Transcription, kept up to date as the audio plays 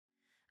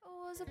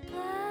was a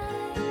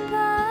blind,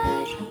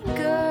 blind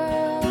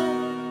girl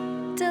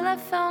till I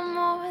found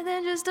more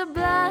than just a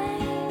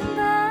blind,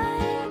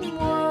 blind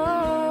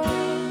world.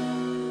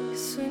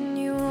 'Cause when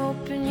you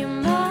open your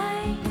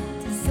mind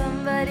to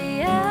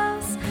somebody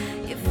else,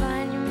 you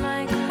find you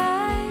might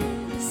cry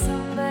to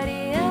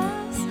somebody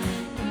else.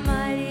 You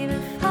might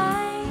even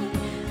find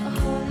a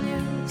whole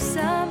new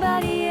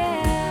somebody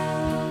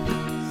else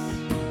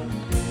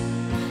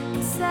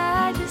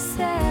inside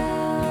yourself.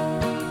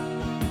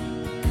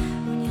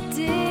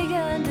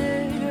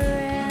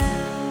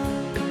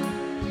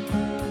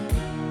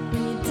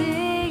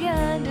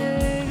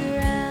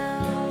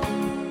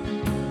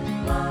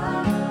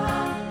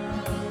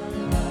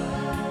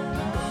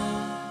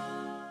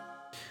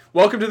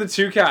 Welcome to the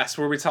TwoCast,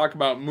 where we talk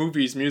about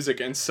movies, music,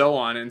 and so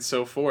on and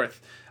so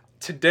forth.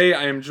 Today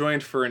I am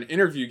joined for an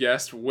interview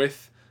guest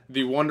with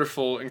the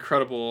wonderful,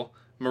 incredible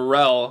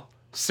Marelle,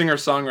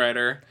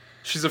 singer-songwriter.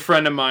 She's a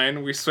friend of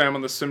mine. We swam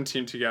on the swim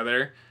team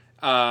together.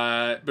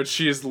 But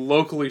she is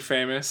locally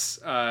famous.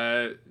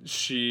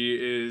 She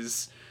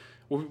is...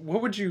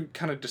 What would you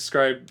kind of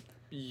describe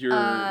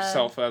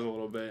yourself as a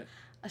little bit?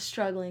 A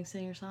struggling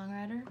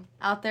singer-songwriter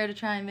out there to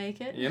try and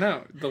make it. You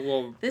know,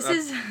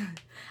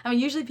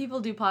 usually people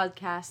do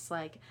podcasts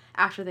like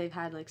after they've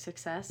had like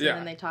success and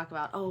then they talk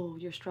about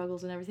your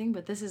struggles and everything,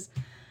 but this is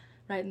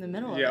right in the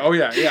middle of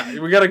it.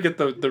 We got to get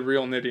the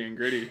real nitty and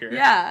gritty here.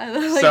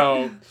 Yeah.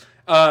 So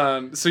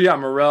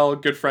Marelle,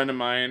 good friend of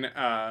mine,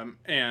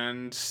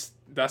 and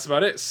that's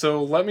about it.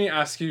 So let me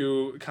ask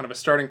you kind of a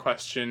starting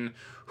question.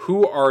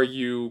 Who are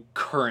you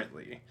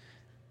currently?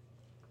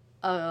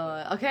 Who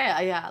am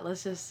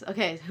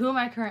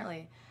I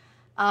currently?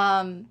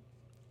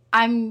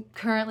 I'm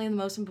currently, the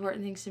most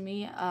important things to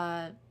me,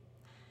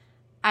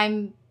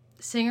 I'm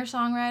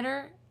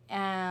singer-songwriter,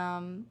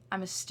 I'm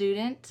a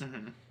student,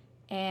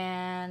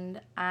 and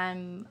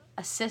I'm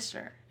a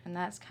sister, and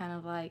that's kind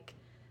of like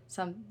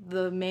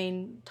the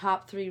main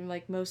top three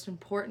like most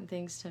important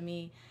things to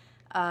me.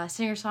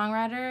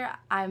 Singer-songwriter,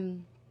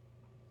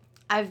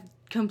 I've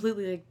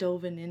completely like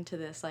dove into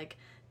this, like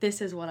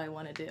this is what I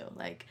want to do,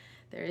 like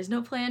there is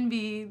no plan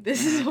B.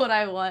 This is what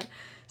I want.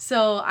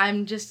 So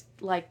I'm just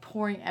like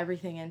pouring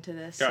everything into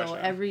this. Gotcha.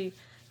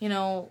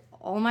 So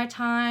all my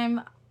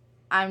time,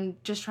 I'm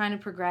just trying to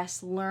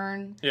progress,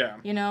 learn. Yeah.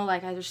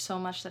 There's so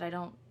much that I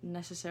don't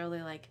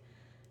necessarily like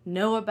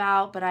know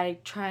about, but I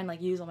try and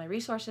like use all my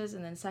resources.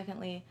 And then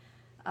secondly,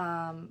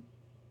 what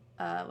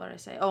did I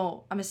say?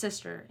 Oh, I'm a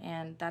sister,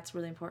 and that's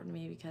really important to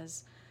me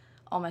because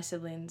all my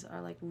siblings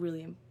are like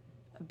really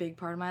a big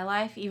part of my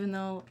life, even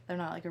though they're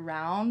not like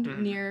around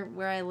near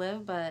where I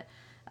live, but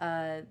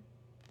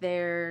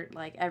they're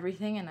like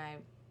everything, and I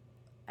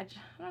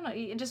don't know,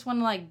 I just want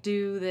to like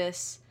do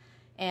this,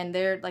 and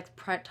they're like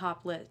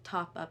top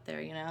up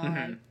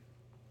there,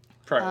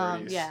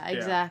 Priorities. Yeah,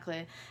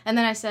 exactly. And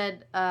then I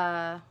said,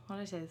 what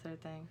did I say the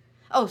third thing?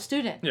 Oh,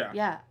 student.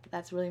 Yeah,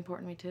 that's really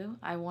important to me too.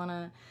 I want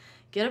to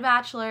get a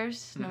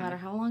bachelor's, no matter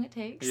how long it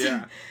takes.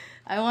 Yeah.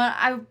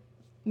 I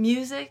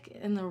music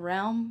in the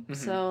realm,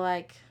 so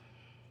like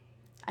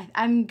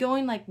I'm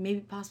going like maybe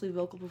possibly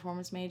vocal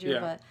performance major,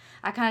 but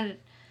I kind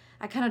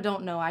of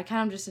don't know. I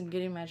kind of just am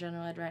getting my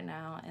general ed right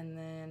now, and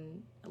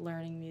then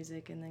learning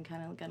music, and then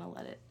kind of gonna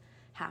let it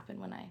happen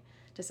when I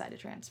decide to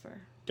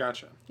transfer.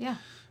 Gotcha. Yeah.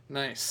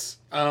 Nice.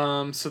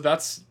 So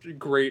that's a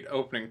great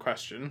opening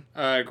question.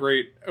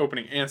 Great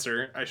opening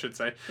answer, I should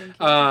say. Thank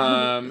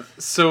you.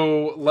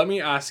 So let me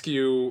ask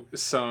you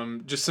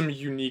some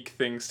unique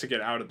things to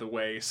get out of the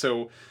way.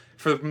 So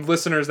for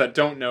listeners that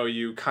don't know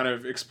you, kind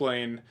of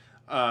explain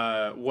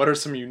what are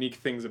some unique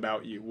things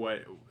about you?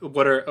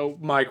 What are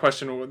my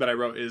question that I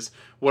wrote is,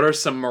 what are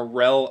some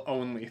Marelle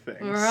only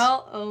things?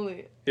 Marelle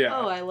only. Yeah.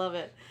 Oh, I love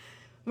it.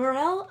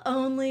 Marelle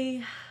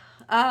only.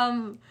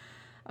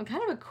 I'm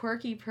kind of a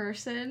quirky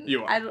person.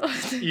 You are.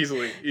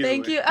 Easily.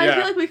 Thank you. I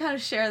feel like we kind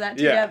of share that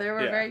together.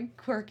 We're very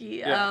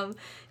quirky. Yeah.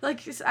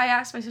 I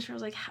asked my sister, I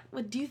was like,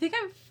 do you think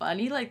I'm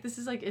funny? Like, this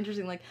is like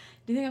interesting. Like,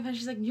 do you think I'm funny?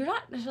 She's like, you're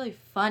not necessarily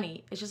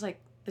funny. It's just like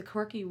the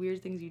quirky,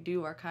 weird things you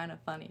do are kind of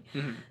funny.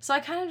 So I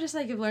kind of just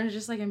like have learned to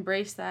just like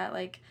embrace that.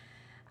 Like,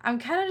 I'm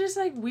kind of just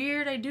like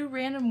weird. I do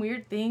random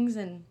weird things,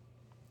 and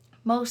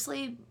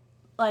mostly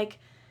like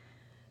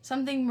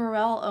something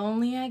Marelle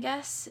only, I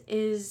guess,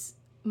 is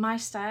my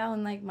style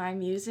and like my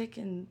music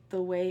and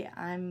the way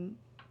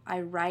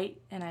I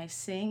write and I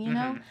sing,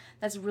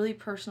 that's really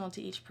personal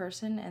to each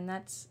person, and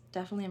that's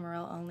definitely a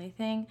Marelle only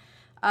thing.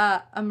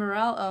 A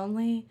Marelle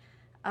only,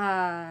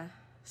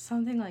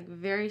 something like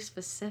very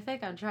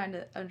specific. I'm trying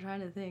to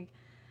think.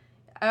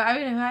 I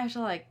mean, I have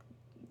to like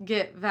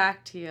get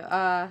back to you.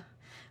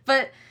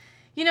 But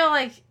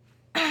like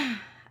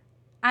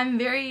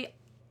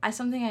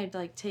something I'd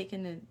like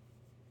taken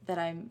that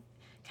I'm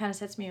kind of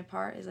sets me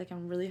apart is like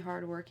I'm really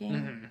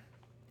hardworking,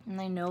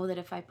 and I know that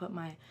if I put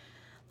my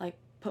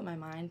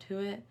mind to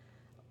it,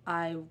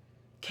 I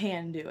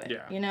can do it.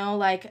 Yeah.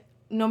 Like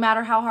no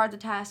matter how hard the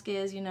task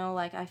is,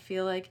 like I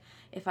feel like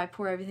if I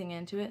pour everything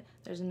into it,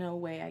 there's no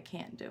way I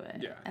can't do it.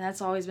 Yeah. And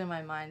that's always been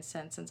my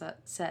mindset since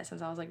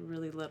I was like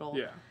really little.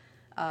 Yeah.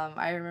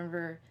 I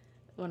remember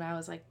when I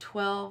was like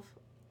 12,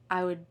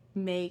 I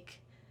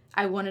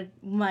wanted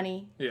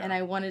money, and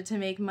I wanted to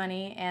make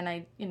money, and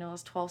I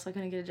was 12, so I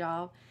couldn't get a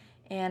job,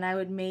 and I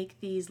would make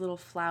these little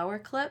flower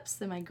clips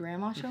that my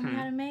grandma showed me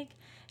how to make,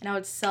 and I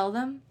would sell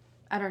them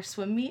at our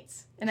swim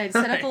meets, and I'd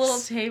set up a little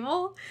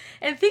table,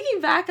 and thinking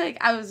back, like,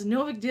 I was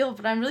no big deal,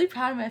 but I'm really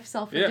proud of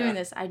myself for doing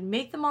this. I'd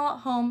make them all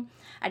at home,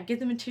 I'd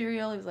get the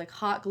material, it was like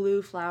hot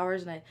glue,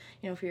 flowers,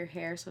 and for your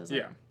hair, so it was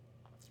like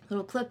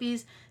little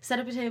clippies, set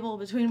up a table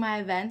between my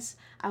events,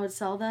 I would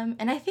sell them,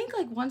 and I think,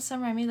 like, one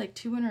summer I made, like,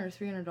 $200 or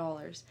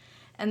 $300,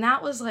 and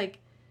that was, like,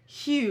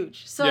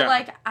 huge. So,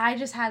 like, I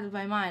just had in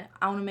my mind,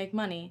 I want to make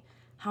money.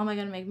 How am I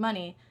going to make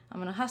money? I'm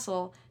going to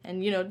hustle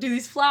and, do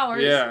these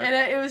flowers. Yeah.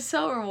 And it was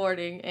so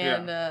rewarding.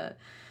 And,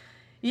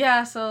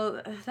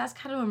 so that's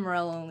kind of a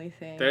Marelle only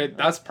thing.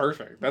 That's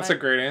perfect. That's a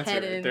great answer.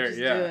 Just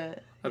do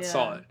it. That's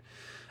solid.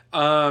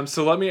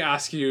 So let me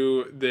ask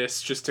you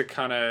this just to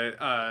kind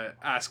of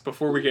ask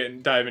before we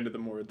dive into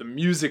the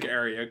music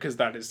area, because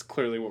that is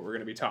clearly what we're going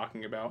to be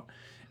talking about.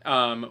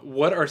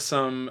 What are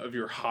some of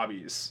your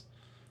hobbies?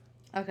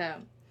 Okay.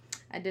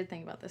 I did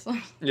think about this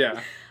one. Yeah.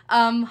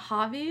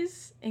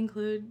 Hobbies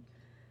include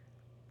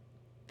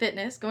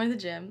fitness, going to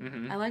the gym.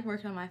 Mm-hmm. I like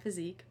working on my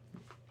physique.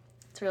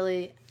 It's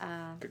really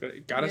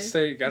gotta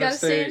stay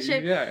in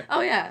shape. Yeah.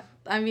 Oh yeah.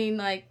 I mean,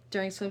 like,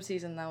 during swim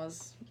season that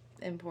was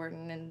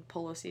important, and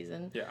polo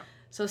season. Yeah.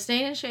 So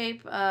staying in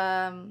shape,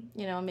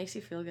 it makes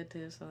you feel good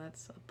too, so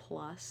that's a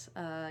plus.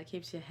 It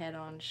keeps your head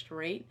on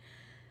straight.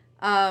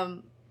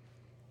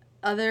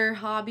 Other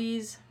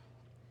hobbies,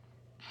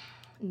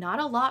 not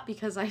a lot,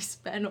 because I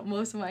spend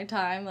most of my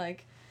time,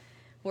 like,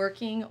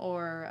 working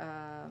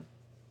or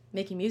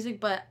making music,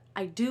 but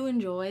I do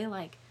enjoy,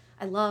 like,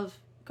 I love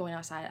going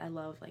outside. I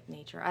love, like,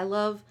 nature. I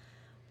love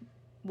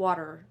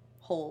water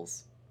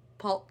holes.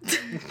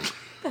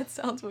 That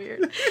sounds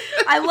weird.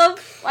 I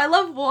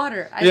love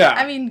water.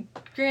 I mean,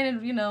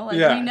 granted, we know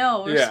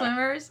we're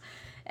swimmers.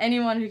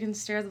 Anyone who can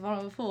stare at the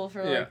bottom of a pool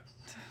for, like,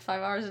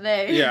 5 hours a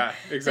day. Yeah,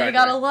 exactly. So you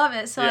gotta love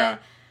it. So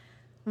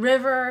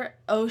river,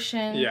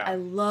 ocean. Yeah. I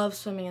love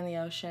swimming in the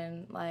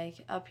ocean. Like,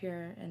 up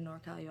here in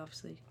NorCal, you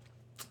obviously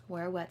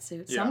wear a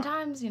wetsuit. Yeah.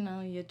 Sometimes, you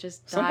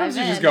just dive Sometimes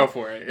you in. just go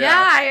for it.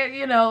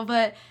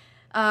 But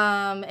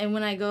and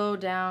when I go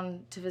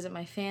down to visit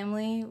my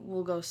family,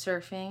 we'll go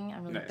surfing.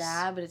 I'm really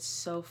bad, but it's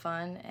so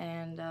fun.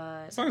 And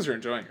as long as you're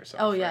enjoying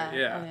yourself. Oh yeah. Right?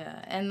 Yeah. Oh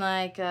yeah. And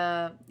like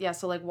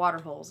so like water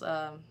holes,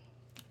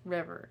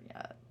 river,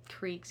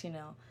 creeks,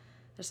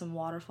 There's some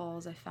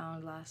waterfalls I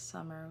found last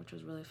summer, which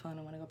was really fun.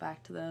 I want to go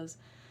back to those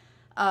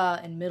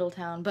in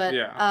Middletown. But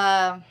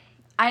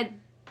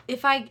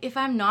if I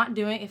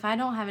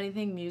don't have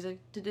anything music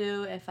to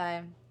do, if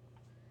I'm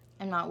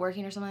not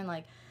working or something,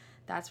 like,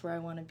 that's where I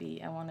want to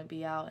be. I want to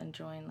be out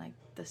enjoying, like,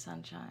 the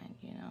sunshine,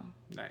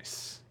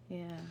 Nice.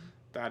 Yeah.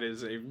 That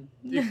is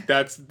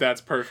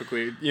that's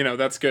perfectly,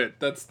 that's good.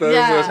 Those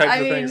are the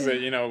types of things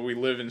that, we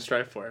live and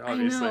strive for,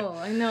 obviously.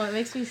 I know. It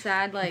makes me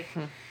sad, like,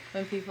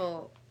 when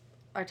people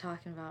are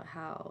talking about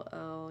how,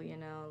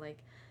 like,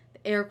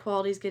 the air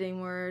quality's getting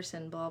worse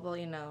and blah, blah,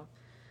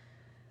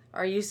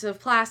 our use of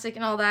plastic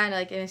and all that. And,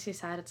 like, it makes me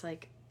sad. It's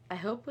like, I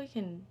hope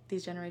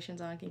these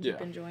generations on can keep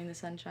enjoying the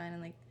sunshine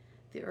and, like,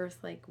 the earth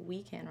like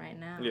we can right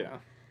now. Yeah.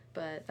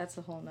 But that's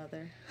a whole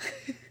nother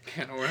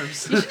can of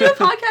worms. You should do a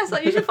podcast.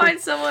 Like, you should find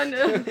someone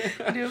to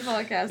do a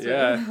podcast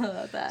with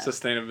about that.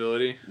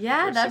 Sustainability.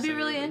 Yeah, that'd be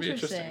really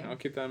interesting. I'll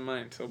keep that in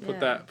mind. So put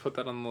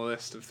that on the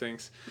list of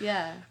things.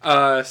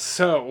 Yeah.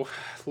 So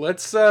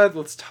let's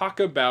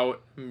talk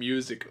about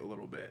music a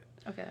little bit.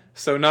 Okay.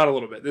 So not a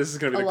little bit. This is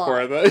gonna be the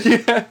core of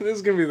the this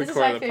is gonna be the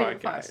core of the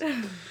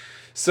podcast.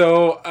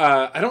 So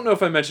I don't know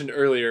if I mentioned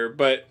earlier,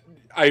 but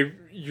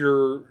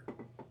your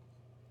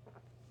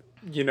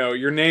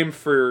name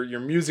for your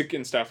music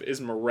and stuff is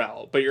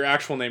Marelle, but your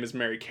actual name is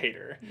Mary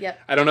Cater. Yep.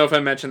 I don't know if I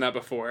mentioned that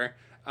before.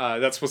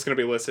 That's what's going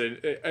to be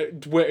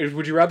listed.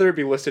 Would you rather it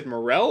be listed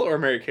Marelle or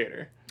Mary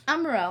Cater?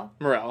 I'm Marelle.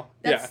 Marelle.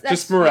 That's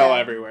just Marelle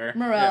everywhere.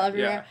 Marelle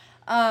everywhere.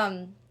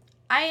 Yeah.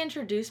 I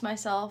introduce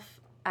myself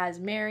as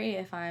Mary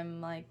if I'm,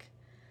 like,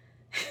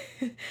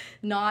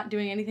 not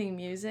doing anything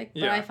music,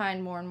 but I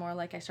find more and more,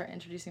 like, I start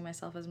introducing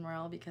myself as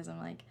Marelle because I'm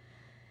like,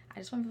 I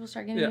just want people to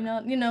start getting to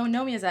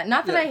know me as that.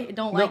 Not that I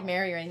don't like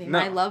Mary or anything. No.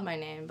 I love my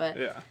name, but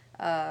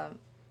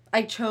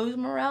I chose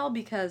Marelle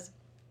because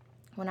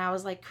when I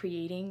was, like,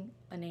 creating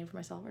a name for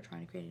myself or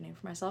trying to create a name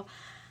for myself,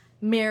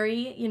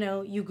 Mary,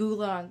 you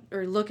Google it on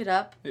or look it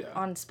up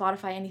on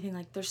Spotify, anything,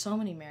 like, there's so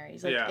many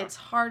Marys. Like, it's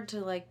hard to,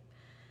 like,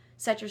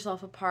 set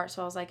yourself apart.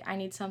 So I was like, I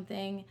need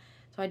something.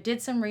 So I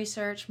did some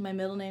research. My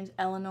middle name's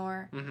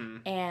Eleanor,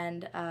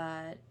 and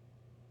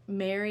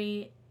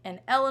Mary and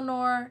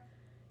Eleanor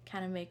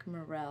kind of make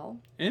Marelle.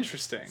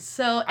 Interesting.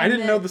 So I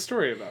didn't know the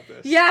story about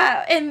this.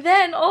 Yeah, and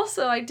then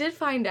also I did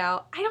find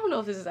out, I don't know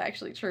if this is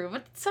actually true,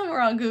 but somewhere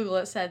on Google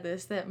it said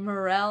this, that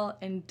Marelle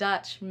in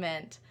Dutch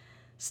meant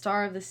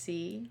Star of the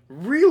Sea.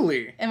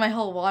 Really? And my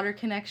whole water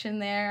connection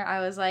there, I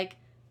was like,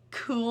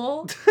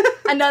 cool.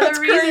 another That's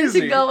reason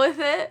crazy. to go with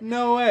it.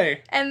 No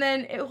way. And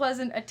then it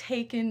wasn't a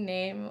taken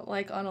name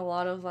like on a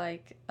lot of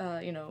like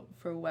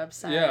for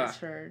websites, Yeah.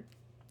 for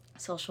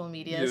social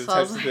media. Yeah, So I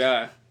was like,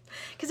 yeah.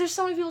 because there's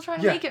so many people trying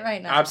to Yeah, make it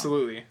right now.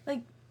 Absolutely.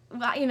 Like,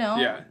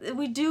 Yeah.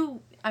 we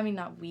do. I mean,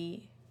 not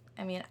we.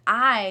 I mean,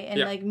 I and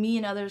Yeah. like me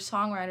and other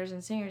songwriters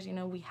and singers.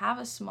 We have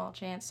a small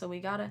chance, so we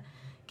gotta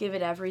give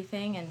it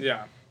everything and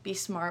Yeah. be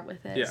smart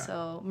with it. Yeah.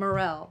 So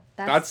Marelle.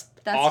 That's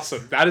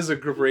awesome. That is a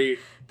great.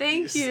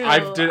 Thank you.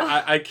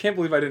 I can't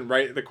believe I didn't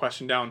write the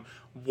question down.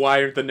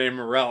 Why the name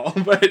Marelle?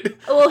 But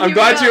Well, I'm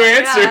glad you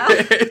answered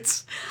yeah.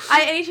 it.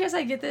 Any chance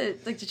I get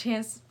the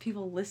chance,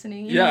 people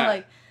listening,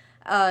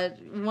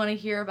 want to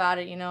hear about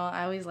it.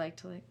 I always like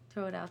to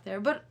throw it out there.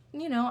 But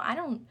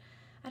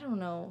I don't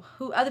know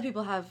who other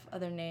people have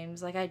other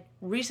names. Like I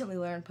recently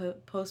learned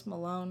Post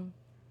Malone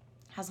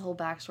has a whole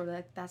backstory.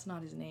 Like that's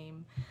not his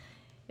name.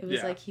 It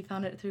was like he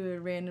found it through a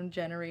random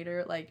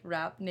generator, like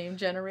rap name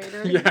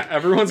generator. Yeah,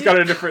 everyone's got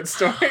a different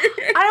story.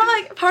 I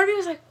don't part of me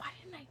was like, why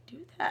didn't I do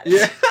that?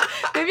 Yeah.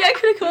 Maybe I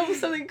could have come up with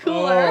something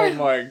cooler. Oh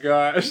my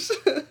gosh.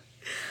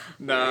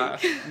 Nah,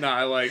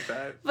 I like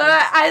that. But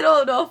I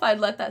don't know if I'd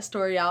let that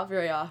story out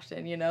very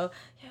often, Yeah,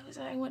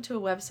 I went to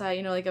a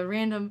website, like a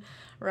random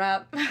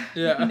rap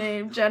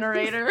name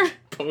generator.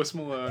 Post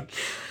Malone.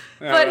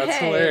 Yeah, But that's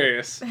hey,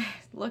 hilarious.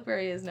 Look where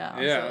he is now.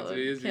 Yeah, so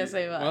can't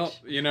say much.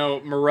 Well,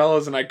 Marelle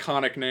is an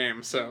iconic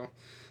name, so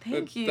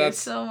Thank you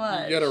so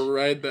much. You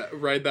gotta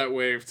ride that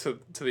wave to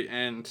the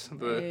end,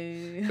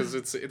 because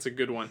it's a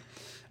good one.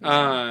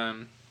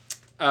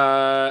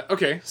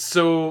 Okay,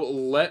 so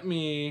let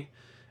me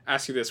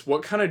ask you this: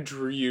 what kind of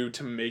drew you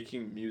to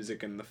making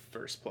music in the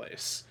first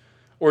place,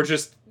 or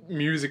just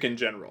music in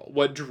general?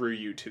 What drew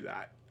you to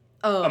that,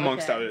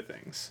 amongst other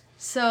things?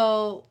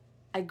 So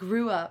I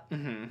grew up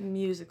Mm-hmm.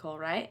 musical,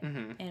 right?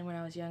 Mm-hmm. And when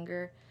I was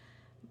younger,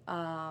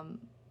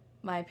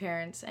 my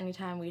parents,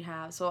 anytime we'd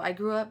have, so I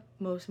grew up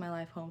most of my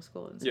life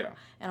homeschooled and stuff,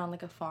 and on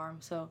like a farm.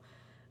 So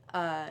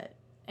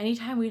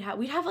anytime we'd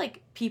have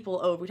like people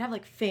over, we'd have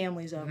like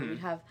families over, we'd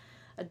have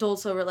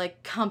adults over,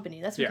 like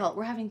company. That's what we call it.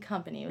 We're having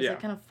company. It was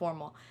like kind of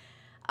formal.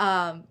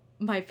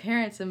 My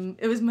parents, and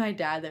it was my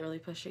dad that really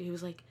pushed it. He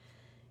was like,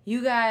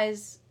 "You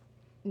guys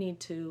need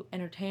to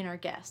entertain our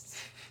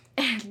guests."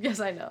 And yes,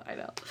 I know.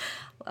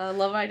 I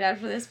love my dad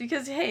for this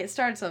because, hey, it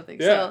started something.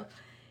 Yeah. So,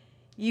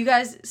 you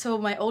guys,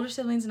 my older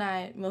siblings and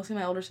I, mostly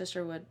my older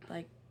sister, would,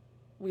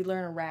 we'd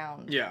learn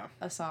around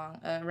a song.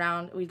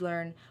 We'd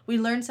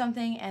learn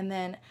something, and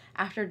then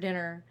after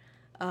dinner,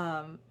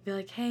 be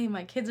like, hey,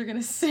 my kids are going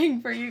to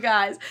sing for you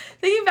guys.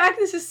 Thinking back,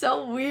 this is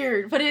so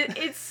weird, but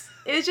it's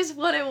just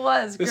what it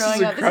was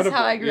growing up. This is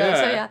how I grew up.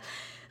 So, yeah.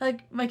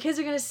 Like, my kids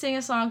are going to sing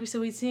a song, so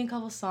we'd sing a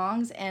couple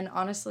songs, and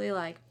honestly,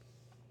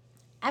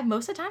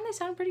 most of the time they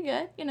sound pretty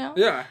good,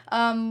 Yeah.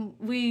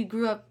 We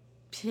grew up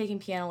taking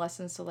piano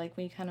lessons, so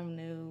we kind of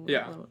knew a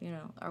little,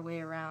 our way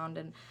around,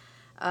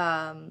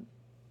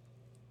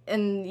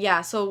 and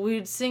yeah, so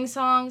we'd sing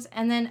songs,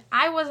 and then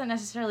I wasn't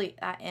necessarily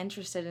that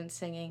interested in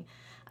singing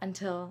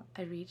until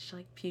I reached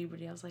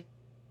puberty. I was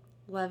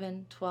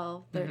 11,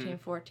 12, 13,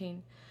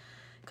 14.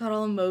 Got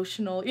all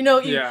emotional,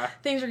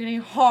 things are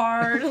getting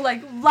hard,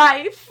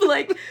 life,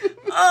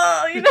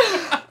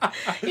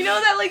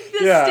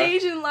 that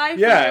stage in life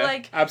where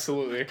you're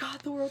absolutely. Oh God,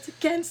 the world's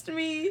against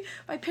me,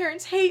 my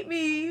parents hate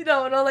me,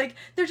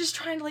 they're just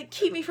trying to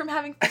keep me from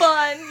having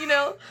fun,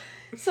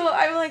 So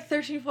I'm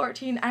 13,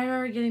 14, I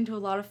remember getting into a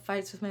lot of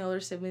fights with my older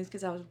siblings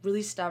because I was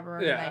really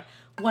stubborn, and I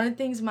wanted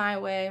things my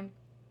way.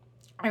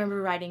 I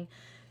remember writing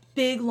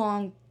big,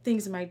 long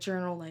things in my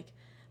journal,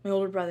 my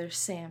older brother,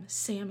 Sam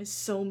is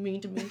so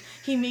mean to me.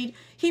 He made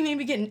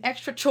me get an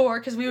extra chore,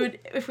 because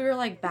if we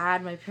were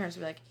bad, my parents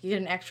would be like, you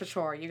get an extra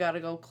chore. You gotta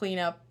go clean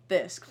up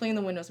this, clean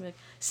the windows. I'm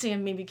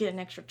Sam made me get an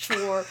extra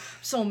chore. I'm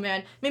so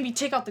mad. Made me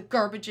take out the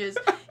garbages.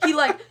 He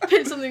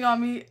pinned something on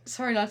me.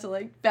 Sorry not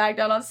to bag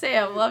down on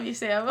Sam. Love you,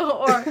 Sam.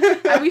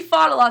 We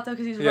fought a lot though,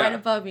 because he's right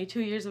above me,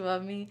 2 years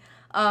above me.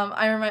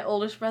 I remember my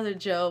oldest brother,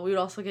 Joe, we would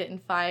also get in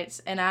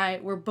fights,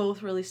 and we're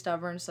both really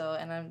stubborn, so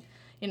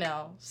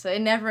it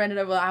never ended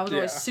up well. I was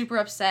always super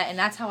upset, and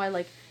that's how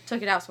I,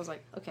 took it out. So I was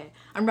like, okay,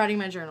 I'm writing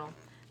my journal.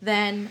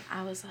 Then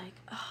I was like,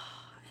 oh,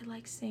 I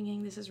like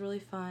singing. This is really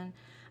fun.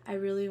 I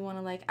really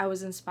want to, I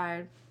was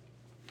inspired.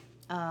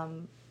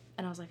 And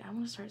I was like, I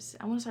want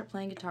to start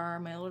playing guitar.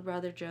 My older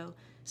brother, Joe,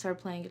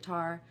 started playing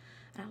guitar.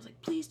 And I was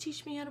like, please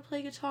teach me how to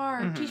play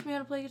guitar. Mm-hmm. Teach me how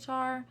to play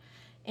guitar.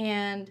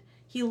 And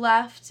he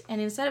left, and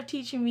instead of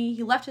teaching me,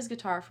 he left his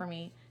guitar for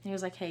me. And he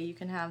was like, hey, you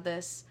can have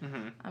this.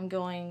 Mm-hmm. I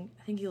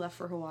think he left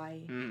for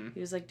Hawaii. Mm-hmm. He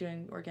was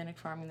doing organic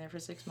farming there for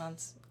 6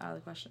 months.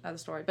 Out of the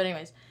story. But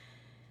anyways,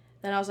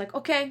 then I was like,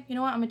 okay, you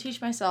know what? I'm going to teach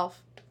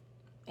myself.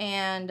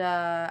 And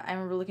I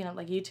remember looking up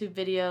YouTube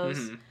videos.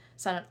 Mm-hmm.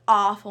 Sounded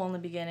awful in the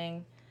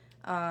beginning.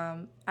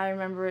 I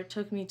remember it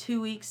took me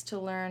 2 weeks to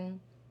learn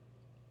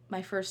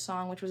my first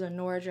song, which was a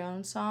Norah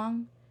Jones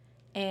song.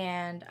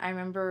 And I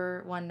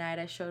remember one night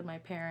I showed my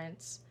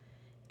parents,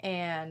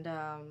 and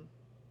I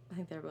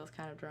think they were both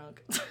kind of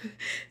drunk. As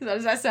bad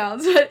as that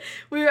sounds. But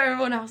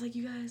everyone, I was like,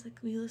 you guys,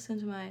 will you listen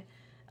to my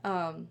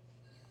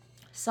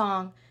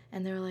song,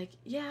 and they were like,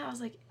 yeah. I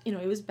was like, you know,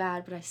 it was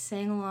bad, but I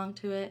sang along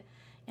to it,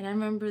 and I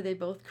remember they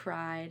both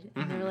cried,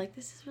 and they were like,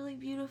 this is really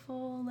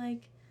beautiful,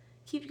 like,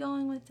 keep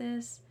going with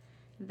this.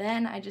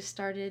 Then I just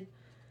started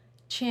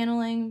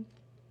channeling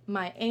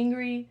my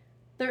angry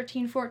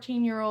 13,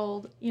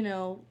 14-year-old, you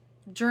know,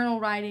 journal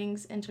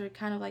writings into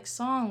kind of like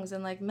songs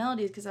and like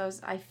melodies,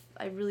 because I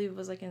really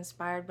was like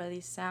inspired by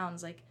these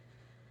sounds. Like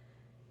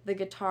the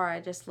guitar, I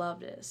just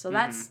loved it. So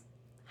that's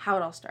how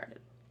it all started.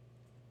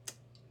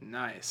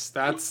 Nice.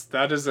 That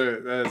is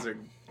a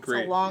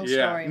great. It's a long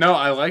story. Yeah. No,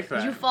 I like that.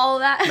 Did you follow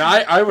that? No,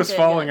 I was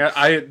following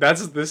it.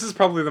 This is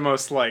probably the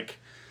most like,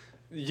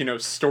 you know,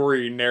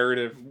 story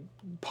narrative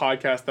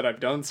podcast that I've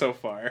done so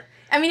far.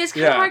 I mean, it's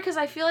kind of hard because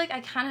I feel like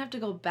I kind of have to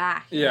go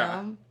back. You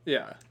know?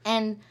 Yeah.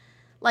 And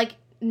like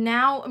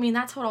now, I mean,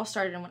 that's how it all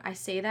started. And when I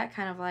say that,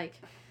 kind of like,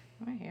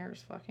 my hair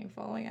is fucking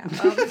falling out.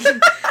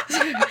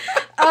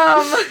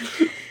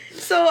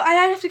 So I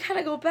have to kind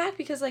of go back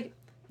because like,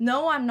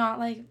 no, I'm not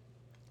like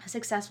a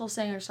successful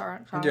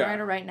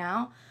singer-songwriter right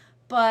now,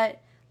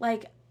 but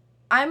like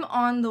I'm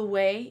on the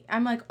way.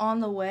 I'm like on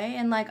the way,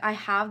 and like I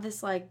have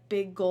this like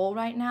big goal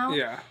right now.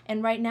 Yeah.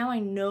 And right now I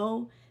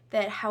know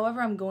that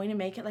however I'm going to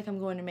make it, like I'm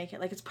going to make it.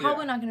 Like it's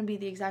probably not going to be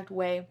the exact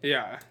way.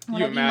 Yeah.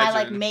 When I mean by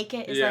like make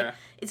it is like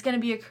it's going to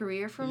be a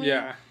career for me.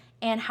 Yeah.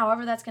 And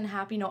however that's going to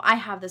happen, you know, I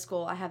have this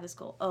goal.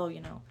 Oh,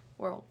 you know,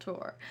 world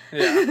tour.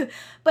 Yeah.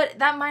 But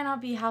that might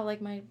not be how like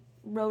my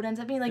road ends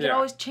up being. Like it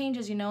always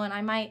changes, you know, and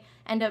I might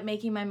end up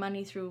making my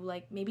money through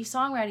like maybe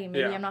songwriting.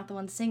 Maybe I'm not the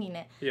one singing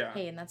it. Yeah.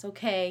 Hey, and that's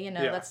okay, you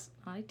know, that's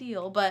not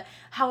ideal. But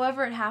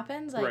however it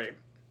happens, like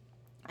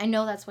I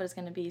know that's what it's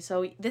going to be.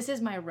 So this is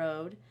my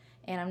road,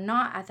 and I'm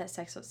not at that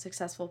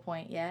successful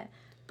point yet,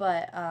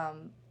 but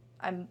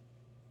I'm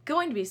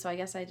going to be. So I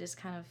guess I just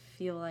kind of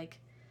feel like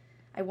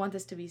I want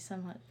this to be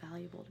somewhat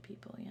valuable to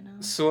people, you know?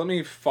 So let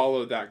me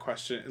follow that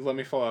question. Let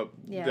me follow up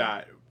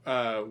that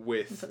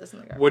with put this in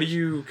the garbage. What do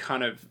you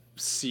kind of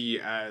see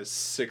as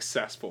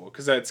successful?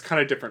 Because that's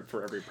kind of different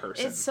for every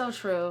person. It's so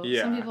true.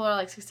 Yeah. Some people are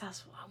like,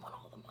 successful, I want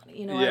all the money.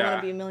 You know, I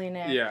want to be a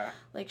millionaire. Yeah.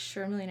 Like,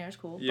 sure, millionaire is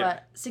cool. Yeah.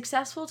 But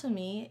successful to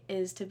me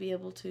is to be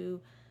able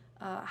to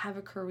have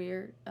a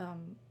career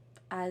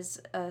as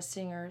a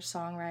singer,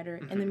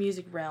 songwriter in the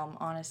music realm,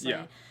 honestly.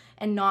 Yeah.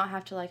 And not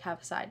have to, like,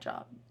 have a side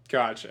job.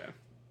 Gotcha.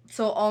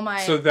 So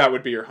that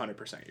would be your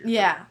 100% year.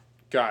 Yeah.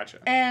 Gotcha.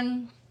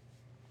 And,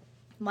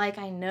 like,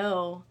 I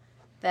know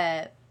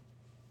that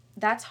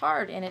that's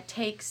hard, and it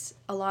takes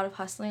a lot of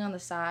hustling on the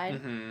side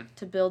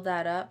to build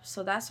that up.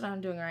 So that's what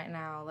I'm doing right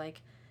now.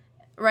 Like,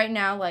 right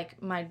now,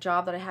 like, my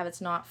job that I have, it's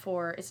not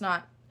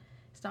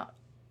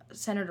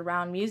centered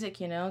around music,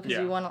 you know, because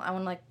I want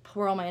to, like,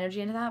 pour all my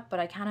energy into that, but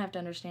I kind of have to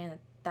understand that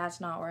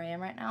that's not where I am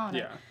right now, and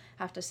I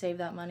have to save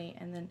that money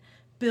and then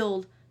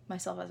build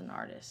myself as an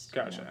artist.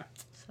 Gotcha. You know?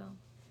 So,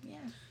 yeah.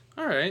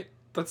 All right.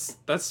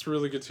 That's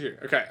really good to hear.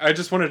 Okay, I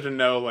just wanted to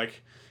know,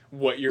 like,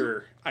 what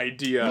your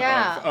idea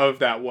of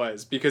that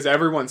was, because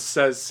everyone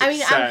says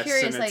success. I mean, I'm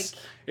curious, and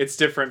it's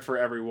different for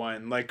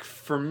everyone. Like,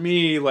 for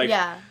me, like,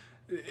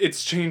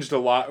 it's changed a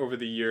lot over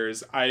the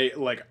years. It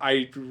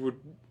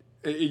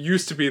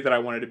used to be that I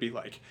wanted to be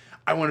like,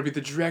 I want to be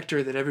the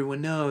director that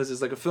everyone knows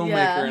is like a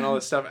filmmaker and all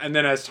this stuff. And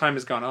then as time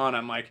has gone on,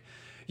 I'm like,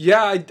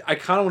 I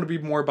kind of want to be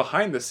more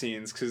behind the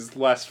scenes, because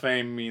less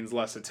fame means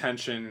less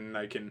attention, and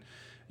I can,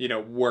 you know,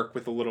 work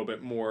with a little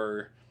bit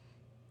more.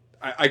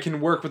 I can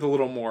work with a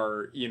little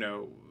more, you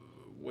know,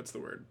 what's the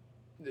word?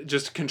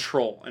 Just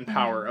control and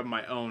power of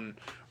my own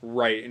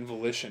right and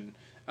volition.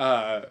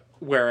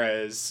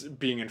 Whereas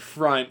being in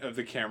front of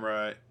the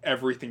camera,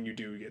 everything you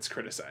do gets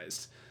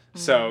criticized.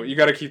 So you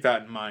got to keep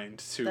that in mind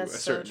to a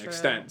certain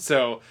extent.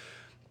 So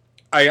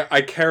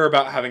I care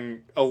about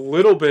having a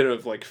little bit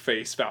of like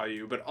face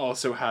value, but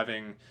also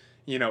having,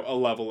 you know, a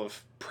level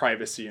of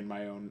privacy in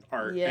my own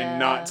art and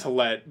not to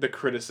let the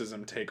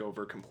criticism take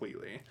over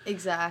completely.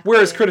 Exactly.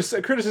 Whereas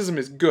criticism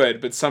is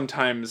good, but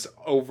sometimes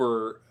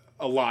over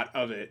a lot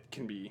of it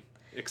can be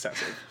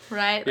excessive.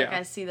 Right? Like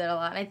I see that a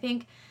lot. And I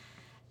think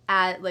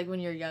like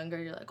when you're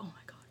younger, you're like, oh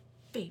my God,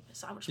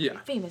 famous. I was really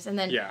famous. And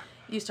then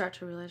you start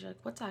to realize, like,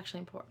 what's actually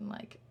important?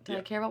 Like, do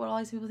I care about what all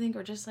these people think?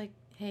 Or just like,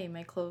 hey,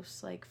 my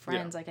close like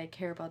friends, like I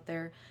care about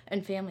their,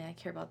 and family, I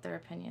care about their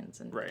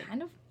opinions, and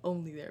kind of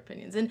only their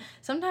opinions. And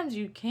sometimes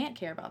you can't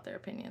care about their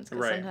opinions,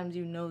 because sometimes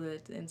you know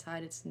that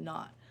inside it's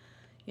not,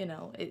 you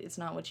know, it's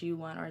not what you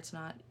want, or it's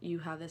not, you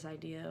have this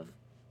idea of,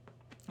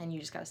 and you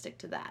just got to stick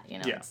to that, you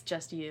know, it's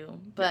just you.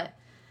 But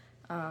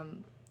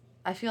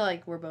I feel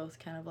like we're both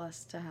kind of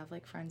blessed to have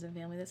like friends and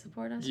family that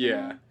support us. You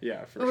know?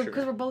 For sure.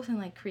 Because we're both in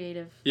like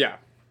creative.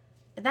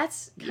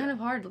 That's kind of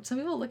hard. Some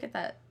people look at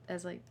that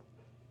as like,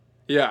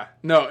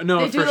 no,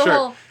 for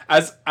sure.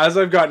 As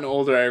I've gotten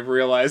older, I've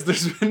realized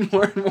there's been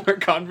more and more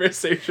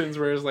conversations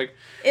where it's like,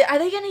 are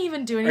they gonna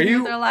even do anything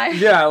with their life?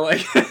 Yeah,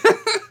 like,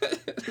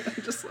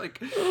 just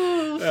like,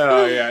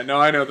 oh yeah, no,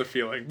 I know the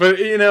feeling. But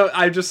you know,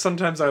 I just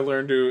sometimes I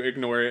learn to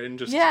ignore it and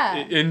just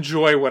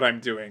enjoy what I'm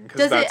doing.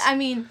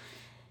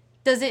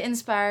 Does it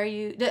inspire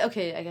you?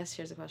 Okay, I guess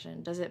here's the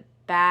question: does it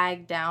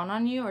bag down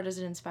on you, or does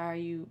it inspire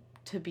you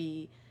to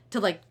be to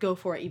like go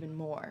for it even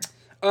more?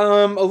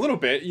 A little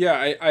bit,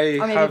 yeah.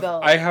 Or maybe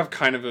both. I have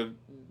kind of a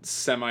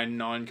semi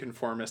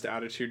nonconformist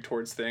attitude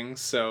towards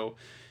things, so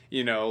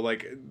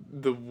like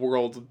the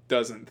world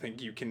doesn't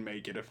think you can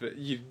make it if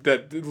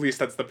that at least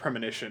that's the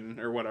premonition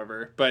or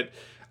whatever. But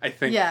I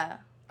think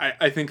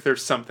I think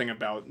there's something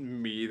about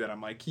me that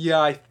I'm like,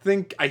 yeah, I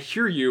think I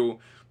hear you,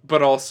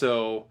 but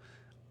also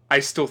I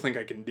still think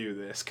I can do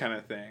this kind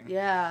of thing.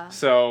 Yeah.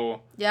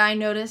 So. Yeah, I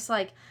noticed,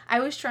 like, I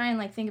always try and,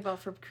 like, think about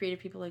for creative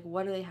people, like,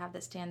 what do they have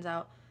that stands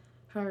out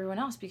from everyone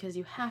else? Because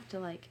you have to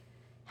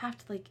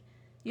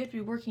you have to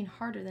be working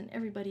harder than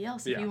everybody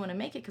else if you want to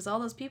make it. Because all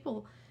those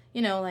people,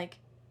 like,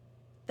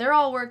 they're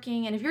all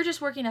working. And if you're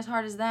just working as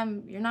hard as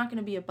them, you're not going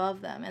to be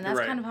above them. And that's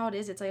kind of how it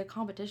is. It's like a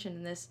competition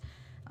in this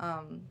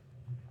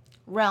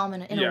realm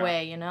in a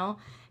way,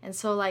 And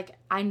so, like,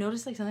 I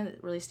noticed, like, something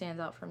that really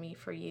stands out for me,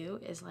 for you,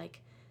 is,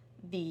 like,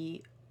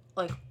 the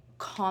like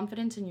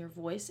confidence in your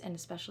voice, and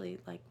especially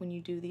like when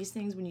you do these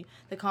things,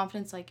 the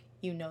confidence, like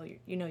you know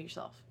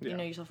yourself, you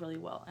know yourself really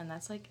well, and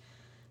that's like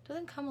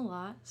doesn't come a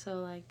lot. So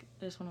like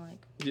I just want to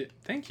like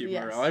thank you,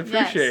 yes, Marelle. I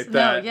appreciate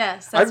that. No,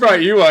 yes, I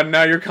brought you on.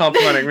 Now you're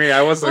complimenting me.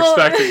 I wasn't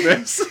expecting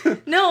this.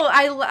 No,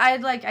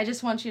 I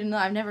just want you to know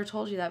I've never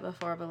told you that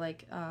before, but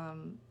like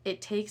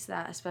it takes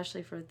that,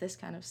 especially for this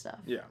kind of stuff.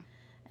 Yeah.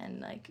 And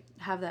like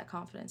have that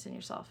confidence in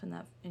yourself and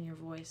that in your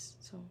voice.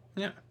 So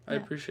I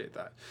appreciate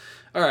that.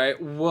 All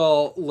right,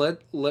 well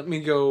let me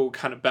go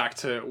kind of back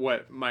to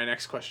what my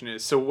next question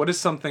is. So what is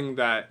something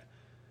that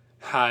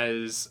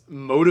has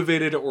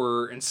motivated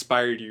or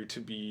inspired you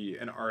to be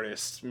an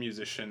artist,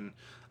 musician,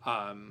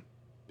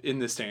 in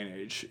this day and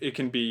age? It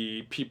can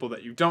be people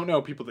that you don't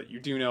know, people that you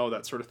do know,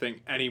 that sort of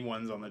thing.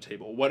 Anyone's on the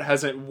table. What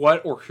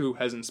or who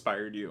has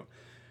inspired you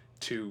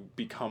to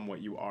become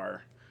what you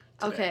are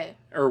today? Okay.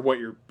 Or what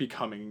you're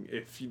becoming,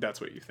 if that's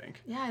what you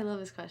think. Yeah, I love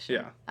this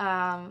question.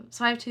 Yeah.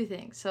 So I have two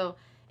things. So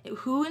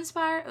who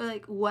inspired, or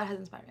like what has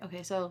inspired me?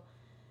 Okay, so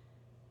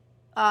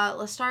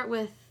let's start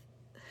with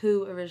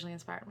who originally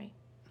inspired me.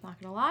 Not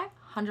gonna lie,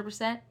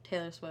 100%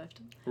 Taylor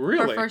Swift.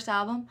 Really? Her first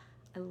album,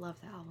 I love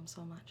that album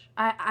so much.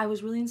 I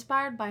was really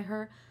inspired by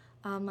her,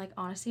 like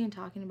honesty and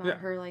talking about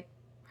her, like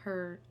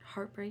her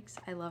heartbreaks.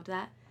 I loved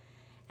that.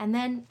 And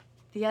then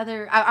the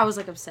other, I was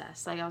like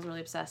obsessed. Like I was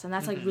really obsessed, and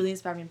that's like really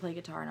inspired me to play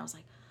guitar. And I was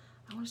like,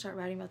 I want to start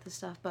writing about this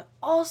stuff. But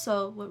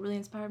also, what really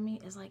inspired me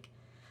is like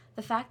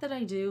the fact that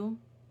I do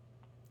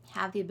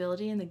have the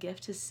ability and the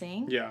gift to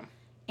sing. Yeah.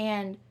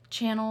 And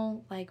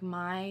channel like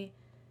my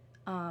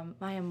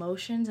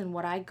emotions and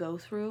what I go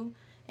through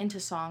into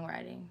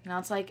songwriting. Now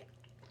it's like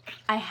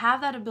I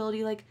have that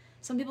ability. Like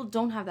some people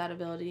don't have that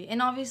ability, and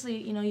obviously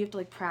you have to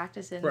like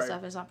practice it and stuff.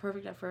 And it's not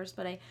perfect at first,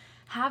 but I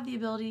have the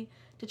ability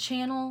to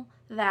channel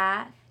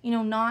that.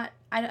 Not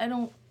I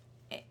don't.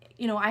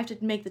 I have to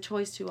make the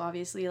choice to,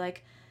 obviously.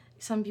 Like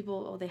some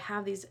people, they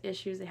have these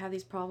issues, they have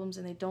these problems,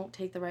 and they don't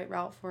take the right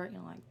route for it.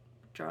 Like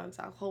drugs,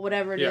 alcohol,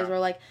 whatever it is, or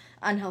like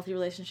unhealthy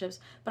relationships.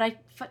 But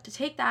to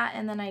take that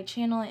and then I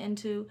channel it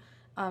into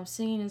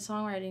singing and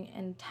songwriting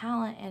and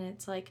talent, and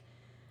it's like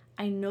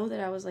I know that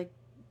I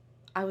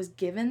was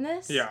given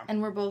this,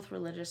 and we're both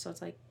religious, so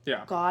it's like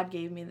God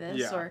gave me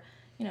this, or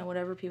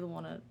whatever people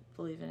want to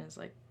believe in is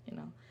like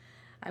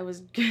I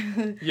was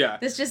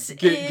this just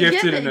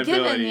gifted an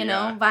ability,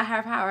 given by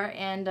higher power,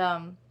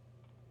 and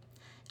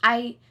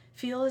I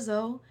feel as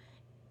though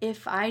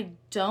if I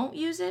don't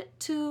use it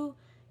to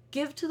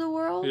give to the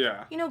world,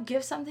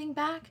 give something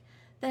back,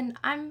 then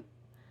I'm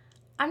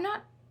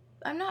not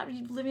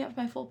living up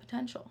to my full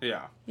potential.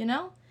 Yeah.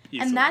 Easily.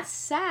 And that's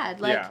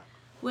sad. Like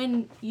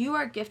when you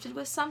are gifted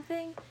with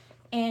something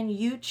and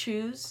you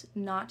choose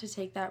not to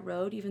take that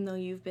road, even though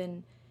you've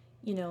been,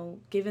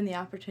 given the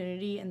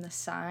opportunity and the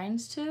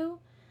signs to,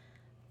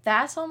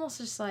 that's almost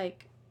just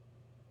like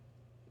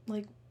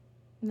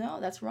no,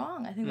 that's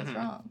wrong. I think that's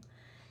wrong.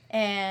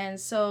 And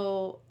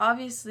so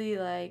obviously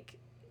like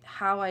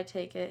how I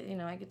take it,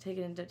 I could take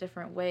it into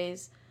different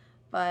ways,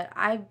 but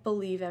I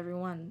believe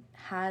everyone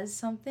has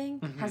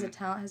something, has a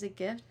talent, has a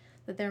gift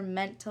that they're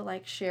meant to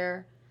like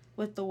share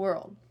with the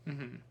world.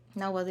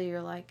 Now, whether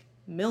you're like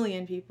a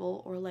million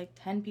people or like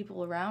 10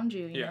 people around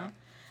you, you know,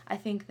 I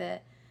think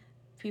that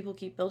people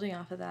keep building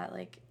off of that.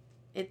 Like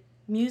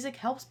music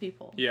helps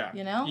people. Yeah.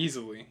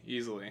 Easily.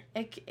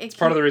 It's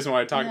part of the reason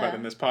why I talk about it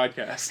in this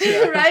podcast.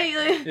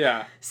 Right.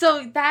 Yeah.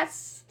 So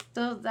that's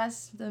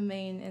the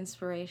main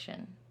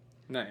inspiration.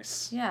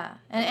 Nice. Yeah,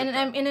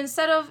 and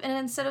instead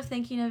of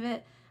thinking of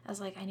it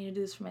as like I need to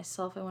do this for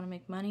myself, I want to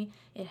make money,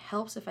 it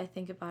helps if I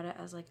think about it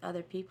as like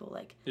other people.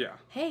 Like,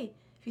 hey,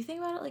 if you think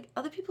about it, like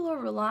other people are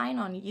relying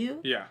on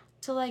you.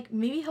 To like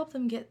maybe help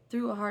them get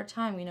through a hard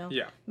time.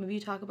 Maybe you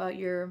talk about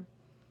your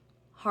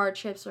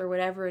hardships or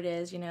whatever it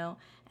is, and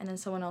then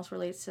someone else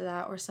relates to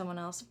that, or someone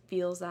else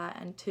feels that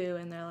and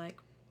they're like,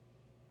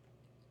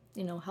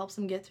 helps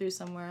them get through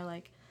somewhere.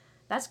 Like,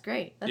 that's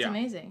great. That's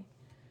amazing.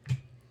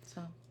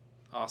 So.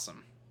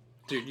 Awesome.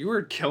 Dude, you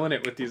were killing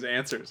it with these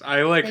answers.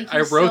 I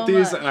wrote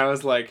these and I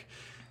was like,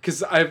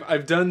 because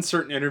I've done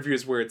certain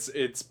interviews where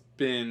it's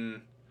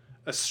been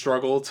a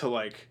struggle to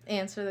like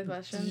Answer the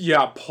question.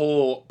 Yeah,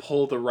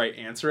 pull the right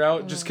answer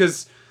out, just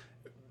because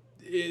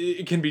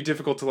it can be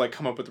difficult to like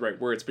come up with the right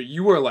words. But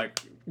you are like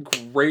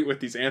great with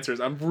these answers.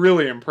 I'm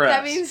really impressed.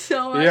 That means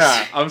so much.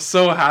 Yeah, I'm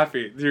so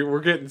happy. Dude,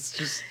 we're getting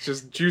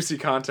just juicy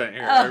content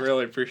here. I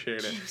really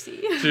appreciate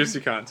it.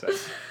 Juicy content.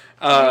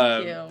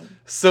 Thank you.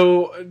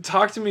 So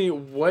talk to me.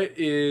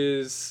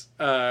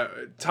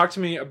 Talk to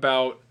me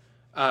about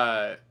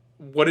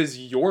what is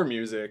your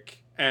music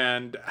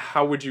and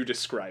how would you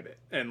describe it,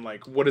 and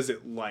like what is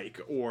it like?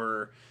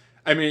 Or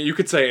I mean, you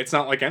could say it's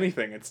not like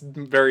anything. It's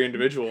very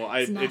individual.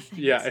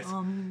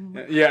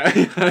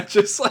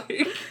 Just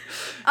like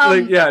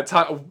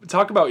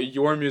talk about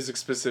your music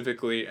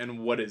specifically and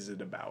what is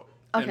it about?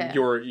 Okay. And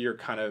your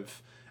kind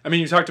of, I mean,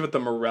 you talked about the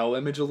Marelle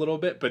image a little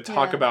bit, but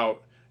talk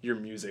about your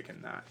music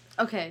and that.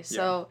 Okay,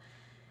 so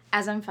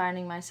as I'm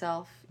finding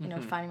myself,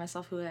 finding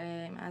myself who I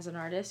am as an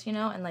artist,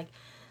 and like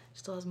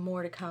still has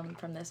more to come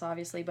from this,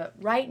 obviously, but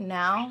right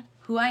now,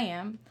 who I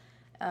am,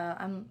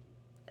 I'm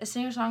a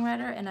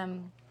singer-songwriter,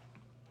 and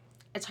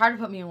it's hard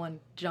to put me in one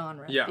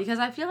genre because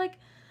I feel like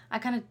I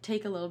kind of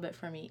take a little bit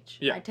from each.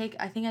 Yeah. I think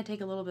I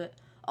take a little bit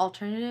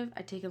alternative.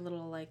 I take a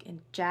little like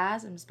in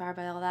jazz. I'm inspired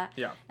by all that.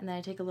 Yeah. And then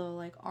I take a little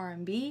like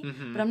R&B,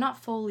 Mm-hmm. but I'm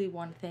not fully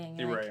one thing.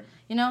 You're like,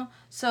 right.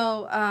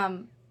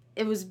 So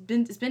it's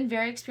been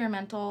very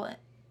experimental,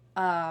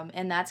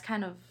 and that's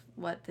kind of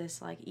what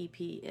this like EP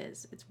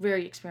is. It's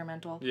very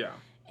experimental. Yeah.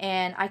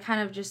 And I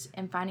kind of just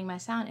am finding my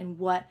sound and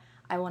what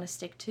I want to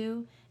stick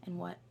to and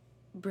what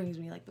brings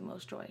me like the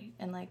most joy,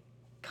 and like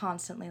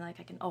constantly like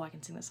I can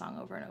sing the song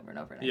over and over and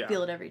over and I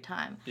feel it every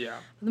time. Yeah.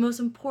 But the most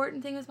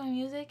important thing with my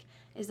music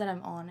is that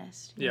I'm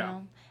honest, you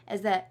know?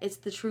 Is that it's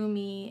the true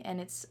me,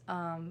 and it's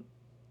and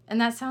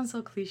that sounds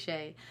so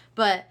cliche,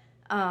 but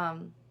that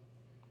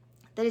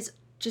it's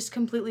just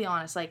completely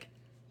honest. Like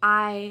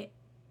I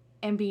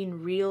am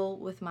being real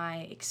with my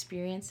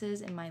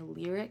experiences and my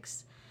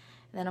lyrics.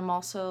 And then I'm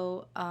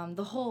also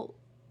the whole,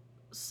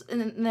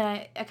 and then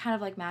I kind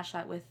of like match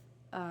that with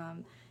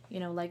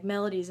like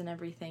melodies and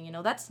everything.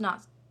 That's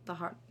not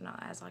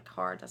as like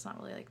hard. That's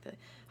not really like the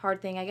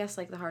hard thing. I guess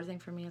like the hard thing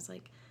for me is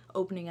like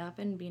opening up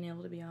and being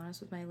able to be honest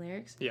with my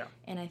lyrics. Yeah.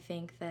 And I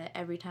think that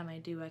every time I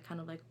do, I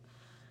kind of like,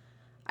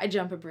 I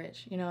jump a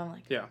bridge. I'm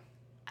like,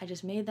 I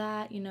just made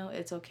that.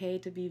 It's okay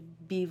to be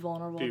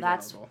vulnerable.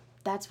 That's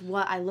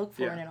what I look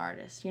for in an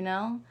artist.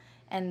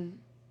 And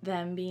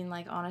them being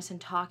like honest and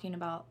talking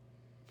about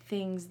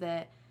things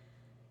that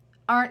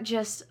aren't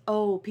just,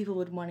 oh, people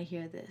would want to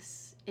hear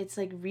this. It's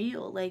like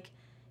real, like,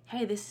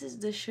 hey, this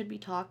should be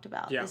talked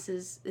about. Yeah. This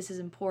is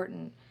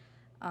important.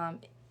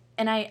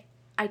 And I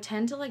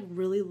tend to like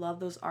really love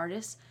those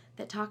artists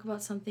that talk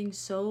about something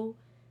so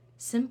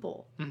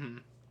simple. Mm-hmm.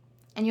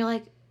 And you're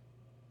like,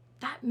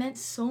 that meant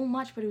so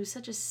much, but it was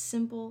such a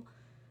simple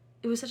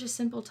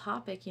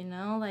topic,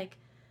 like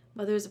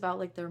whether it's about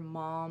like their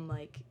mom,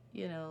 like,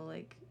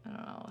 like, I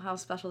don't know, how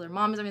special their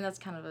mom is. I mean, that's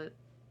kind of a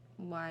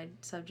wide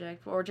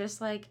subject, or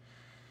just like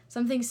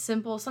something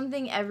simple,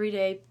 something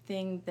everyday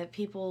thing that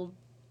people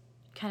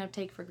kind of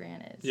take for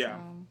granted. Yeah.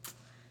 So,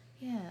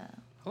 yeah.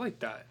 I like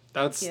that.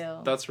 That's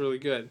really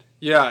good.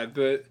 Yeah,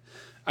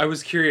 I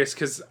was curious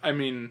because I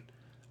mean,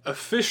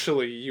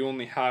 officially you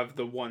only have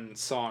the one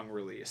song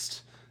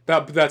released.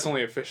 That's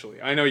only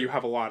officially. I know you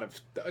have a lot of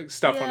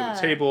stuff under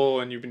the table,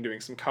 and you've been doing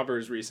some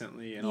covers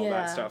recently and all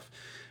that stuff.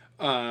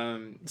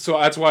 So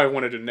that's why I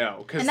wanted to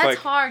know, because that's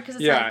hard,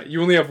 because it's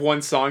you only have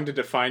one song to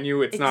define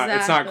you. It's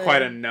not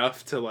quite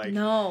enough to like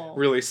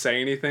really say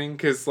anything,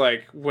 because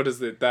like what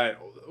is it, that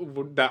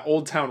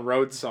Old Town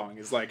Road song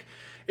is like,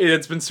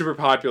 it's been super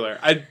popular.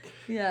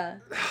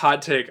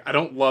 Hot take, I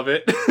don't love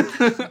it.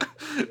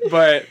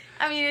 But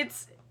I mean,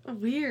 it's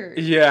weird.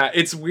 Yeah,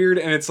 it's weird,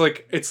 and it's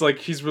like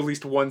he's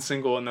released one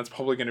single, and that's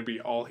probably going to be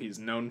all he's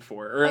known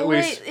for, or at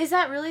least. Is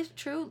that really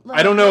true?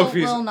 I don't know if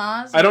he's. Lil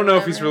Nas I don't know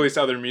if he's released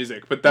other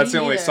music, but that's the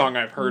only song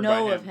I've heard by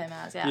him. Know of him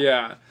as,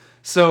 Yeah,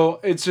 so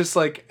it's just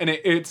like, and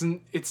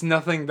it's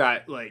nothing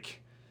that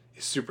like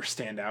is super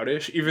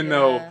standout-ish, even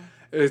though.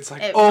 It's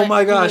like, oh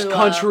my gosh,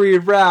 country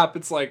rap.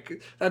 It's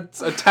like, that's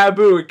a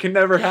taboo. It can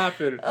never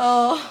happen.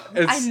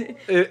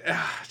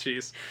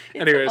 Jeez.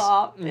 Anyways.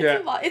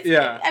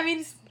 I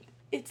mean,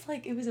 it's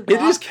like, it was a bop. It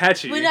is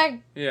catchy. When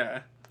I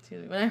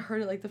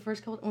heard it like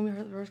when we heard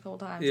it the first couple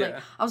times, like,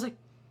 I was like,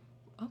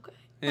 okay.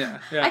 Yeah.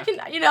 I can,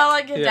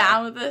 like get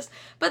down with this.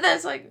 But then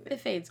it's like, it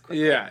fades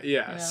quickly.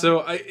 Yeah.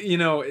 So,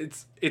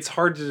 it's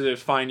hard to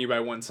define you by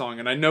one song,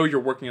 and I know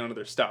you're working on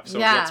other stuff, so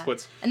that's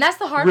what's and that's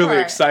the hard really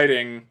part.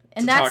 Exciting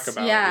to talk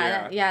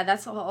about.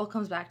 That's all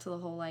comes back to the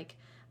whole, like,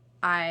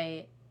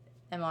 I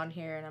am on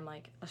here, and I'm,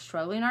 like, a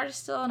struggling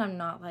artist still, and I'm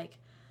not, like,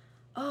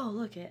 oh,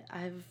 look,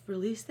 I've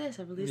released this,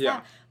 I've released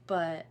that.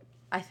 But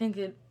I think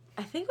it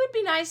would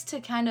be nice to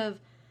kind of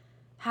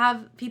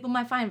have people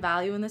might find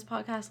value in this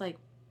podcast, like,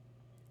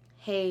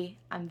 hey,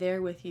 I'm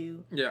there with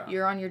you. Yeah.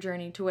 You're on your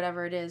journey to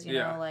whatever it is, you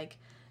know, like,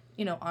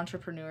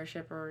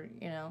 entrepreneurship, or,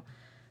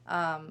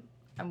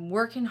 I'm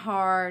working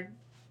hard.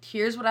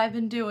 Here's what I've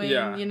been doing,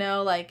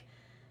 like,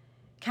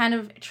 kind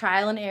of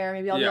trial and error.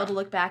 Maybe I'll be Yeah. able to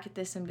look back at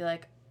this and be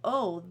like,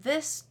 oh,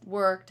 this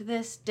worked,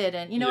 this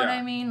didn't. You know what Yeah.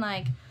 I mean?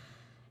 Like,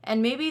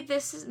 and maybe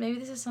this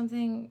is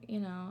something,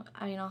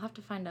 I mean, I'll have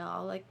to find out.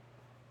 I'll, like,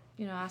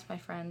 ask my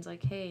friends,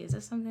 like, hey, is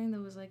this something that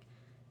was, like,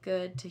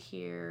 good to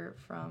hear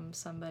from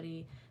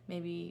somebody,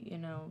 maybe,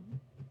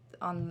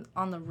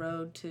 on the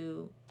road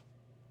to,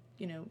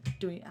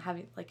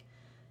 having, like,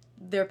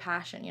 their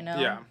passion,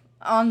 Yeah.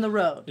 on the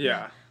road.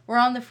 Yeah. We're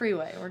on the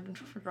freeway. We're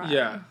driving.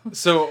 Yeah.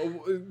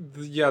 So,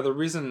 the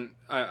reason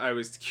I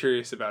was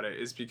curious about it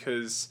is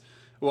because,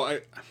 well,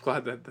 I'm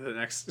glad that the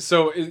next.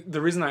 So,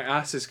 the reason I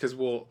asked is because,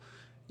 well,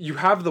 you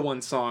have the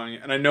one song,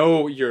 and I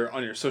know you're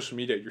on your social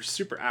media, you're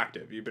super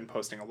active. You've been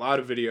posting a lot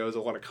of videos, a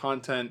lot of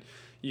content.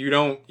 You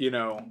don't, you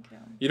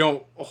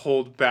don't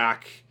hold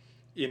back,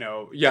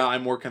 yeah,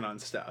 I'm working on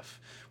stuff.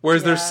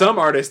 Whereas there's some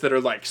artists that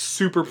are like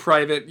super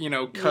private,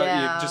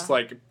 just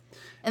like.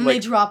 And like they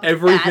drop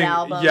everything, that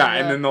album. yeah,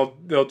 and then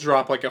they'll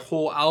drop like a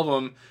whole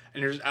album,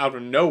 and you're just out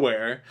of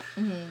nowhere.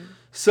 Mm-hmm.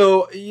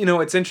 So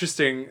it's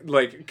interesting,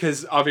 like,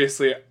 because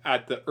obviously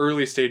at the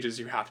early stages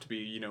you have to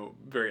be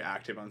very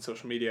active on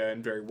social media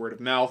and very word of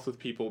mouth with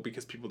people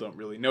because people don't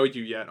really know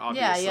you yet.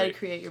 Obviously, yeah, you gotta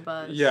create your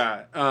buzz.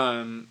 Yeah,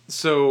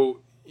 so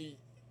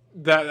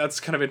that's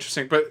kind of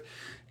interesting, but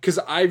because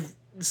I've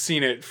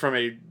seen it from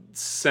a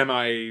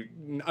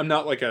I'm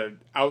not like a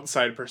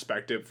outside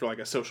perspective for like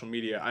a social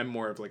media. I'm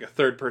more of like a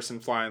third person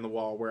fly on the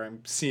wall where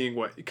I'm seeing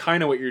what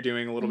you're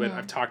doing a little bit.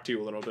 I've talked to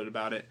you a little bit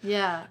about it.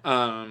 Yeah.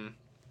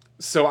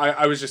 So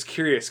I was just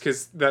curious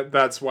because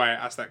that's why I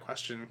asked that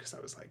question, because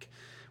I was like,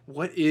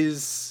 what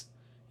is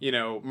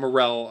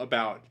Marelle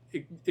about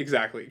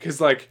exactly? Because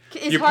like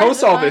you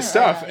post all this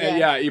stuff,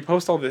 and you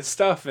post all this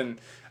stuff,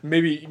 and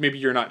maybe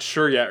you're not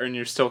sure yet, and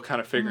you're still kind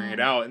of figuring it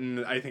out.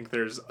 And I think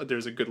there's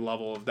a good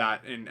level of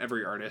that in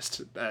every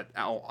artist at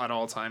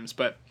all times.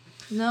 But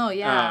no,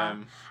 yeah,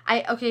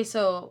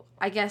 so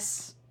I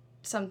guess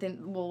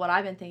what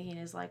I've been thinking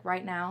is, like,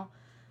 right now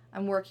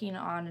I'm working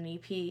on an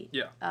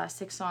EP,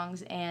 6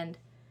 songs, and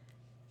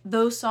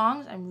those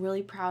songs I'm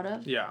really proud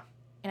of. Yeah.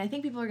 And I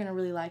think people are going to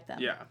really like them.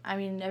 Yeah. I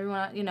mean,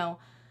 everyone,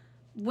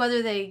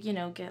 whether they, get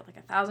like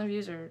 1,000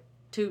 views or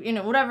 2,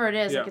 whatever it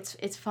is, like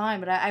it's fine.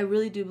 But I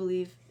really do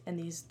believe in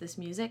this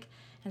music.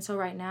 And so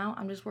right now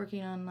I'm just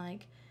working on,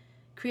 like,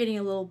 creating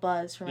a little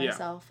buzz for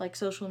myself, like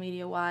social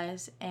media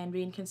wise, and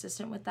being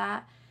consistent with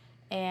that.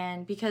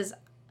 And because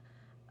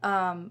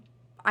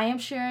I am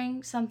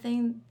sharing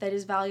something that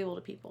is valuable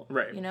to people.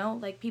 Right.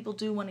 Like, people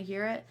do want to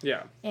hear it.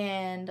 Yeah.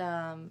 And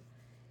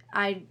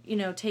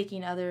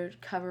taking other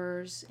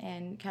covers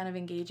and kind of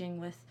engaging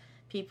with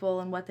people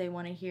and what they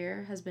want to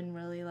hear has been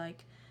really,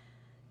 like,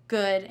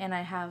 good. And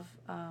I have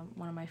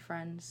one of my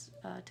friends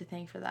to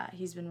thank for that.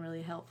 He's been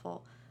really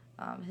helpful.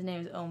 His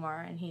name is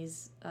Omar, and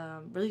he's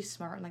really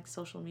smart in, like,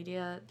 social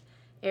media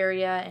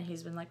area, and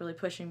he's been, like, really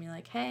pushing me,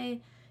 like, hey,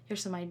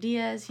 here's some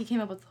ideas. He came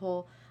up with the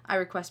whole I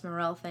Request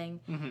Marelle thing,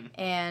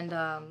 and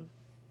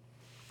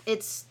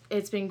it's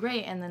been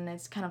great. And then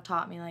it's kind of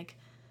taught me, like,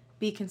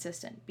 be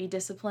consistent, be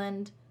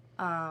disciplined.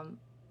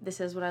 This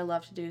is what I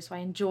love to do, so I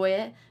enjoy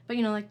it. But,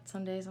 like,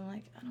 some days I'm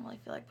like, I don't really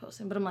feel like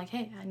posting. But I'm like,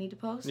 hey, I need to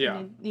post. Yeah.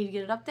 I need to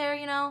get it up there,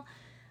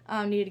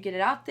 need to get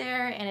it out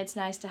there. And it's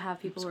nice to have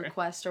people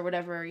request or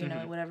whatever,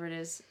 whatever it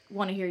is,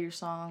 want to hear your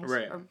songs.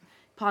 Right. Or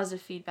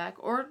positive feedback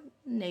or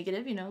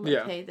negative,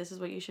 like, hey, this is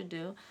what you should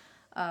do.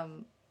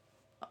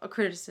 A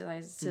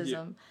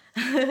criticism.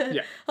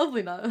 Yeah.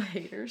 Hopefully not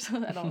haters.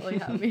 That don't really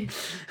have me.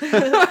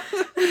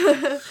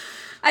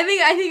 I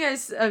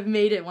think I've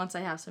made it once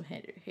I have some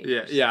haters.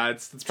 Yeah,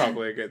 it's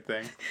probably a good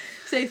thing.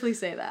 Safely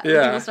say that.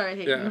 Yeah. People start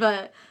hating,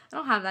 but I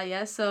don't have that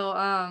yet. So,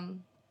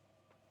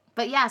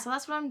 but yeah, so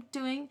that's what I'm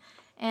doing,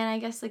 and I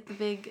guess, like,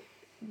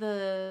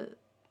 the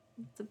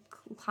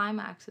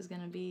climax is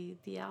gonna be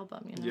the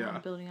album.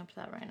 I'm building up to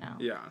that right now.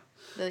 Yeah.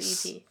 The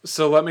EP.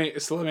 So let me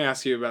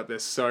ask you about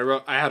this.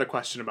 So I had a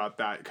question about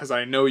that because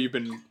I know you've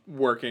been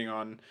working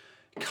on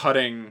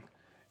cutting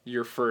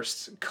your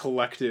first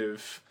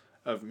collective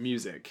of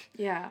music.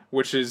 Yeah.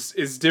 Which is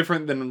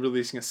different than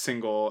releasing a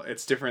single.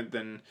 It's different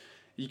than,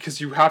 because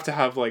you have to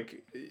have,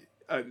 like,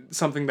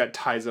 something that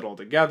ties it all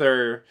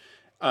together,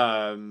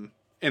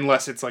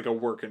 unless it's like a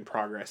work in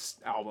progress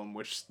album,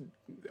 which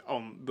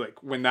like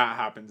when that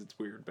happens it's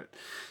weird. But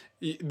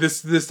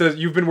this does,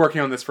 you've been working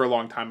on this for a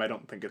long time. I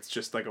don't think it's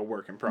just like a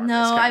work in progress.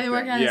 No, I've been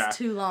working on this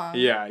too long.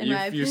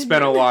 Yeah, you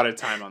spent a lot of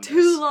time on this.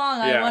 Too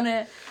long. Yeah. I want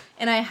to,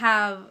 and I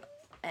have,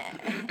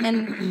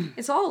 and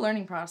it's all a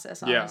learning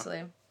process, honestly.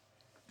 Yeah.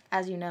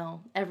 As you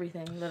know,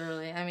 everything,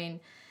 literally. I mean,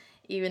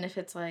 even if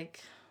it's, like,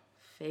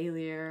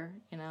 failure,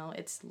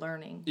 it's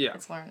learning. Yeah.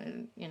 It's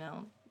learning,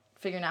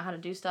 figuring out how to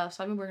do stuff.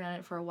 So I've been working on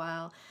it for a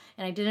while,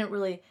 and I didn't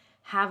really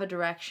have a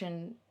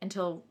direction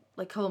until,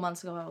 like, a couple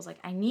months ago. I was like,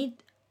 I need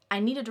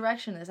a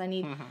direction in this. I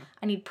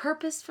need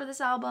purpose for this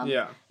album.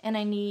 Yeah. And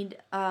I need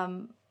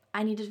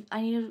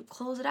to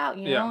close it out,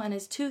 Yeah. And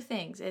it's 2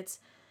 things. It's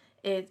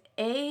A,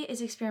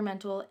 it's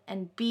experimental,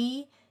 and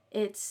B,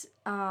 it's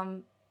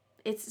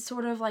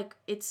sort of like,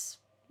 it's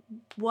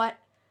what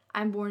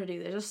I'm born to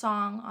do. There's a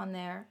song on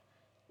there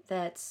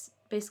that's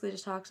basically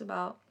just talks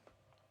about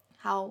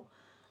how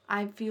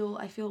I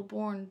feel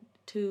born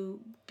to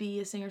be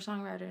a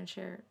singer-songwriter and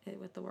share it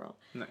with the world.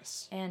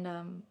 Nice. And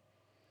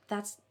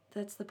that's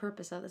the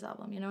purpose of this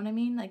album. You know what I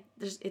mean? Like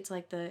it's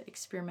like the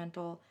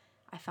experimental.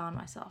 I found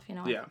myself. You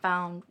know, Yeah. I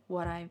found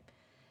what I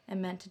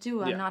am meant to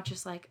do. I'm not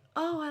just like,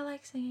 oh, I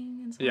like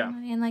singing and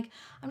songwriting, and like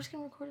I'm just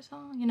gonna record a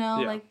song. You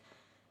know, like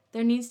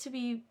there needs to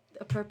be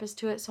a purpose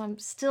to it. So I'm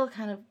still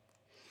kind of,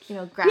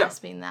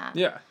 grasping that.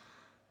 Yeah.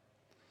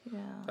 Yeah.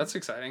 That's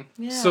exciting.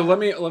 Yeah. So let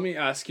me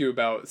ask you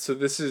about. So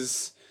this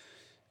is.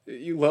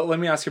 Let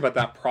me ask you about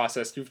that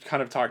process. You've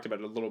kind of talked about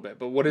it a little bit,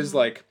 but what is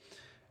like?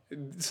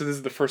 So this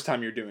is the first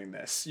time you're doing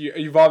this.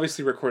 You've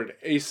obviously recorded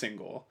a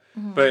single,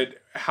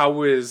 but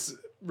how is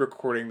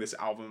recording this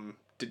album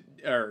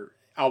or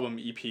album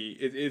EP?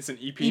 It's an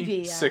EP. EP,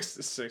 yeah.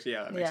 Six.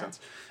 Yeah, that makes sense.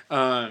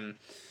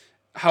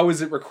 How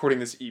is it recording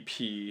this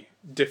EP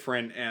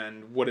different,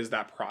 and what is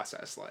that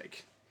process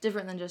like?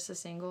 Different than just a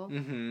single.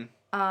 Mm-hmm.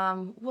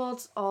 Well,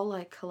 it's all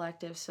like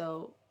collective.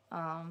 So,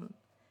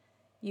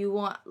 you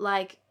want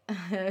like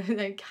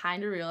I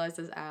kind of realized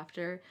this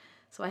after.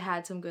 So I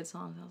had some good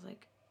songs. I was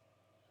like,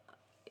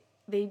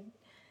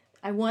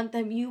 I want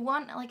them. You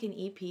want like an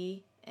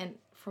EP, and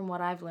from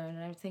what I've learned,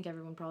 and I think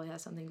everyone probably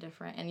has something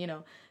different.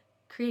 And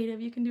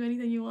creative, you can do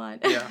anything you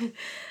want. Yeah.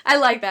 I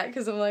like that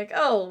because I'm like,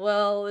 oh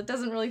well, it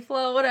doesn't really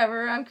flow.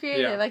 Whatever, I'm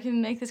creative. Yeah. I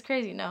can make this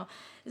crazy. No,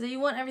 is that you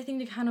want everything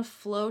to kind of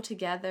flow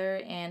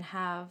together and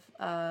have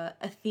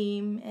a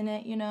theme in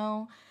it,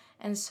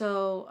 And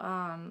so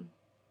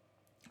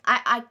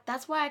I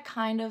that's why I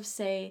kind of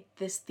say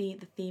the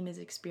theme is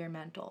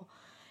experimental,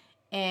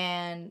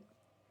 and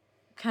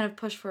kind of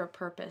push for a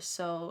purpose.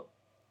 So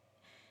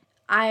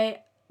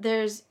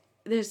there's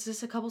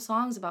just a couple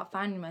songs about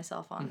finding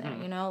myself on there,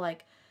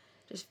 like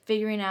just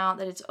figuring out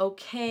that it's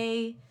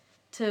okay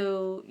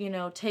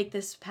to take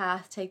this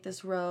path, take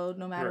this road,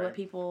 no matter what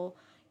people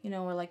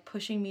are like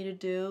pushing me to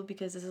do,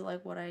 because this is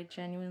like what I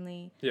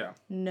genuinely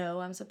know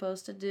I'm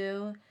supposed to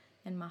do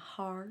in my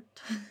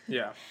heart.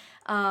 Yeah.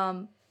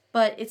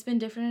 But it's been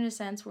different in a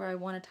sense where I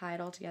want to tie it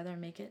all together and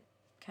make it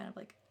kind of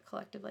like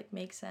collective, like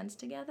make sense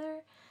together.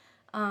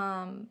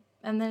 And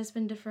then it's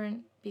been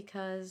different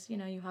because,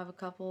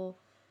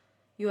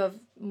 you have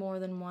more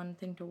than one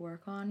thing to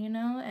work on,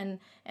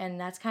 and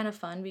that's kind of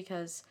fun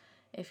because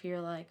if you're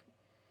like,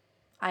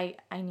 I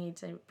need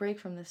to break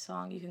from this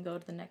song, you can go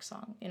to the next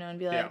song, and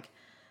be like,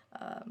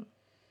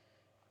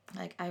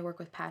 like I work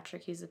with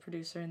Patrick, he's the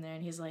producer in there,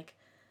 and he's like,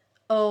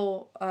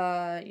 oh,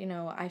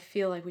 I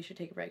feel like we should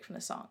take a break from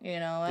this song,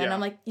 and I'm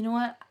like, you know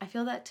what, I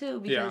feel that too,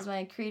 because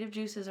my creative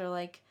juices are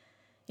like,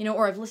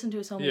 or I've listened to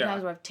it so many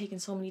times where I've taken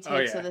so many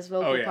takes of this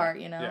vocal part,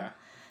 Yeah.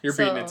 You're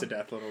beating it to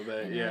death a little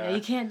bit, You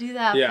can't do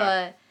that,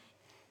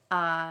 but,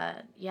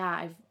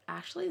 I've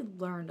actually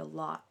learned a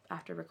lot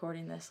after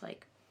recording this,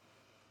 like,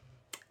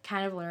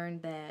 kind of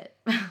learned that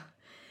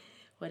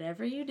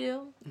whatever you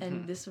do,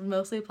 and this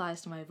mostly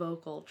applies to my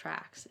vocal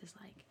tracks, is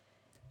like,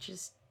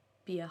 just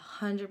be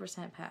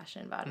 100%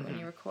 passionate about it when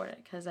you record it,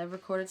 because I've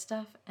recorded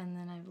stuff, and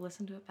then I've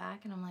listened to it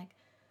back, and I'm like,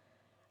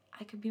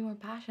 I could be more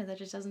passionate, that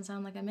just doesn't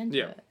sound like I'm into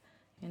it,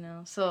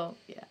 so,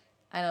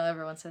 I know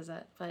everyone says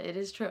that, but it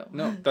is true.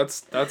 No,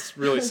 that's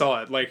really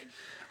solid. Like,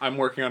 I'm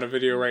working on a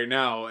video right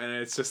now, and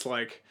it's just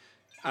like,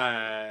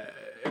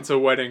 it's a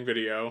wedding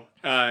video,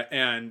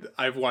 and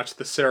I've watched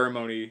the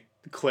ceremony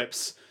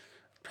clips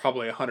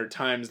probably 100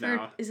 times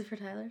now. Is it for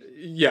Tyler?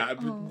 Yeah,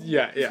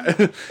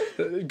 yeah.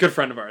 Good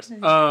friend of ours.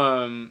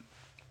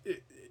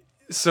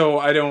 So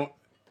I don't,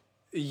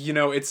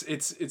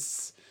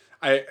 it's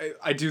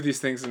I do these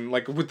things, and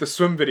like with the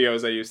swim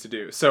videos I used to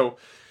do. So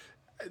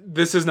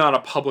this is not a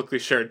publicly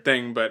shared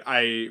thing, but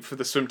for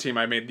the swim team,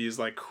 I made these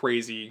like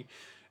crazy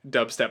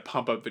dubstep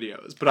pump up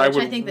videos, but I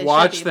would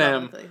watch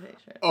them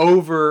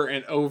over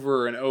and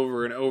over and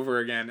over and over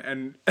again,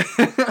 and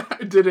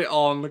I did it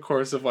all in the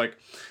course of like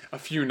a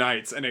few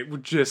nights, and it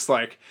would just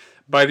like,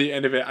 by the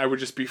end of it, I would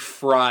just be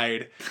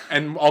fried,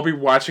 and I'll be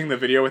watching the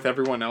video with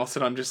everyone else,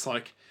 and I'm just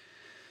like,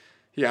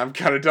 yeah, I'm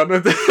kind of done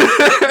with it.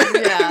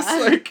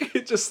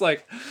 It's just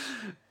like,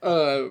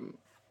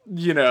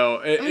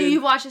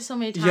 you watch it so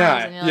many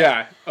times, and you're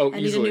like, Oh, I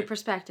need a new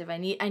perspective. I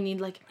need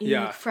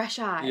fresh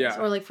eyes,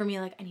 or like for me,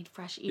 like I need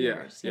fresh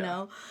ears. You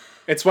know,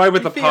 it's why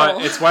with the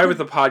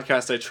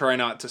podcast, I try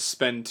not to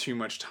spend too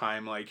much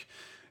time like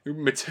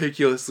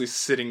meticulously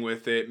sitting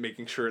with it,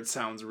 making sure it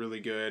sounds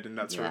really good and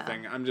that sort of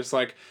thing. I'm just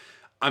like,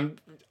 I'm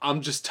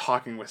just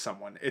talking with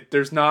someone.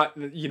 There's not,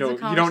 you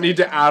don't need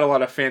to add a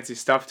lot of fancy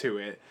stuff to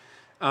it.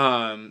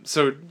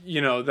 So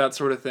that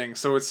sort of thing.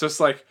 So it's just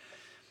like,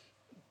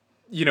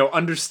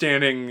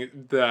 understanding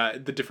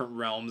the different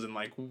realms and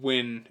like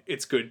when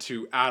it's good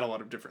to add a lot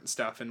of different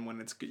stuff and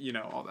when it's,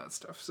 all that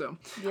stuff. So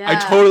I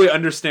totally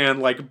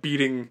understand like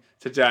beating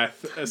to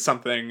death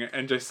something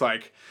and just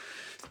like,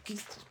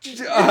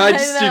 I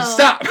just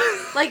stop.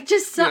 Like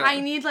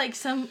I need like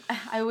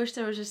I wish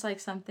there was just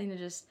like something to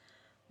just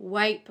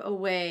wipe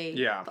away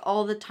Yeah.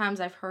 all the times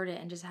I've heard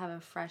it and just have a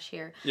fresh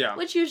ear. Yeah.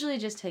 Which usually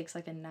just takes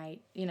like a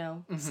night,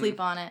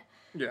 sleep on it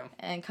Yeah.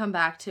 and come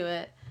back to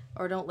it.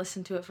 Or don't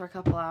listen to it for a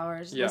couple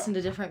hours. Yeah. Listen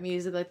to different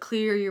music, like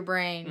clear your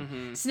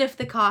brain. Sniff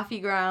the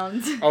coffee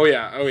grounds. Oh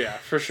yeah,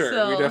 for sure.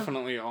 So, we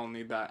definitely all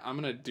need that. I'm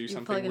gonna do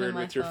something plug it in weird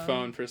my with your phone.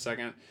 phone for a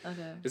second.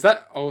 Okay. Is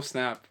that? Oh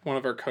snap! One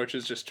of our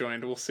coaches just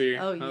joined. We'll see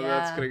Oh, how yeah.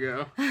 that's gonna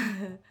go.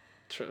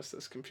 Trust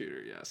this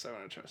computer. Yes, I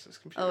want to trust this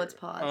computer. Oh, it's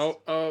paused.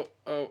 Oh.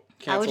 Cancel.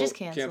 I would just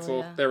cancel,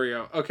 yeah. There we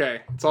go.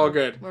 Okay, it's all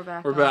good. We're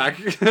back. We're back.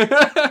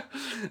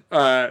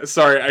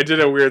 Sorry, I did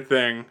a weird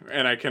thing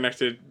and I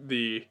connected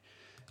the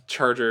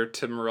charger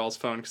to Marelle's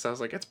phone because I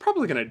was like, it's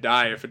probably gonna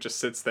die if it just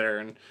sits there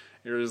and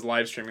you're just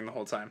live streaming the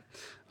whole time.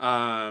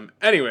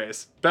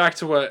 Anyways, back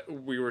to what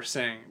we were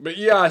saying. But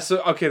yeah,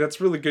 so okay, that's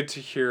really good to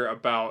hear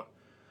about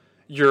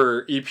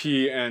your EP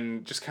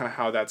and just kind of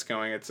how that's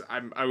going.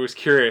 I was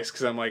curious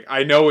because I'm like,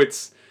 I know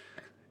it's,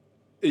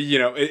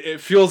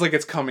 it feels like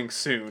it's coming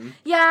soon.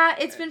 Yeah,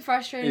 it's been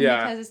frustrating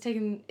Yeah. because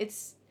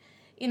it's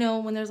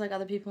when there's like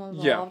other people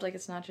involved, like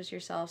it's not just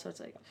yourself, so it's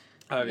like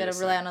you gotta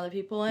rely on other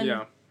people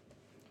and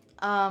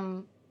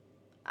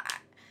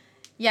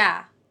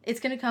yeah, it's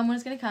gonna come when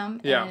it's gonna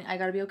come, and I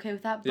gotta be okay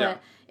with that.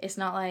 But it's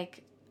not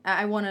like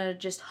I want to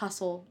just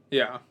hustle.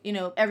 Yeah.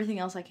 Everything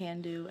else I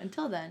can do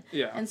until then.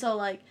 Yeah. And so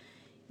like,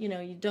 you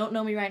don't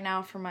know me right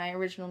now for my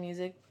original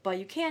music, but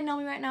you can know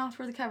me right now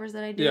for the covers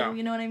that I do. Yeah.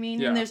 You know what I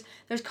mean? Yeah. And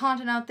there's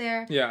content out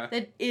there. Yeah.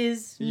 That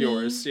is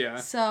yours. me, Yeah.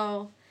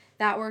 So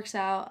that works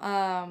out.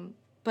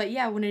 But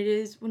yeah, when it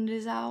is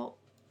out,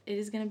 it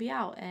is gonna be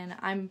out, and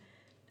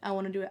I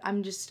want to do it. I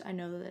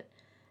know that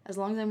as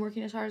long as I'm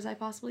working as hard as I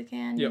possibly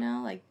can,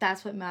 like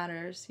that's what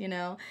matters.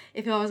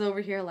 If I was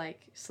over here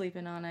like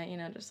sleeping on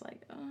it, just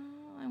like,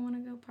 oh, I want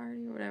to go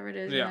party or whatever it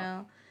is,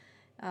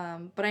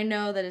 but I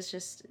know that it's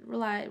just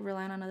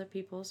relying on other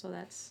people, so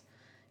that's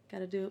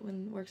gotta do it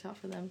when it works out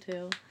for them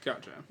too.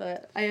 Gotcha.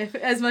 But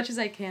as much as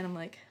I can, I'm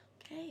like,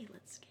 okay,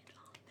 let's get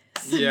on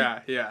this.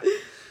 Yeah.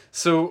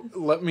 So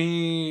let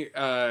me.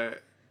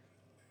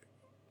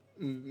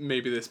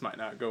 Maybe this might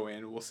not go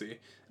in. We'll see.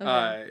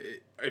 Okay.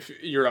 If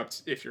you're up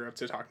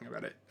to talking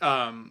about it.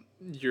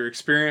 Your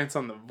experience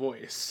on The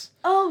Voice.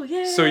 Oh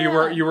yeah. So you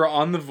were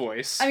on The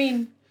Voice. I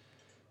mean,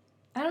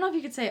 I don't know if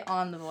you could say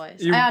on The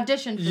Voice. I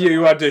auditioned. For you The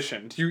Voice.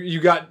 auditioned. You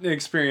got an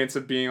experience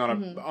of being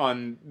on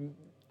on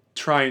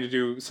trying to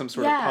do some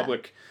sort of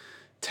public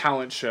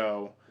talent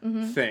show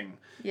thing.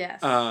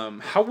 Yes.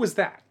 How was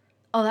that?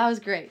 Oh, that was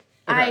great.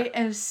 Okay. I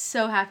am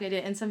so happy I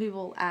did. And some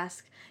people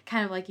ask,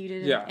 kind of like you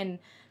did, and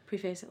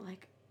preface it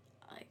like,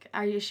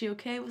 is she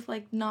okay with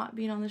like not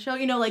being on the show?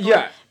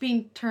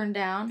 Being turned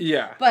down.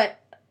 Yeah. But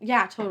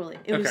yeah, totally.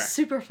 It was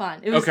super fun.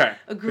 It was a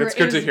great. That's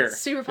good to hear.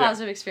 Super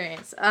positive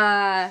experience.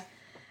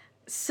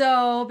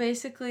 So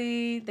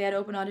basically, they had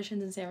open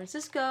auditions in San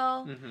Francisco.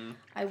 Mm-hmm.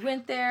 I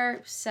went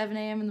there 7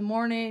 a.m. in the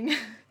morning.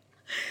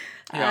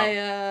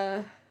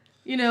 I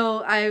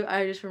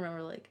just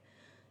remember like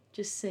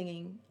just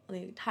singing the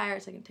entire.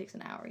 It's like it takes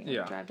an hour.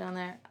 Drive down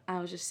there. I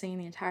was just singing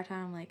the entire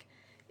time. I'm like,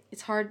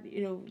 it's hard.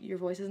 Your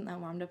voice isn't that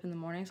warmed up in the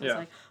morning, so it's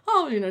like,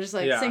 just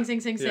like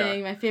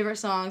sing. My favorite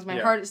songs, my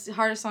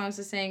hardest songs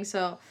to sing.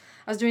 So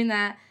I was doing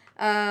that.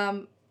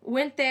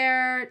 Went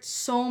there,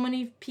 so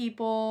many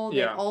people.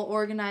 They all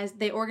organized.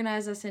 They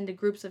organized us into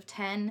groups of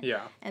 10.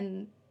 Yeah.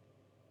 And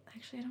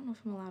actually, I don't know if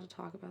I'm allowed to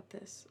talk about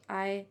this.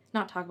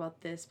 Not talk about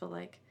this, but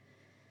like,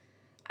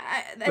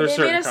 they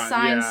made us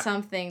sign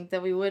something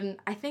that we wouldn't.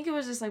 I think it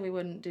was just like we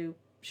wouldn't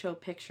show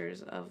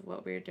pictures of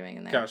what we were doing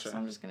in there. Gotcha. So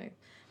I'm just gonna,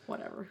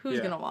 whatever. Who's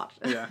gonna watch?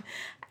 Yeah.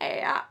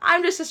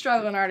 I'm just a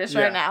struggling artist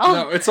right now.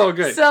 No, it's all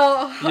good.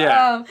 So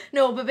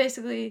no, but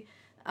basically,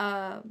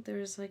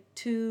 there's like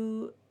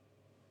two.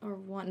 Or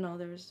one, no,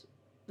 there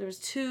was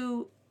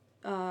two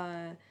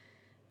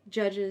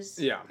judges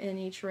in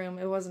each room.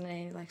 It wasn't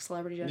any like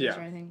celebrity judges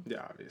or anything.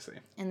 Yeah, obviously.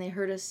 And they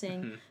heard us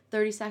sing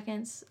 30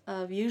 seconds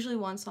of usually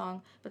one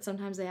song, but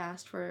sometimes they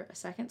asked for a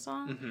second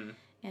song. Mm-hmm.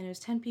 And it was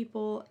 10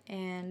 people,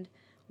 and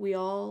we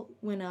all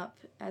went up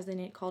as they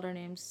called our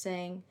names,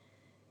 sang,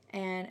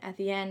 and at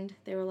the end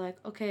they were like,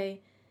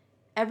 okay,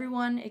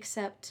 everyone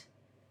except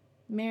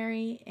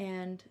Mary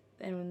and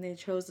when they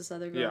chose this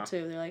other girl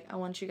too, they're like, I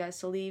want you guys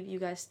to leave, you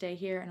guys stay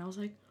here. And I was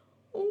like,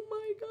 oh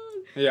my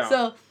god. Yeah.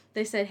 So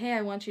they said, hey,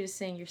 I want you to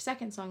sing your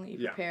second song that you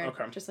prepared,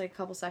 just like a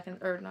couple seconds,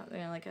 or not,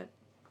 like a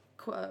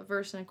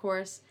verse and a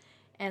chorus.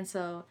 And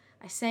so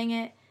I sang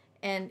it,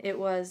 and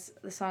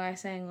the song I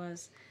sang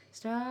was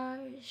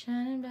Stars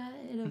Shining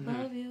Bright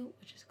Above You,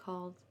 which is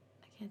called,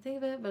 I can't think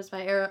of it, but it's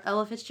by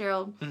Ella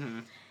Fitzgerald. Mm-hmm.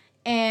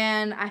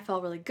 And I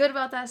felt really good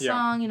about that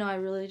song.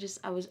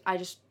 I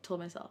just told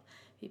myself,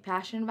 be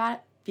passionate about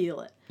it.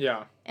 Feel it.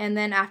 Yeah. And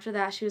then after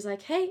that, she was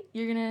like, hey,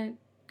 you're going to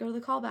go to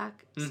the callback.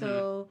 Mm-hmm.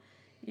 So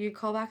your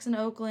callback's in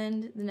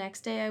Oakland. The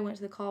next day I went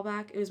to the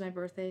callback. It was my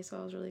birthday, so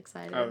I was really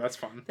excited. Oh, that's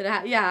fun.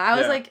 I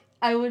was like,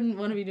 I wouldn't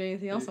want to be doing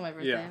anything else on my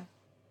birthday. Yeah.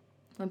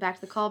 Went back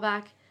to the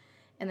callback.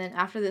 And then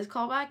after this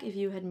callback, if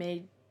you had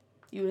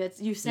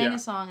you sang a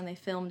song and they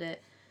filmed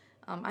it,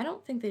 I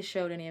don't think they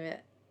showed any of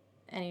it.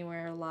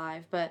 anywhere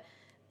live, but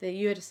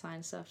you had to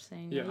sign stuff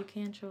saying Yeah. you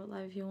can show it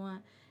live if you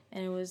want.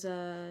 And it was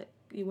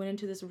you went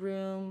into this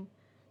room,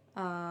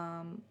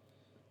 and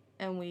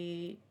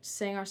we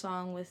sang our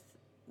song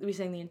we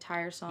sang the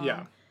entire song.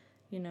 Yeah.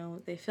 You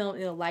know, they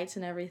filmed, lights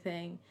and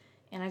everything,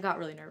 and I got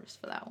really nervous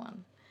for that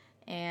one.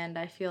 And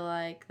I feel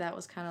like that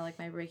was kind of like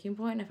my breaking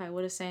point. And if I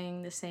would have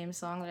sang the same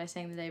song that I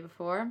sang the day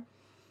before,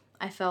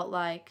 I felt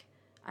like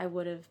I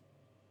would have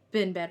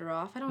been better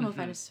off. I don't know if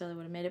I necessarily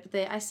would have made it,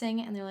 but I sang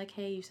it and they're like,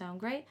 hey, you sound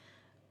great.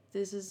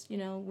 This is,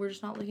 we're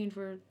just not looking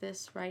for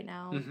this right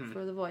now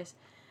for the voice.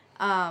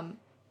 And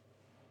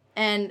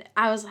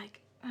I was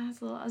like, I was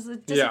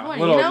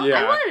disappointed,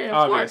 I wanted it,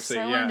 of course.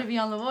 I wanted to be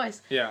on The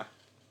Voice. Yeah.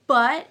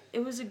 But it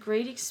was a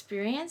great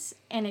experience,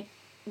 and it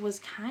was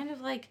kind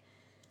of like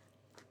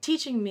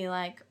teaching me,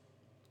 like,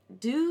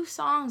 do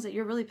songs that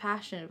you're really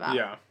passionate about.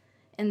 Yeah.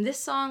 And this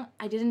song,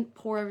 I didn't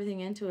pour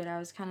everything into it. I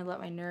was kind of let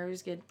my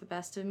nerves get the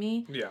best of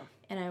me. Yeah.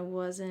 And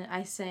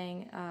I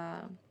sang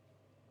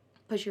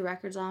Put Your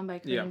Records On by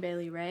Corinne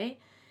Bailey Rae.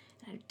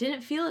 And I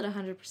didn't feel it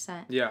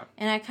 100%. Yeah.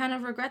 And I kind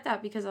of regret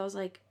that because I was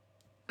like,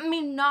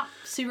 not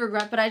super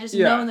regret, but I just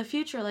know in the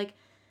future, like,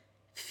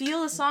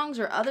 feel the songs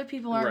or other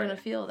people aren't going to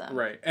feel them.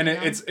 Right. And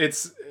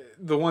it's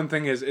the one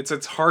thing is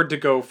it's hard to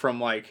go from,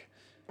 like,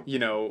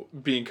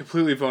 being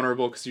completely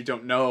vulnerable because you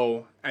don't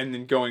know, and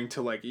then going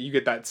to, like, you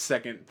get that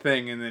second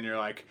thing, and then you're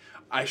like,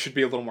 I should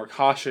be a little more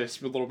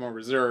cautious, a little more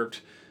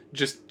reserved,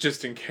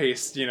 just in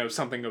case,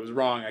 something goes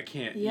wrong. I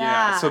can't.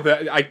 Yeah. So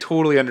that I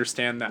totally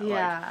understand that.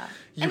 Yeah. Like,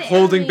 you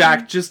holding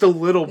back just a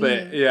little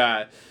bit.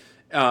 Yeah.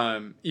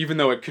 Even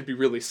though it could be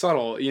really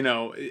subtle,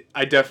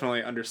 I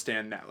definitely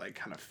understand that, like,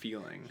 kind of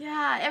feeling.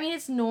 Yeah, I mean,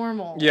 it's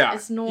normal. Yeah,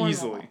 it's normal.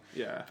 Easily,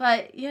 yeah.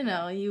 But,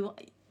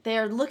 they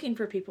are looking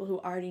for people who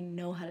already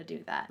know how to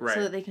do that. Right.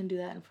 So that they can do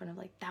that in front of,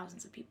 like,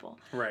 thousands of people.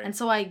 Right. And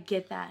so I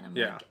get that, and I'm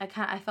like,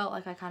 I felt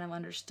like I kind of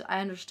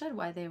understood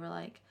why they were,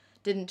 like,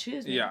 didn't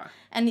choose me. Yeah.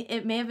 And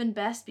it may have been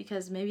best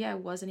because maybe I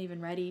wasn't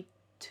even ready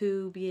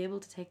to be able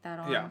to take that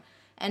on. Yeah.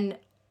 And,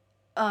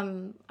 I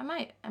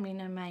might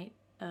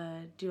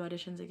do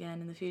auditions again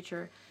in the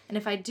future, and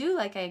if I do,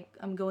 like,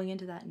 I'm going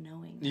into that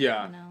knowing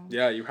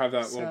that, you have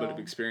that little bit of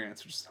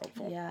experience, which is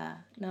helpful.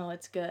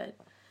 It's good,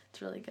 it's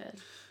really good.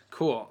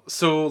 Cool.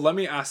 So let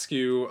me ask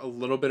you a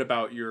little bit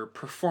about your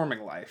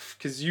performing life,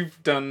 because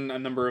you've done a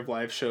number of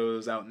live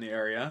shows out in the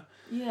area.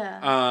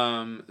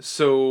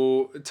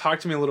 So talk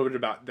to me a little bit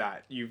about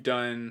that. You've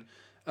done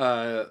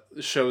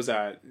shows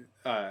at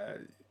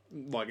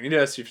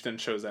Lagunitas, you've done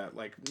shows at,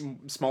 like,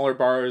 smaller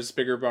bars,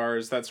 bigger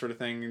bars, that sort of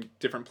thing,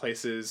 different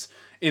places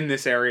in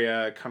this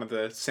area, kind of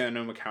the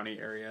Sonoma County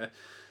area.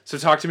 So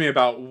talk to me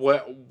about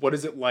what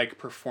is it like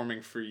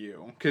performing for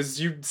you? Because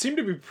you seem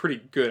to be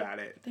pretty good at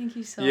it. Thank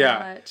you so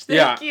much.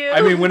 Thank you.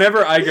 I mean,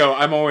 whenever I go,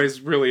 I'm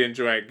always really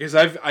enjoying, because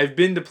I've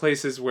been to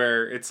places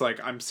where it's like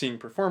I'm seeing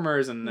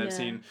performers, and I've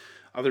seen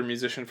other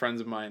musician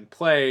friends of mine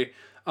play.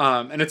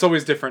 And it's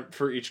always different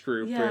for each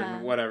group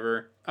and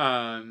whatever.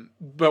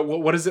 But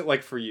what is it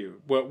like for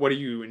you? What do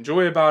you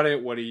enjoy about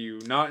it? What do you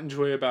not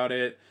enjoy about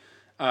it?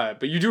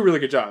 But you do a really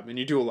good job, and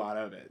you do a lot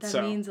of it.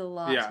 That means a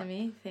lot to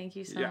me. Thank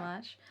you so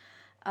much.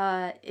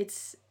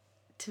 It's,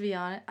 to be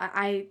honest,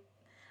 I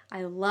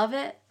love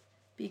it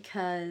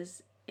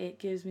because it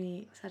gives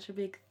me such a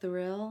big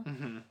thrill,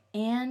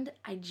 and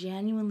I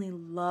genuinely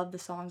love the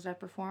songs I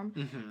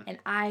perform, and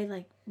I,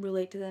 like,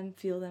 relate to them,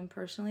 feel them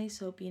personally,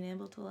 so being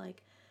able to,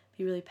 like,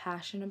 be really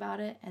passionate about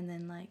it and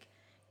then, like,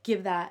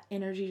 give that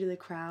energy to the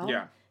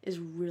crowd is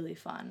really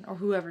fun, or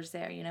whoever's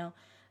there,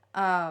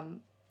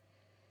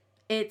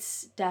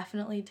 it's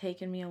definitely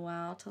taken me a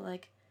while to,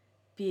 like,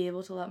 be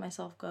able to let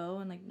myself go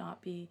and, like,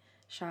 not be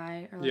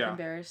shy or, like,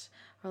 embarrassed,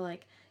 or,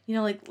 like,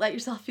 like, let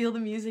yourself feel the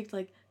music,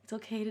 like, it's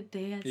okay to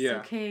dance, it's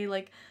okay,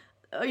 like,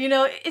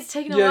 it's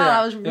taken a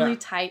while. I was really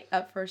tight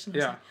at first,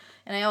 and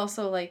I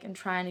also, like, am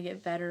trying to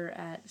get better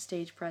at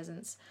stage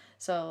presence,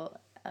 so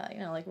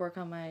like, work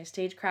on my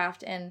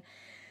stagecraft, and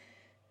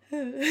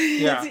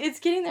it's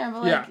getting there,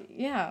 but, like,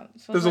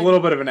 so there's a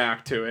little bit of an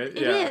act to it.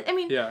 It is. I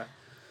mean,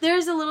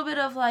 there's a little bit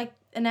of, like,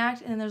 an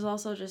act, and there's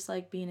also just,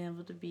 like, being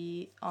able to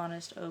be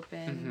honest,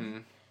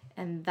 open,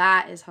 and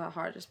that is the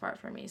hardest part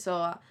for me.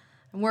 So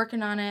I'm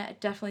working on it. I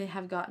definitely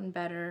have gotten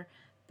better,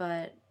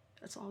 but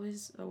it's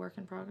always a work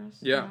in progress.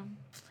 Yeah.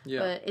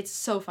 But it's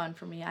so fun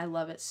for me. I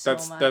love it so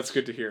much. That's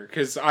good to hear,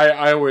 because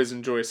I always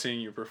enjoy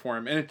seeing you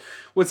perform. And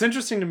what's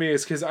interesting to me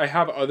is because I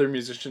have other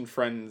musician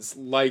friends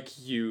like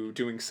you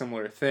doing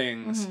similar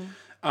things.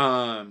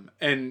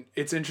 And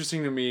it's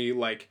interesting to me,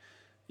 like,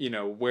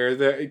 where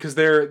because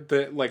they're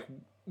like,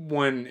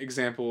 one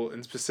example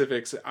in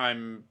specifics,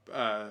 I'm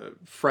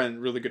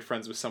really good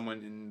friends with someone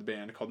in the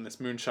band called Miss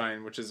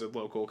Moonshine, which is a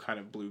local kind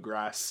of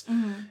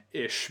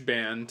bluegrass-ish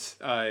band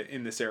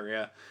in this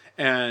area.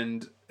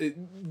 And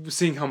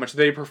seeing how much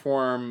they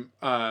perform,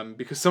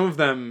 because some of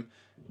them,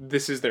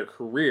 this is their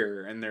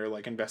career, and they're,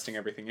 like, investing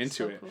everything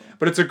into it. Cool.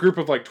 But it's a group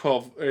of,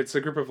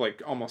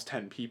 like, almost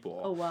 10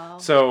 people. Oh, wow.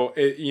 So,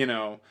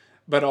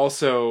 but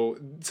also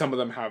some of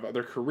them have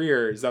other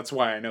careers. That's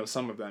why I know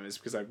some of them, is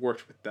because I've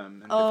worked with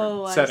them in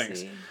different settings.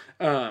 See.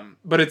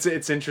 But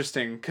it's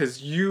interesting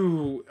because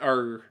you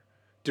are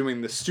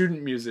doing the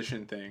student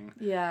musician thing.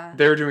 Yeah.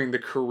 They're doing the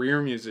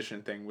career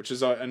musician thing, which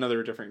is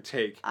another different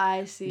take.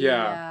 I see.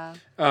 Yeah.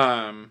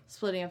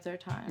 Splitting up their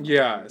time.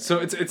 Yeah. So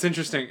it's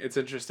interesting. It's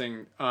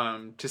interesting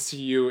to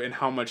see you and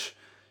how much,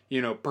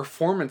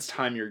 performance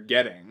time you're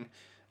getting.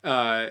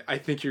 I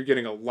think you're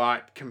getting a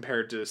lot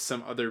compared to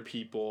some other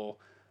people.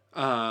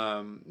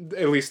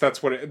 At least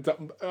that's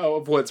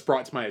of what's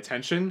brought to my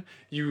attention.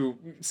 You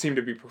seem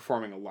to be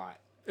performing a lot.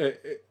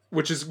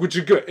 Which is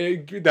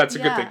good. That's a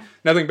good thing.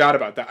 Nothing bad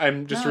about that.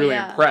 I'm just really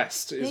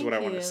impressed is what I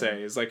want to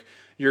say. Is like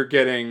you're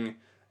getting,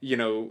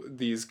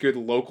 these good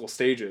local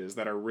stages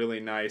that are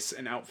really nice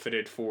and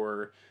outfitted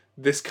for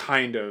this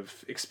kind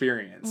of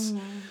experience.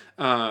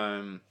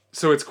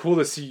 So it's cool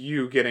to see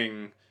you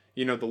getting,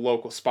 the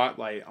local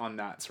spotlight on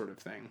that sort of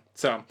thing.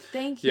 So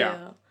thank you.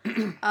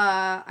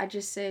 I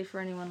just say for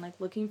anyone like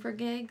looking for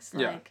gigs,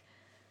 like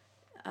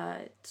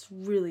it's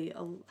really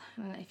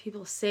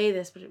people say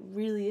this, but it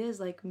really is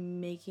like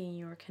making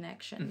your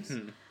connections.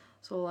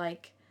 So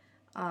like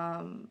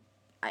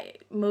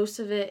most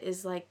of it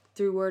is like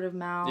through word of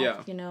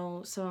mouth.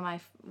 Some of my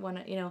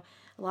a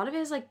lot of it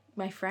is like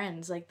my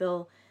friends, like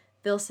they'll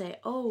say,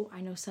 oh,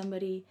 I know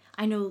somebody,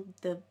 I know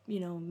the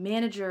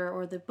manager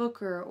or the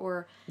booker,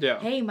 or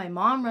hey, my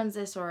mom runs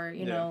this, or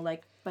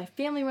like my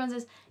family runs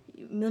this,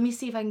 let me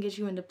see if I can get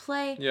you into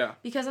play.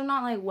 Because I'm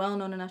not like well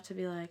known enough to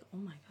be like, oh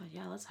my god,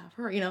 yeah, let's have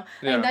her, I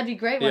mean, that'd be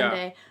great one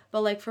day,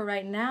 but like for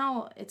right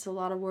now it's a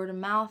lot of word of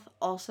mouth.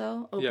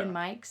 Also open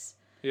mics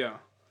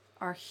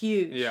are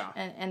huge.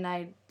 And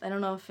I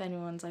don't know if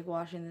anyone's like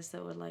watching this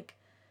that would like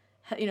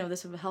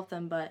this would help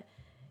them, but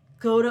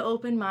go to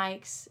open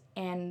mics,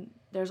 and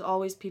there's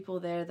always people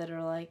there that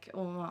are like,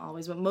 well, not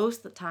always, but most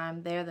of the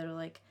time there that are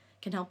like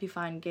can help you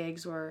find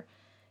gigs or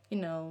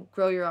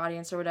grow your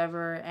audience or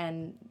whatever,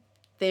 and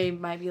they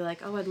might be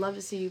like, oh, I'd love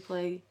to see you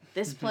play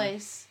this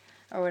place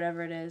or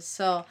whatever it is.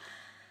 So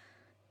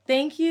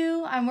thank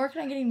you. I'm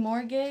working on getting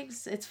more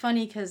gigs. It's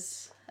funny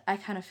because I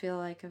kind of feel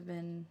like I've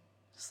been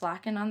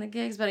slacking on the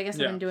gigs, but I guess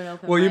I've been doing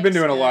open mics. Well, you've been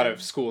doing a lot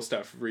of school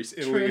stuff at least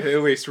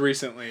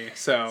recently.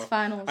 So it's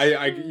finals.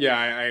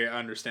 I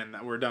understand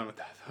that. We're done with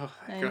that. Oh,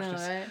 I know,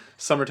 right?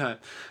 Summertime.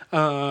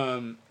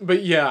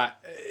 But yeah,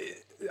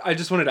 I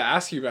just wanted to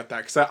ask you about that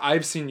because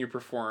I've seen you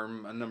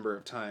perform a number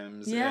of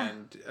times,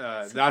 and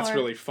that's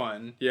really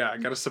fun. Yeah,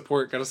 gotta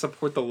support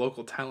the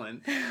local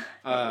talent,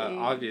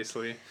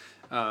 obviously.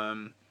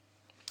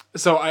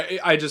 So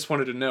I just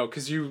wanted to know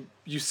because you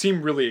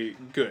seem really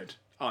good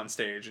on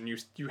stage, and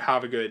you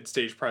have a good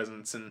stage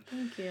presence, and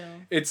thank you.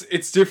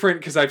 It's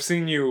different because I've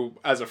seen you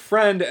as a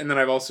friend, and then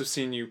I've also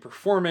seen you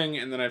performing,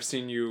 and then I've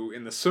seen you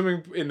in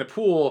the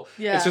pool.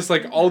 It's just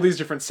like all these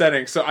different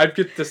settings, so I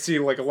get to see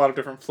like a lot of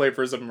different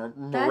flavors of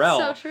Marelle.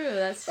 That's so true.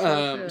 That's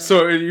so true.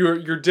 So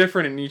you're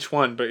different in each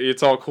one, but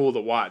it's all cool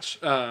to watch.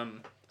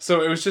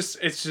 So it's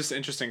just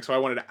interesting. So I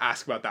wanted to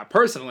ask about that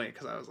personally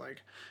because I was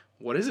like,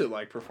 what is it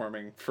like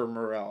performing for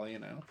Marelle?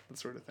 That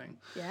sort of thing.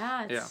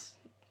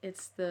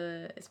 It's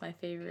my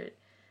favorite.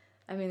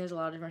 I mean, there's a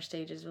lot of different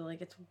stages, but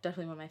like it's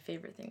definitely one of my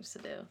favorite things to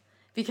do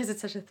because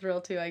it's such a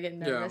thrill too. I get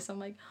nervous. I'm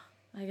like,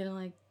 am I gonna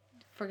like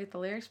forget the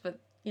lyrics? But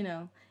it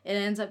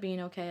ends up being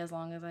okay as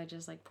long as I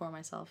just like pour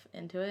myself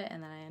into it,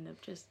 and then I end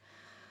up just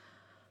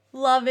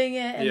loving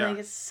it, and like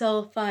it's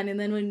so fun. And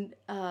then when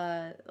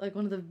like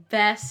one of the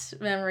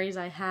best memories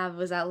I have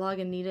was at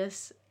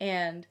Lagunitas,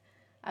 and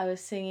I was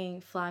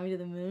singing "Fly Me to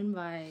the Moon"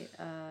 by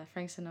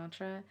Frank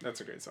Sinatra. That's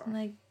a great song. And,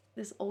 like,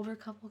 this older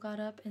couple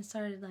got up and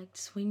started like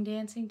swing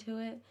dancing to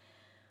it.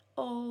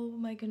 Oh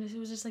my goodness, it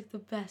was just like the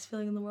best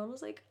feeling in the world. I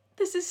was like,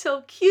 this is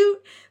so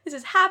cute. This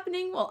is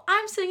happening while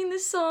I'm singing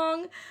this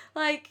song.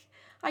 Like,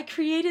 I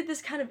created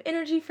this kind of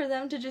energy for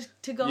them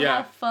to go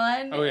have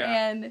fun. Oh,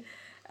 yeah.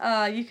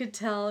 And you could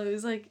tell it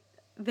was like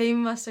they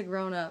must have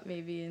grown up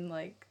maybe in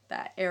like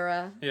that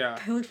era. Yeah.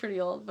 They look pretty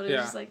old, but it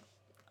was just like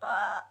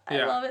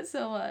I love it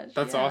so much.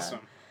 That's awesome.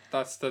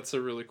 That's a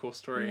really cool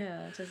story.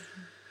 Yeah.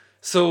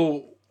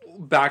 So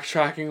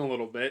backtracking a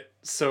little bit,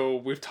 so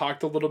we've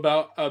talked a little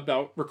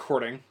about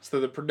recording, so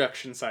the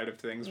production side of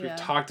things. We've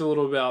talked a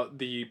little about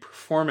the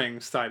performing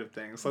side of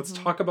things. Let's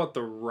talk about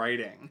the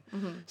writing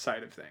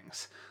side of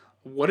things.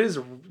 What is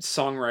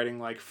songwriting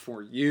like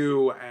for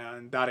you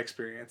and that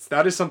experience?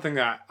 That is something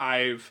that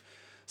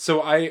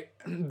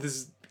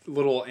this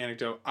little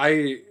anecdote,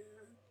 I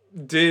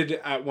did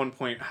at one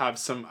point have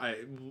some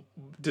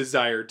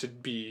desire to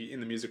be in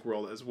the music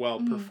world as well,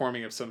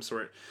 performing of some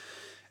sort,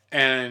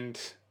 and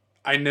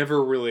I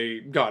never really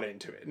got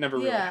into it. It never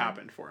really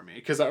happened for me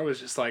because I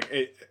was just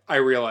like, I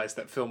realized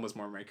that film was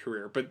more my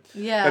career, but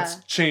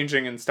that's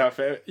changing and stuff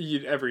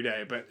every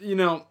day. But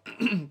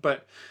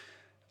but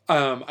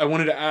I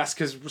wanted to ask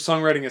because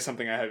songwriting is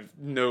something I have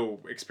no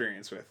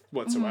experience with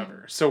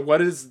whatsoever. So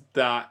what is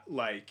that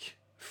like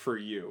for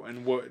you,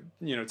 and what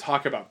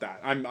talk about that?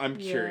 I'm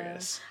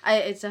curious.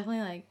 It's definitely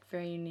like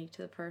very unique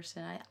to the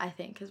person. I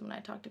think because when I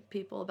talk to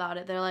people about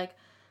it, they're like,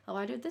 oh,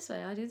 I do it this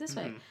way, I do it this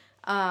way.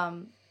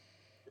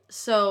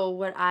 So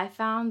what I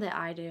found that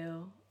I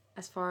do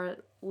as far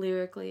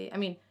lyrically, I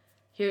mean,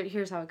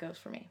 here's how it goes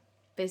for me.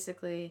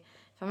 Basically,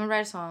 if I'm gonna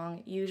write a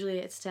song, usually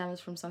it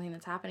stems from something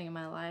that's happening in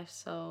my life.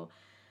 So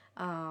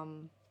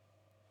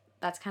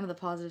that's kind of the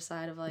positive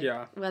side of like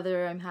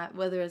whether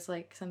it's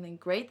like something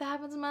great that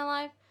happens in my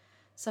life,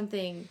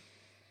 something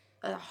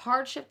a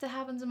hardship that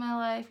happens in my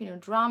life,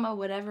 drama,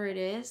 whatever it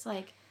is,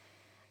 like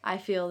I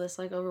feel this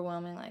like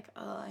overwhelming, like,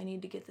 oh, I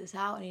need to get this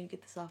out, I need to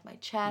get this off my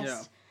chest.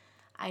 Yeah.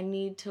 I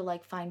need to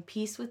like find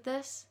peace with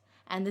this.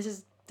 And this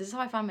is how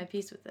I find my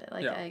peace with it.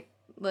 Like I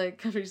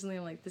like recently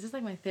I'm like, this is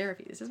like my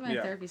therapy. This is my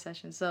therapy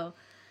session. So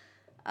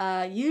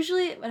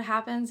usually what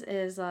happens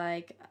is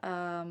like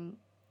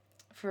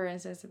for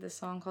instance, this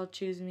song called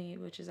Choose Me,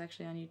 which is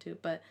actually on YouTube,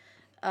 but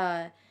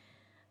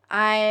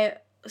I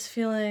was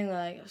feeling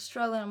like I was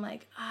struggling. I'm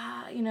like,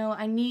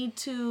 I need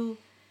to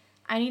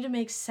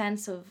make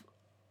sense of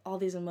all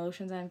these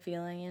emotions I'm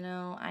feeling,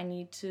 I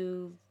need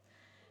to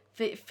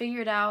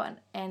figure it out,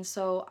 and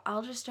so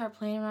I'll just start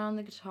playing around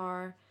the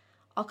guitar.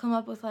 I'll come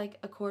up with like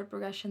a chord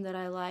progression that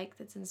I like,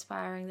 that's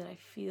inspiring, that I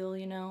feel,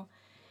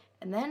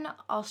 and then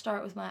I'll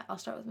start with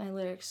my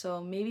lyrics.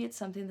 So maybe it's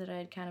something that I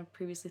had kind of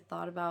previously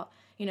thought about,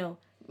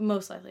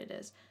 most likely it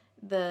is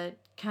the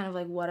kind of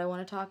like what I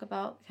want to talk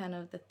about, kind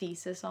of the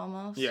thesis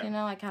almost.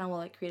 I kind of will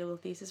like create a little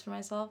thesis for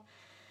myself,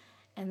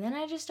 and then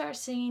I just start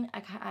singing. I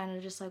kind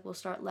of just like will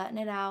start letting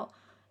it out.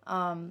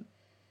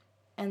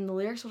 And the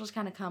lyrics will just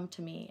kind of come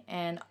to me,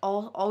 and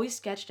I'll always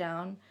sketch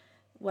down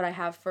what I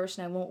have first,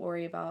 and I won't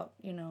worry about,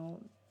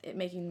 it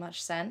making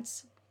much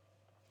sense.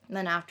 And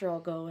then after I'll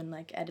go and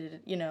like edit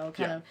it,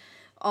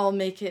 I'll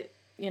make it,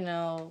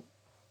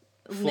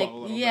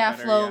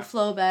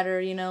 flow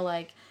better,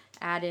 like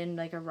add in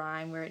like a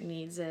rhyme where it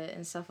needs it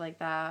and stuff like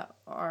that.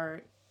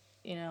 Or,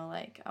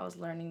 like I was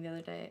learning the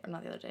other day, or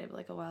not the other day, but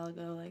like a while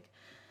ago, like,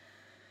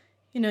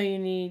 you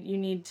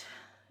need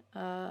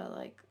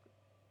like,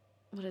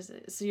 what is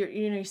it? So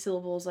your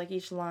syllables, like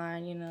each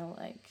line,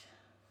 like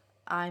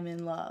I'm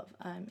in love.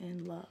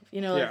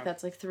 Like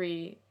that's like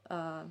three, what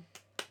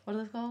are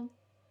those called?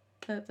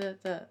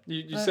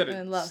 You said it.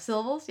 In love.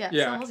 Syllables?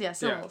 Syllables,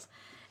 syllables.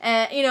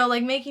 And,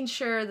 like making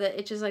sure that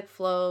it just like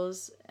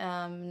flows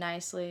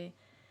nicely.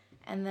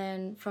 And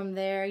then from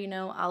there,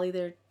 I'll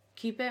either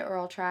keep it or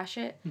I'll trash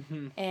it.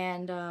 Mm-hmm.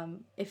 And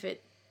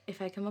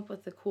if I come up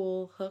with a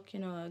cool hook,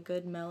 a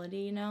good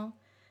melody,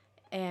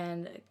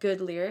 and good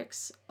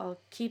lyrics, I'll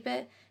keep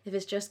it. If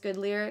it's just good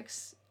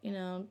lyrics,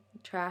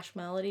 trash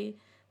melody,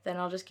 then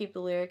I'll just keep the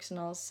lyrics and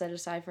I'll set it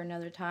aside for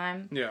another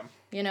time. Yeah.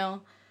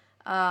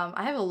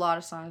 I have a lot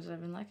of songs that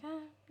I've been like,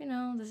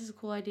 this is a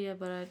cool idea,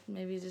 but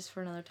maybe just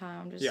for another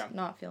time. I'm just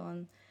not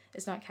feeling,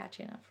 it's not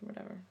catchy enough or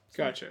whatever. So,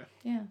 gotcha.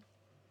 Yeah.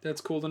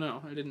 That's cool to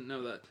know. I didn't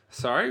know that.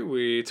 Sorry,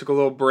 we took a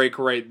little break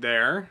right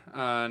there.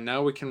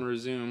 Now we can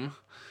resume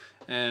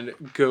and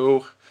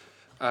go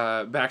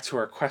back to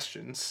our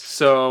questions.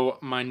 So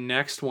my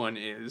next one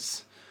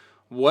is,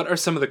 what are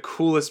some of the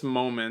coolest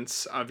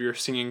moments of your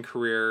singing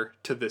career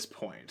to this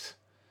point?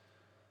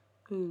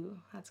 Ooh,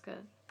 that's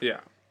good. Yeah.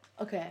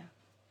 Okay.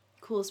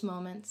 Coolest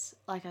moments,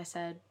 like I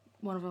said,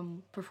 one of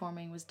them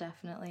performing was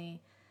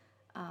definitely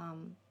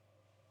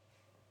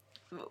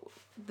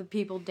the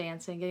people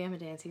dancing, getting up and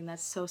dancing.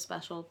 That's so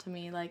special to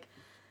me, like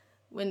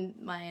when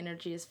my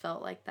energy is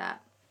felt like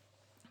that.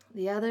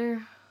 The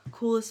other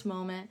coolest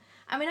moment,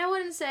 I mean, I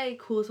wouldn't say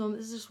coolest moment,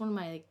 this is just one of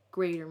my like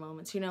greater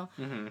moments,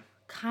 Mm-hmm.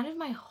 Kind of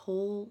my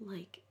whole,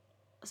 like,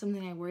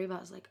 something I worry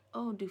about is like,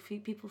 oh, do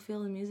people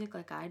feel the music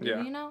like I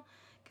do,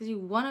 because you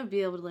want to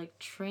be able to like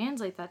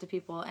translate that to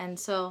people. And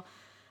so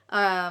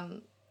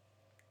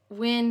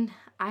when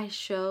I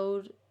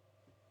showed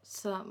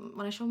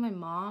my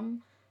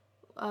mom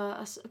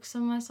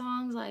some of my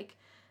songs, like,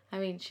 I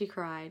mean, she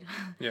cried.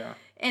 Yeah.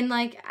 And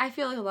like I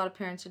feel like a lot of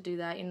parents would do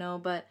that,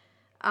 but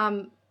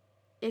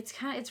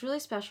it's really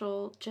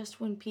special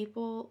just when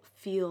people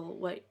feel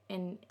what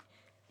and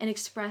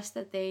express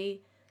that they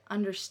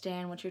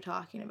understand what you're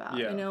talking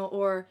about,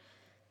 or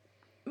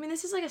I mean,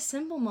 this is like a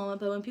simple moment,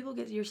 but when people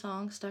get your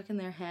song stuck in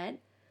their head,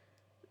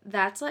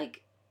 that's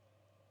like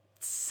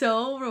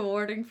so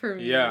rewarding for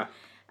me. Yeah.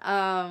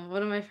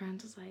 One of my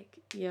friends was like,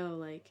 yo,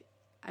 like,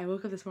 I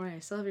woke up this morning, I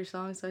still have your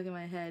song stuck in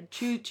my head.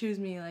 Choose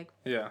Me, like,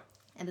 yeah.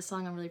 And the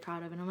song I'm really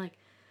proud of. And I'm like,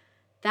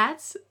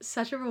 that's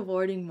such a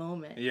rewarding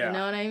moment. Yeah. You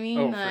know what I mean?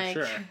 Oh, like,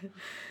 for sure.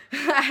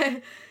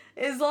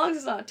 As long as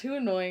it's not too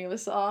annoying of a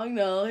song,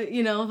 though,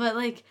 but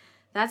like,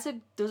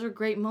 those are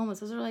great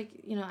moments. Those are like,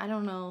 I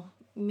don't know,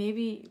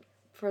 maybe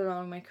further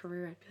on in my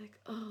career, I'd be like,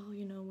 oh,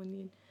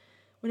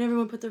 when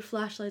everyone put their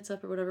flashlights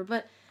up or whatever.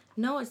 But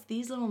no, it's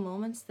these little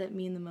moments that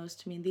mean the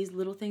most to me. These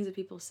little things that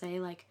people say,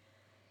 like,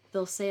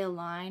 they'll say a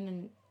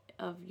line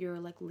of your,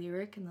 like,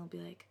 lyric, and they'll be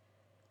like,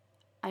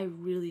 I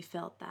really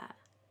felt that,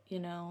 I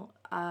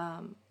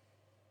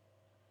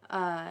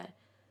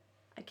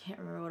can't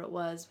remember what it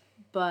was,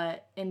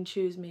 but in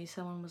Choose Me,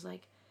 someone was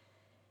like,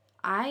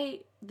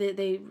 they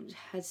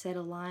had said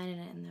a line in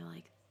it, and they're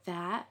like,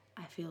 that,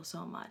 I feel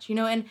so much, you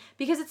know, and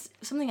because it's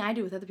something I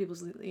do with other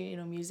people's, you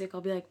know, music,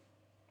 I'll be like,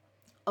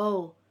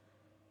 oh,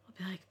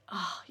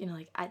 you know,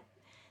 like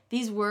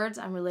these words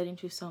I'm relating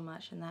to so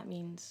much, and that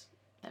means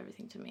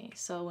everything to me.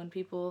 So when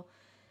people,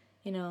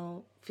 you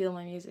know, feel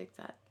my music,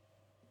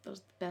 those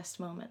are the best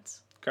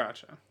moments.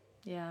 Gotcha.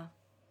 Yeah.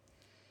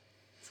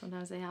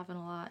 Sometimes they happen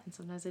a lot, and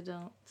sometimes they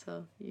don't.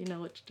 So you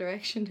know which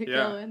direction to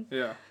go in.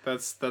 Yeah.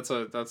 That's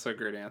a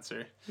great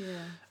answer.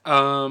 Yeah.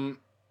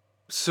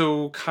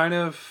 So kind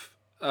of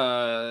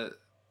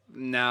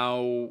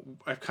now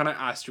I've kind of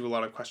asked you a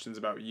lot of questions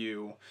about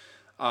you.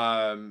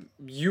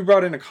 You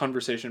brought in a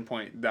conversation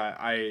point that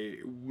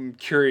I'm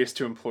curious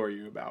to implore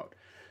you about.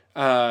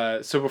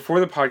 So before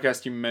the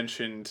podcast, you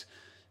mentioned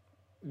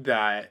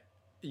that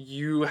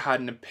you had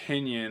an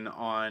opinion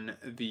on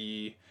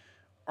the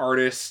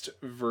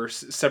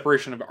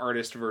separation of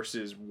artist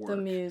versus work. The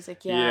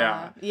music,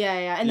 yeah.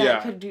 And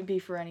that could be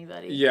for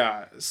anybody.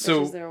 Yeah.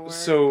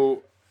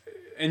 So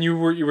and you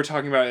were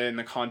talking about it in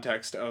the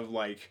context of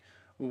like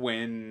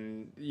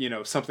when, you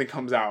know, something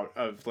comes out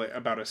of like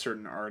about a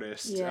certain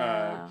artist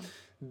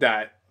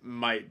that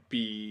might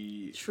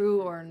be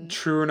true or not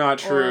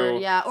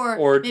true,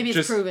 or maybe it's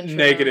just proven true,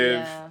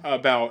 negative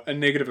about a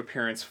negative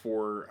appearance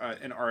for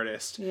an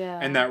artist,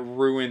 and that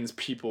ruins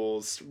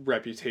people's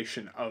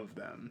reputation of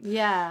them.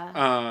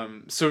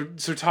 So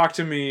talk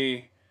to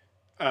me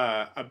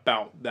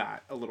about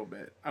that a little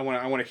bit. I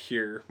want to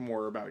hear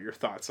more about your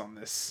thoughts on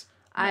this.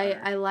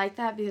 I like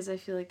that because I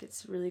feel like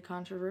it's really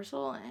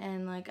controversial,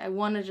 and like I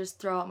want to just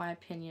throw out my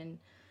opinion.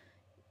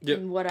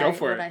 What I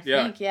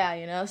think,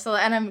 you know. So,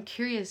 and I'm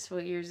curious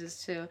what yours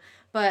is too.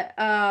 But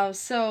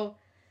so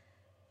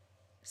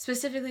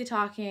specifically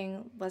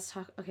talking, let's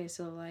talk. Okay,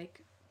 so like,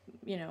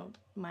 you know,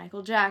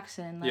 Michael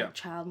Jackson, like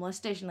child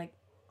molestation, like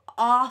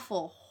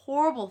awful,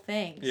 horrible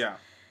things. Yeah.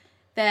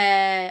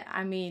 That,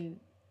 I mean,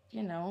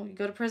 you know, you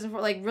go to prison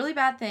for like really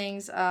bad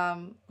things.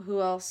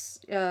 Who else?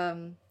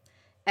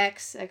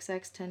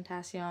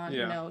 XXXTentacion,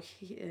 you know,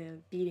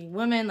 beating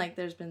women. Like,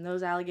 there's been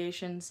those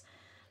allegations.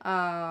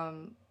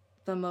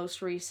 The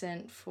most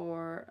recent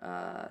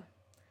for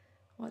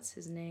what's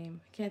his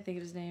name? I can't think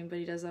of his name, but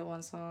he does that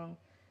one song.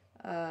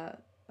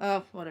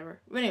 Whatever.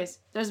 But anyways,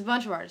 there's a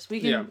bunch of artists.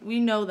 We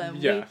know them.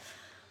 Yeah.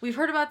 We've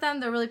heard about them.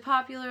 They're really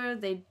popular.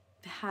 They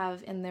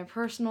have in their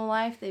personal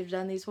life, they've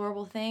done these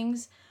horrible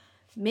things.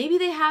 Maybe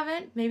they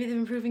haven't. Maybe they've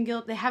been proven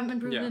guilty. They haven't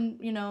been proven,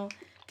 you know,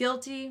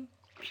 guilty.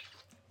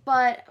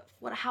 But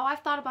how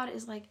I've thought about it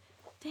is like,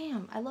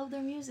 damn, I love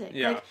their music.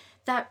 Yeah. Like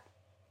that.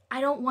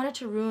 I don't want it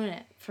to ruin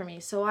it for me.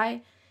 So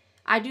I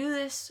do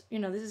this, you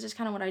know, this is just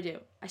kind of what I do.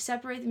 I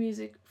separate the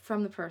music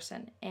from the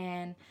person,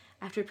 and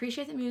I have to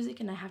appreciate the music,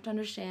 and I have to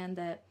understand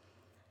that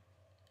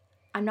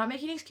I'm not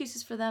making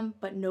excuses for them,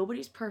 but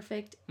nobody's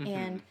perfect,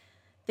 and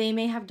they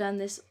may have done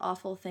this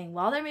awful thing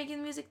while they're making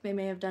the music. They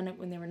may have done it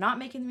when they were not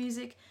making the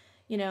music.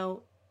 You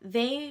know,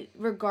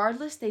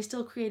 regardless, they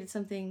still created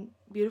something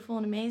beautiful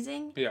and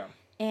amazing. Yeah.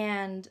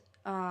 And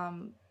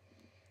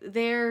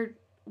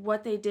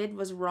what they did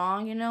was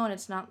wrong, you know, and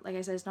it's not, like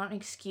I said, it's not an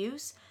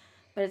excuse.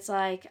 But it's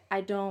like, I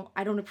don't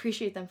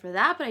appreciate them for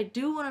that, but I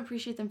do want to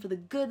appreciate them for the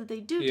good that they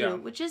do,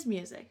 which is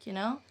music, you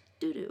know?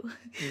 Doo-doo.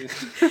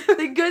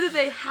 The good that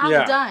they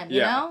have done,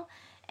 you know?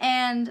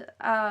 And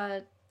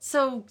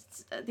so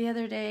the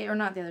other day, or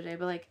not the other day,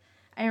 but like,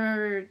 I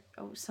remember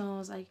someone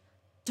was like,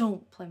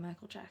 don't play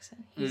Michael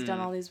Jackson. He's done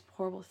all these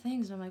horrible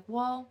things. And I'm like,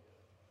 well,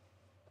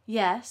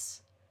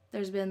 yes,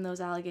 there's been those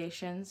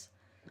allegations,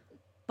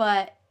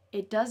 but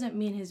it doesn't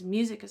mean his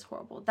music is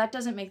horrible. That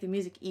doesn't make the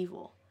music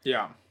evil.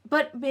 Yeah.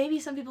 But maybe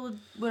some people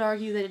would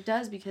argue that it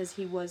does because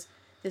he was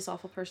this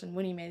awful person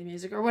when he made the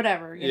music or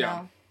whatever, you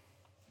know.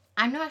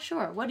 I'm not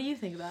sure. What do you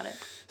think about it?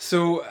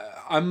 So,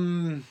 I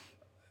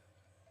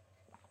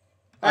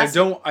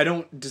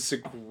don't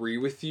disagree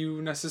with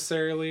you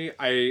necessarily.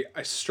 I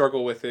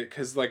struggle with it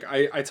because, like,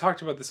 I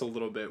talked about this a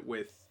little bit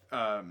with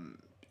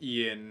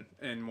Ian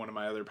in one of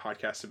my other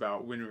podcasts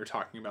about when we were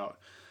talking about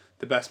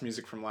the best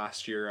music from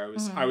last year.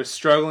 I was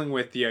struggling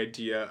with the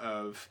idea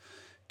of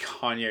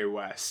Kanye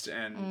West,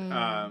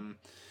 and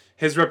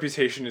his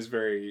reputation is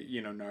very,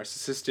 you know,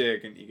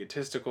 narcissistic and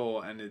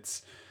egotistical, and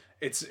it's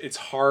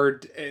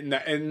hard,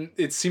 and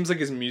it seems like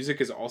his music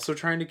is also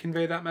trying to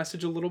convey that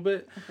message a little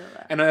bit. I feel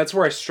that. And that's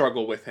where I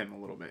struggle with him a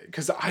little bit,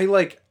 because I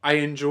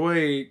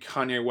enjoy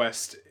Kanye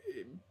West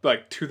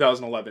like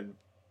 2011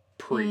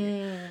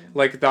 pre.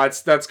 Like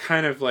that's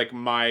kind of like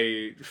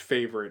my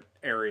favorite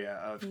area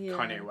of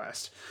Kanye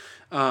West.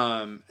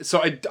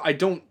 So I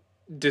don't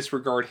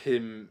disregard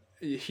him.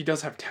 He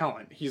does have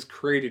talent. He's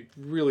created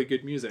really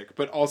good music,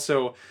 but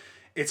also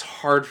it's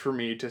hard for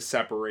me to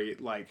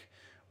separate like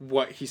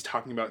what he's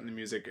talking about in the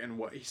music and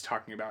what he's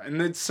talking about.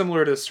 And it's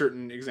similar to a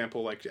certain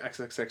example like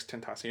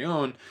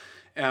XXXTentacion.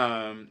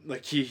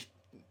 Like he,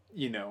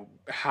 you know,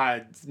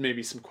 had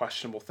maybe some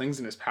questionable things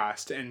in his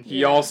past, and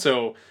he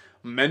also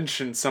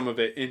mentioned some of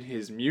it in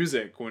his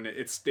music when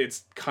it's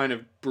kind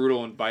of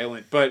brutal and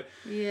violent, but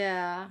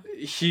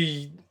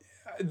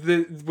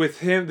with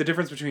him, the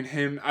difference between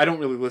him, I don't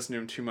really listen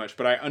to him too much,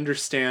 but I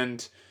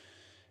understand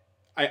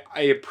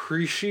I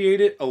appreciate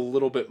it a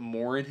little bit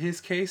more in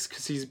his case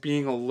because he's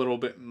being a little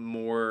bit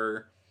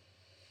more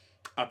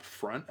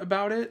upfront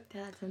about it.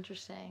 Yeah, that's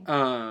interesting.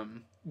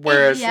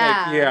 Whereas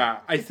Yeah. like yeah,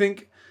 I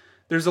think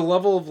there's a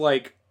level of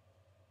like,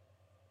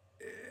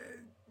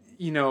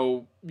 you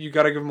know, you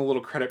got to give him a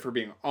little credit for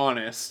being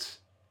honest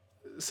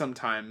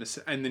sometimes,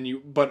 and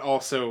then but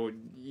also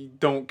you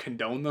don't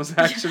condone those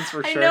actions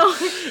for sure. I know.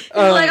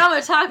 You're like, I'm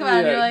gonna talk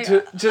about it. You're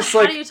like, just how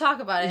like, do you talk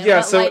about it? Yeah,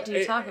 What so light do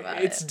you talk about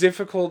it? it's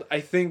difficult. I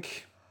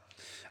think,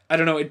 I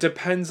don't know. It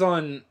depends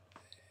on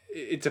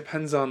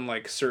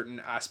like certain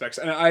aspects,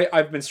 and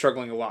I've been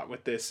struggling a lot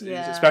with this,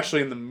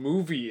 especially in the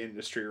movie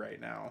industry right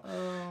now,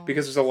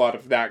 because there's a lot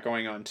of that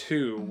going on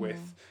too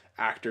with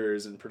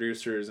actors and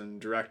producers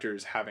and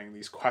directors having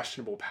these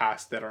questionable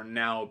pasts that are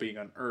now being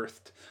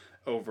unearthed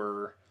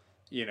over,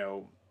 you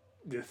know,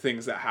 the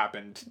things that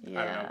happened,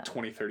 I don't know,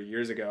 20, 30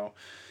 years ago.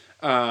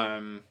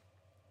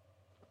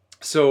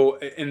 So,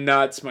 and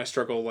that's my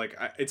struggle. Like,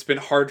 it's been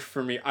hard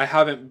for me. I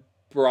haven't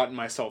brought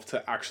myself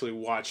to actually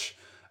watch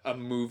a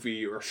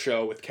movie or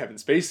show with Kevin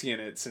Spacey in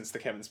it since the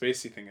Kevin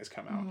Spacey thing has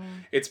come out.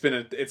 It's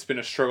been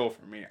a struggle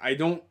for me.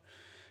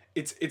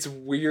 It's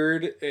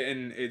weird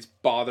and it's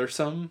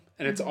bothersome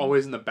and it's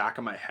always in the back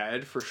of my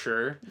head for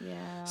sure.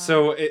 Yeah.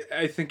 So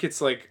I think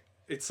it's like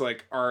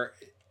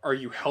are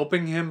you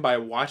helping him by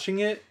watching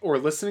it or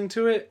listening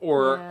to it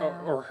or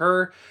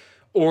her,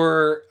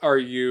 or are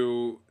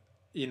you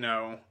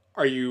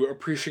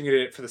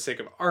appreciating it for the sake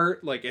of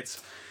art? Like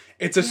it's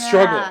a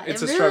struggle.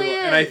 It's a really struggle. is.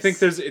 And I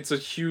think it's a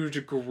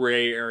huge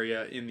gray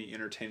area in the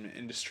entertainment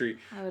industry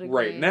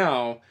right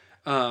now.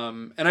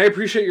 And I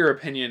appreciate your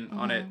opinion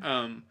on it.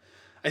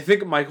 I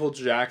think Michael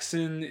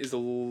Jackson is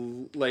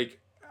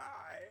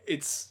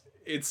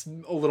it's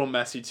a little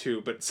messy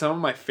too, but some of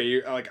my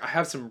favorite, like I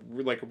have some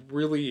like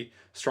really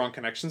strong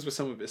connections with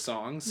some of his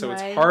songs, so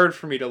it's hard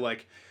for me to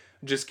like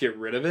just get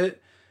rid of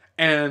it.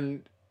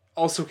 And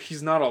also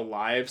he's not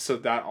alive, so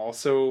that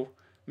also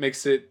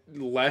makes it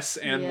less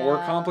and more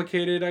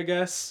complicated, I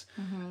guess.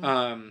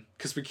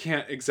 Because we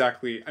can't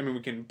exactly, I mean,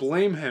 we can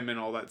blame him and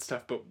all that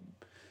stuff, but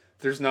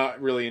there's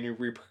not really any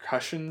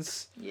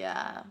repercussions.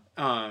 Yeah.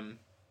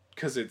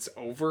 Because it's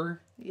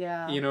over.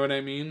 Yeah. You know what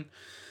I mean?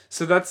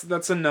 So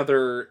that's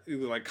another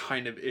like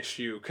kind of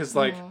issue, because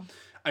like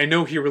I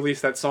know he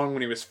released that song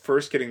when he was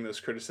first getting those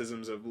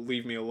criticisms of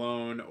 "Leave Me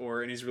Alone,"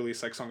 and he's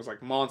released like songs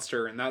like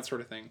 "Monster" and that sort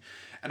of thing,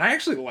 and I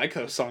actually like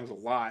those songs a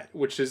lot,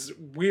 which is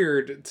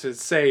weird to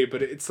say,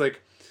 but it's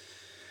like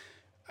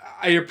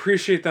I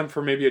appreciate them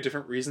for maybe a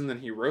different reason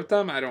than he wrote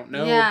them. I don't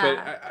know,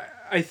 but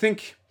I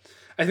think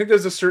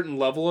there's a certain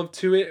level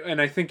to it,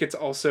 and I think it's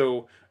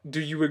also,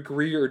 do you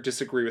agree or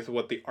disagree with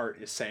what the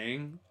art is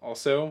saying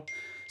also?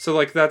 So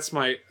like that's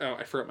my,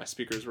 I forgot my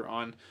speakers were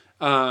on.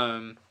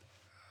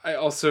 I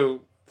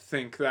also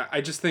think that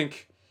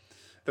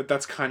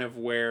that's kind of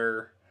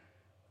where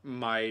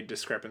my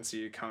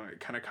discrepancy kind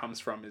of comes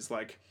from, is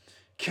like,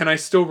 can I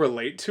still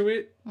relate to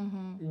it?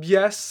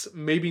 Yes,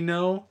 maybe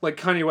no. Like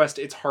Kanye West,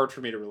 it's hard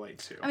for me to relate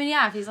to. I mean,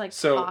 yeah, if he's like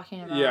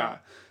talking about. Yeah.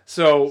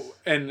 So,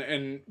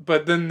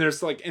 but then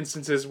there's like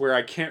instances where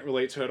I can't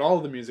relate to it all,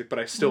 the music, but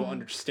I still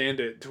understand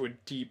it to a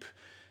deep,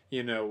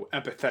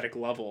 empathetic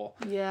level.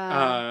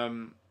 Yeah.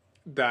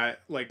 That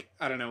like,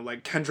 I don't know,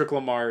 like Kendrick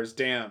Lamar's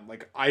Damn,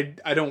 like I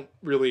don't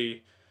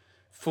really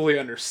fully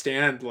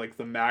understand like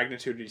the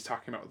magnitude he's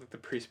talking about with the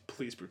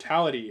police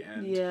brutality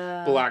and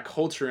black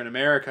culture in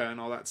America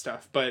and all that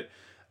stuff, but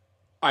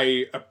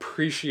I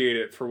appreciate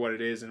it for what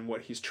it is and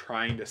what he's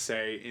trying to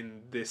say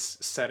in this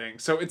setting.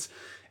 So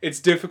it's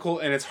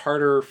difficult and it's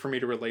harder for me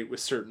to relate with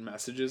certain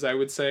messages, I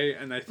would say,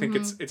 and I think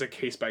it's a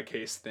case by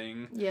case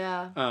thing.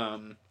 Yeah.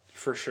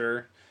 For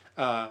sure.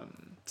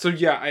 So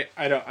yeah,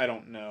 I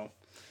don't know.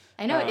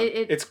 I know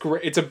it's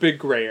great. It's a big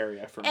gray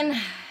area for me.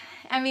 And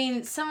I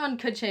mean, someone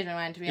could change my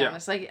mind, to be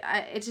honest. Like,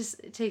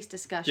 it takes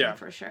discussion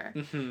for sure,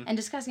 and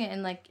discussing it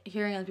and like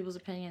hearing other people's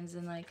opinions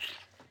and like,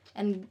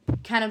 and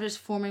kind of just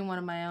forming one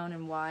of my own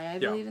and why I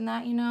believe in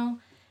that,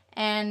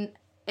 and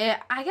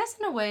I guess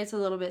in a way it's a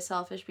little bit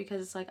selfish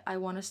because it's like I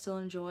want to still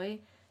enjoy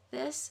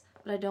this,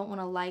 but I don't want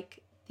to like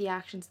the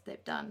actions that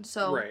they've done.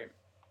 So,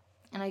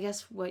 and I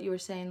guess what you were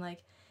saying, like,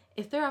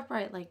 if they're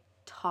upright, like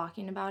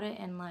talking about it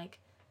and like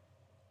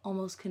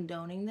almost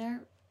condoning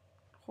their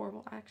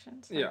horrible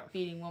actions, like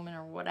beating women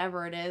or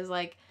whatever it is,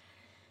 like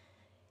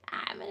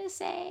I'm gonna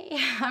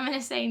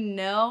say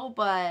no.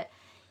 But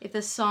if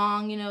the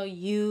song,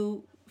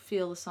 you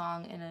feel the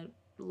song in a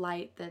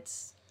light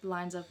that's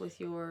lines up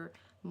with your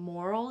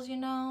morals,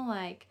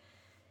 like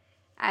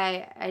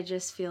I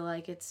just feel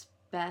like it's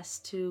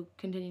best to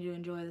continue to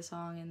enjoy the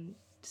song and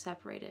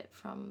separate it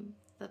from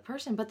the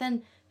person. But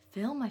then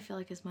film, I feel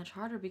like, is much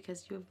harder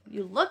because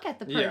you look at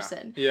the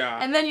person,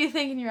 and then you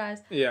think in your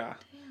eyes,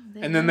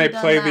 and then they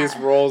play these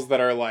roles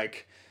that are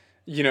like,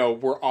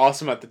 were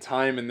awesome at the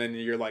time, and then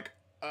you're like,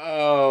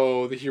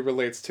 oh, he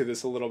relates to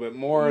this a little bit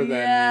more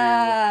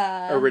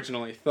than you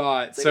originally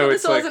thought. So this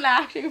it's like, wasn't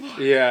acting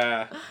for.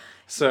 Yeah.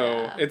 So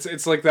Yeah.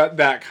 it's like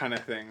that kind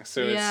of thing.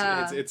 So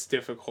Yeah. it's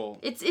difficult.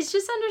 It's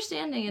just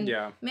understanding, and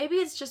Yeah. maybe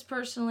it's just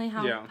personally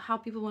Yeah. how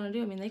people want to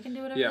do. I mean, they can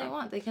do whatever Yeah. they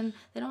want. They don't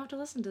have to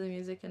listen to the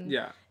music, and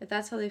Yeah. if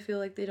that's how they feel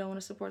like they don't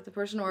want to support the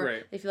person, or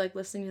Right. they feel like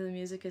listening to the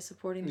music is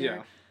supporting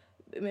their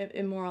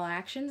immoral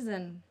actions,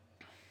 then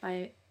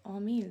by all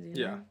means,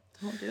 you know,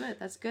 don't do it.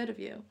 That's good of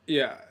you.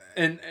 Yeah,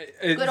 and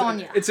Good on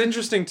ya. It's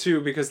interesting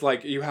too because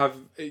like you have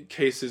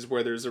cases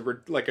where there's a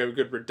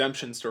good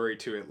redemption story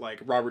to it. Like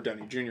Robert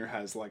Downey Jr.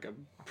 has like a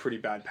pretty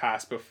bad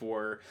past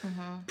before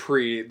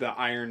pre the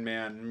Iron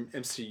Man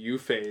MCU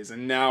phase,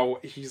 and now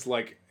he's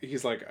like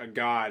a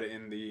god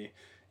in the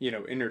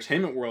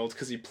entertainment world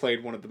because he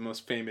played one of the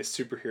most famous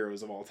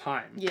superheroes of all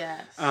time.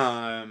 Yes.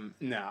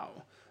 Now,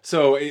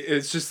 so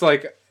it's just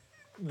like.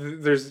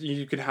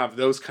 You can have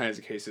those kinds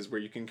of cases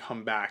where you can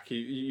come back.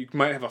 You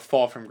might have a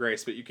fall from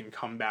grace, but you can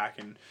come back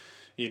and,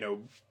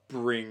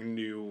 bring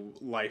new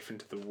life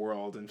into the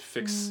world and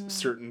fix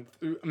certain,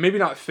 maybe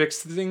not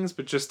fix things,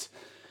 but just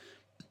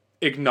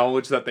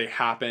acknowledge that they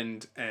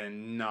happened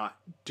and not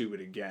do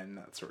it again,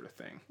 that sort of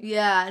thing.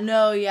 Yeah,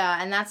 no,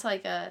 yeah, and that's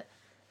like a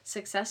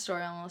success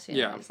story almost, you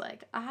know. Yeah. It's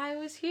like, I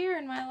was here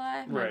in my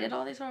life, and Right. I did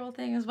all these horrible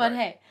things, but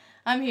hey,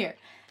 I'm here.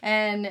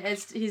 And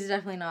he's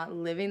definitely not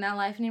living that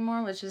life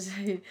anymore, which is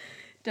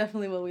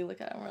definitely what we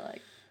look at and we're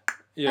like...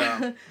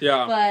 Yeah,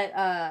 yeah.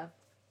 But,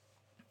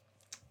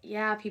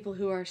 yeah, people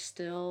who are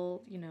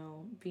still,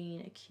 being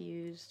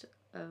accused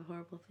of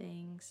horrible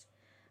things.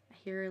 I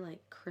hear,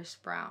 like, Chris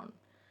Brown.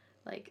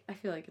 Like, I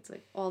feel like it's,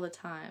 like, all the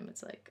time.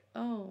 It's like,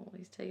 oh,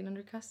 he's taken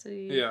under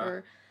custody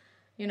for,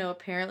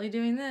 apparently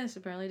doing this,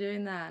 apparently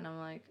doing that. And I'm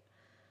like,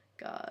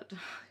 God,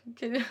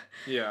 can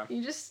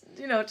you just,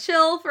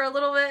 chill for a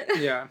little bit?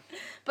 Yeah.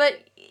 But,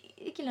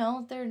 we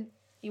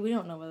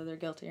don't know whether they're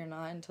guilty or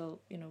not until,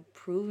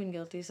 proven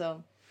guilty.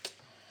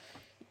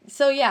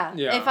 So yeah,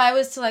 if I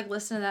was to, like,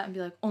 listen to that and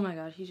be like, oh my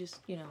God, he just,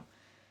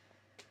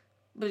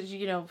 but,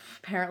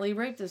 apparently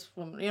raped this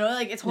woman,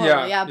 like, it's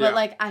horrible, but,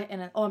 like,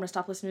 I'm gonna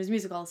stop listening to his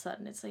music all of a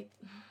sudden. It's like,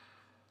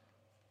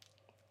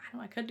 I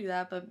don't know, I could do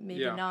that, but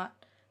maybe not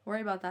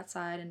worry about that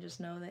side and just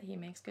know that he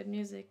makes good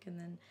music, and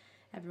then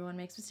everyone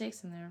makes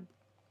mistakes in their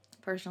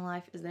personal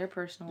life is their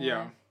personal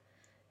life.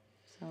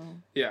 So.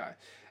 Yeah.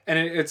 And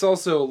it's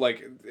also,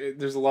 like,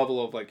 there's a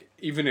level of, like,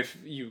 even if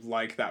you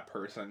like that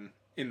person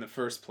in the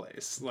first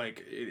place,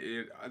 like,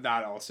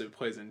 that also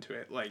plays into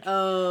it. Like,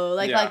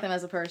 like them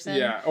as a person.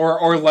 Yeah,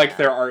 or like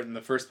their art in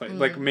the first place.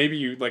 Like, maybe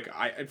you, like,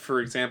 for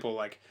example,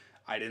 like,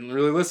 I didn't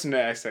really listen to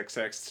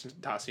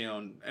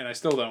XXXTentacion, and I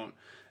still don't.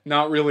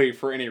 Not really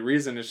for any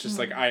reason. It's just,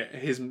 like,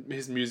 his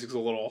music's a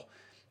little...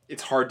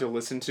 It's hard to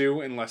listen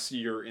to unless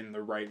you're in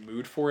the right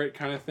mood for it,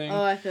 kind of thing.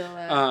 Oh, I feel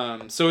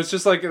that. So it's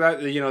just like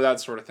that, that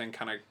sort of thing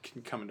kind of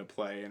can come into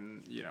play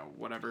and,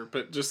 whatever.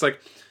 But just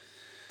like,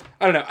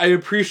 I don't know. I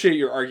appreciate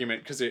your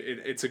argument because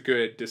it's a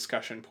good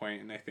discussion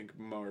point, and I think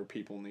more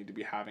people need to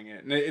be having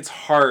it. And it's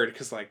hard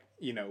because, like,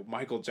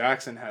 Michael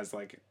Jackson has,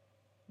 like,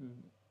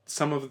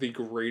 some of the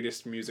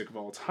greatest music of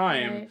all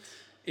time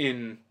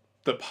in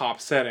the pop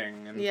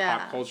setting and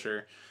pop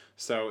culture.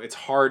 So it's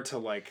hard to,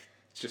 like,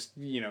 just,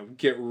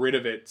 get rid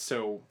of it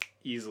so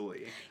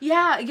easily.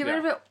 Yeah, get rid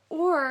of it,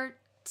 or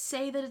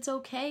say that it's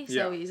okay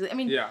so easily. I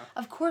mean,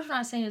 of course we're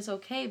not saying it's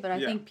okay, but I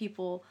think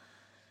people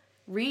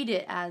read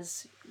it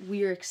as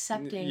we're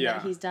accepting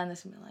that he's done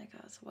this and be like,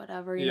 oh, it's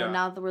whatever.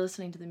 Now that we're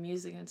listening to the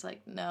music, and it's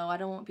like, no, I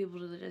don't want people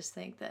to just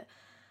think that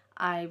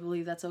I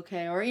believe that's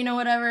okay, or,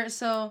 whatever.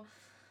 So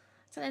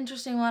it's an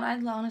interesting one.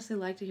 I'd honestly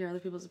like to hear other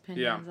people's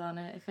opinions on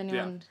it. If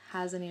anyone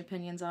has any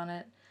opinions on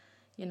it,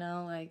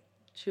 like,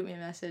 shoot me a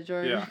message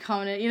or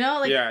comment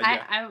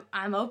it,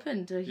 I'm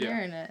open to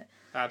hearing it.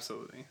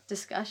 Absolutely.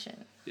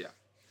 Discussion. Yeah.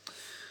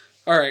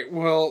 All right,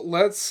 well,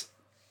 let's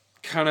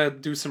kind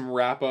of do some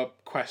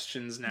wrap-up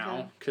questions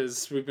now,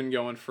 because we've been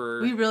going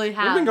for... We really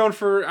have. We've been going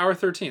for hour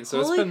 13,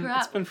 so Holy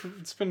crap.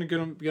 it's been a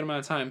good amount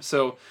of time.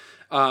 So,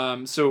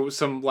 so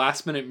some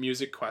last-minute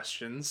music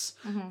questions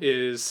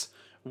is...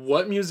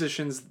 What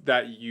musicians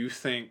that you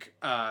think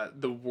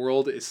the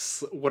world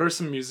is... What are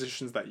some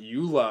musicians that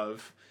you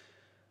love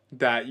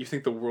that you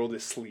think the world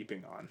is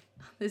sleeping on?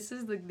 This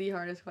is the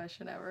hardest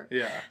question ever.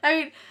 Yeah. I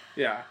mean...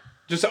 Yeah.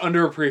 Just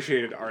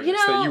underappreciated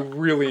artists that you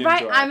really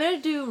enjoy. I'm going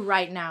to do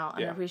right now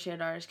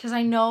underappreciated artists, because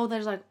I know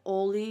there's, like,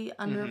 oldie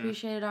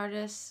underappreciated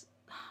artists.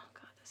 Oh,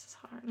 God, this is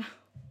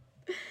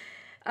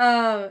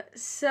hard.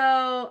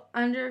 So,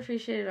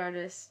 underappreciated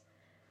artists.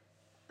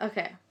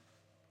 Okay.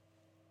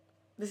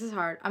 This is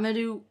hard. I'm going to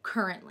do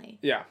currently.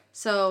 Yeah.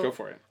 So... Go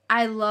for it.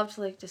 I love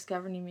to, like,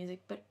 discover new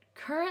music, but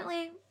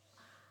currently...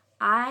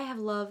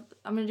 I'm going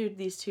to do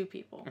these two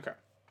people. Okay.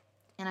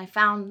 And I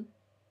found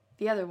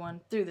the other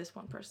one through this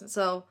one person.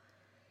 So,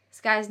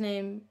 this guy's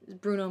name is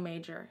Bruno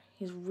Major.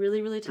 He's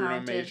really, really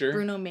talented.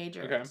 Bruno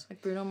Major. Okay. It's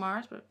like Bruno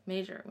Mars, but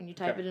Major. When you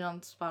type it in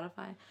on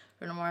Spotify,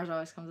 Bruno Mars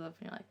always comes up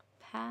and you're like,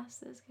 pass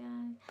this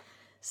guy.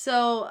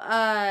 So,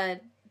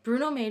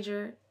 Bruno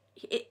Major,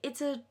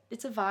 it's a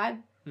vibe.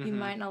 You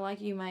might not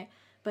like it,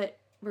 but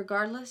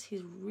regardless,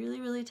 he's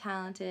really, really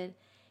talented,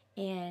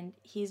 and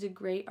he's a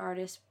great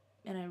artist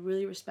and I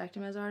really respect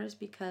him as an artist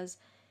because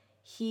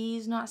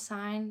he's not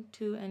signed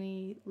to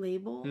any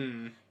label.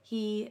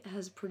 He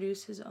has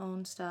produced his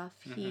own stuff.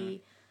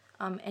 He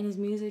and his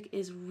music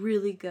is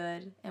really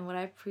good. And what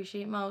I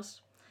appreciate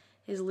most,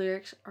 his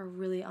lyrics are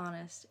really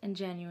honest and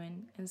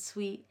genuine and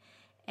sweet.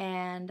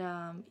 And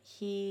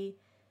he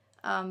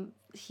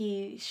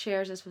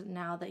shares this with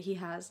now that he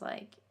has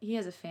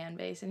a fan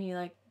base and he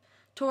like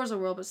tours the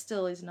world, but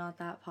still he's not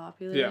that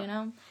popular, you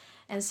know?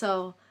 And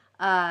so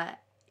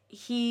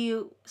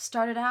he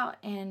started out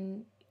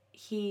and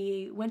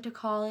he went to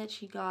college.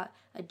 He got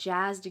a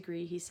jazz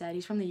degree, he said.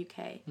 He's from the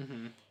UK.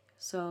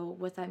 So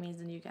what that means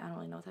in the UK, I don't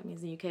really know what that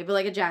means in the UK, but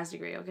like a jazz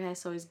degree, okay?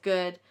 So he's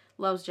good,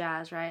 loves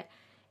jazz, right?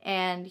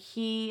 And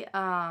he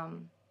got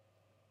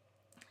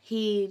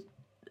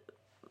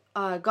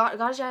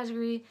a jazz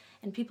degree,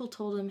 and people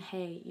told him,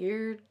 hey,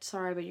 you're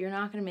sorry, but you're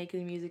not going to make it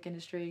in the music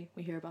industry.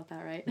 We hear about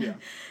that, right? Yeah.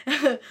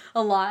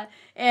 A lot.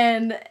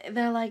 And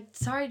they're like,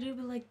 sorry, dude,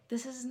 but like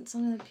this isn't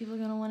something that people are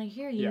going to want to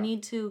hear. You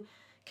need to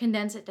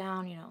condense it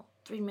down,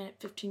 3 minute,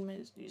 15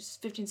 minutes,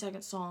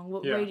 15-second song,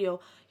 what radio,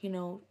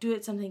 do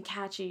it something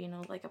catchy,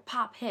 like a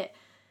pop hit,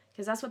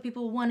 because that's what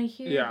people want to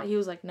hear. Yeah. But he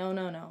was like, no,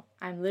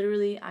 I'm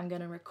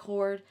going to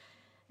record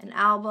an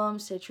album,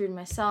 stay true to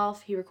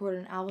myself. He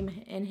recorded an album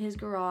in his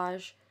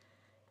garage.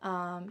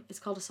 It's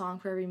called A Song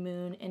for Every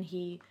Moon, and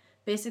he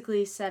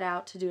basically set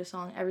out to do a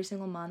song every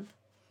single month,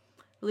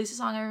 release a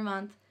song every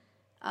month.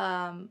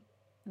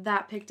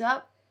 That picked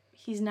up.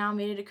 He's now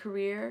made it a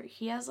career.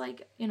 He has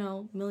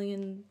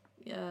million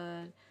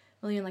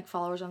like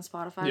followers on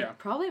Spotify. Yeah.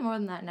 Probably more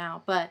than that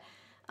now. But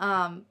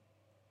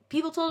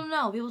people told him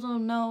no. People told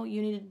him no.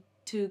 You needed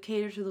to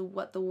cater to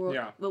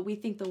what we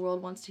think the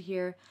world wants to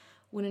hear.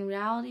 When in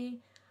reality,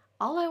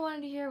 all I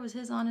wanted to hear was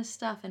his honest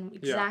stuff and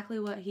exactly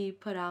what he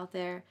put out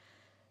there.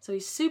 So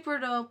he's super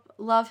dope.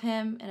 Love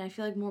him, and I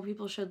feel like more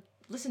people should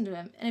listen to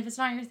him. And if it's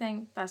not your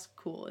thing, that's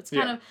cool. It's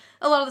kind of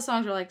a lot of the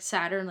songs are like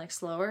sadder and like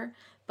slower.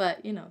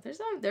 But there's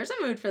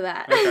a mood for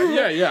that.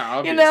 Okay. Yeah,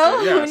 obviously.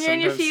 When you're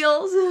in your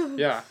feels.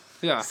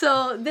 Yeah.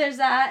 So there's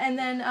that, and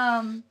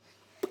then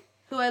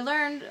who I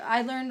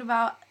learned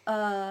about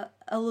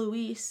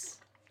Eloise.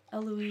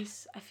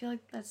 Eloise, I feel like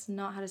that's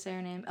not how to say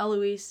her name.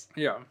 Eloise.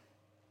 Yeah.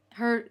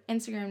 Her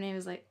Instagram name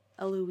is like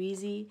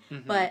Eloise,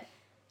 but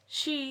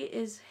she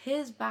is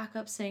his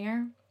backup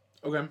singer.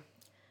 Okay.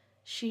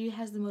 She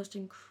has the most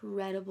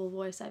incredible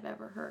voice I've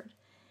ever heard,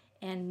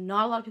 and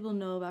not a lot of people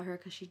know about her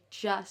because she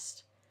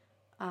just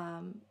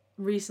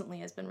recently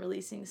has been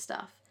releasing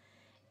stuff,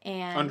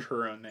 and under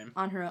her own name.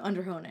 Under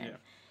her own name. Yeah.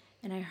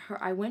 And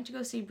I went to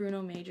go see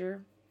Bruno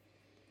Major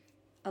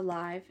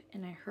alive,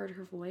 and I heard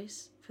her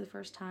voice for the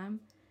first time,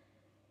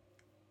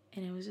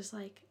 and it was just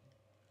like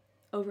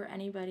over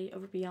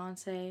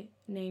Beyonce,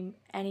 name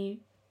any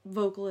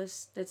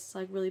vocalist that's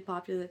like really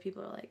popular that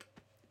people are like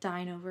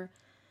dying over.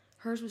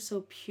 Hers was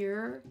so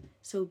pure,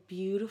 so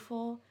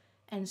beautiful,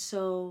 and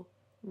so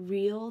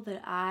real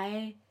that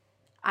I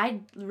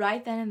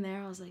right then and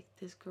there I was like,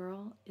 this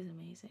girl is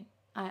amazing.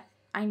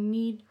 I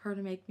need her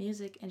to make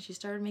music, and she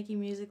started making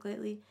music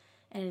lately,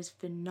 and it is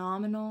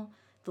phenomenal.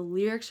 The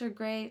lyrics are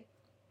great.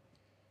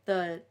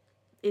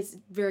 It's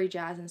very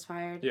jazz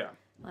inspired. Yeah.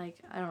 Like,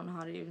 I don't know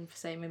how to even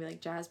say, maybe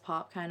like jazz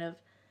pop kind of,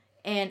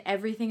 and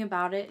everything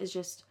about it is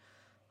just,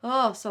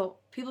 so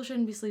people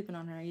shouldn't be sleeping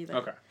on her either.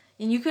 Okay.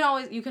 And you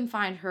can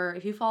find her,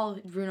 if you follow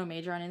Bruno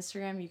Major on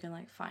Instagram, you can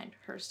like find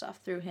her stuff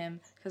through him,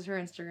 because her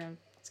Instagram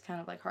is kind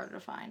of like harder to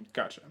find.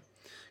 Gotcha.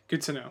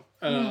 Good to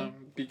know.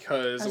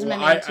 Because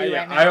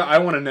I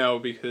want to know,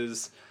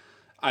 because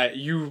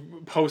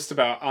you post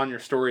about on your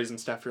stories and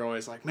stuff, you're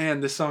always like, man,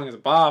 this song is a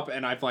bop,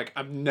 and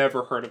I've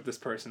never heard of this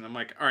person. I'm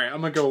like, all right,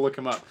 I'm gonna go look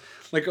him up.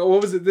 Like,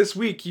 what was it this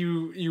week?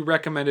 You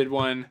recommended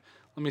one.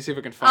 Let me see if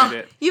I can find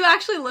it. You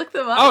actually looked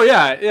them up? Oh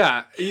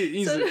yeah.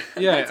 He's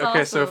okay.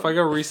 Awesome. So if I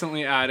go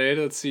recently added,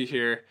 let's see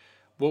here.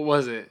 What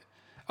was it?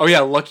 Oh yeah,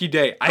 Lucky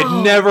Day.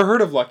 I'd never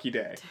heard of Lucky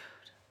Day. Dude.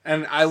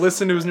 And I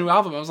listened to his new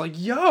album. I was like,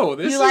 yo,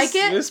 this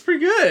is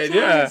pretty good.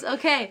 Yes. Yeah.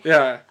 Okay.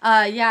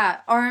 Yeah.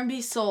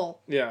 R&B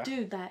soul. Yeah.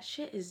 Dude, that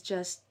shit is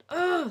just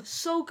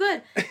so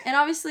good. And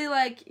obviously,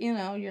 like,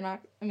 you're not,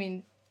 I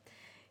mean,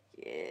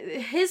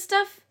 his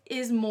stuff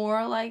is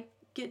more like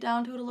get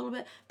down to it a little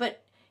bit,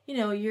 but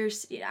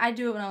I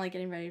do it when I'm like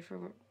getting ready for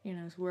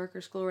work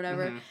or school or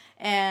whatever.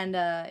 And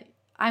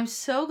I'm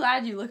so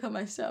glad you look up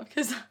my stuff,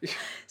 because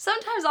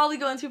sometimes I'll be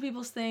going through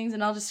people's things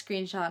and I'll just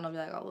screenshot and I'll be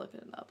like, I'll look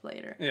it up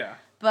later. Yeah.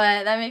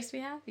 But that makes me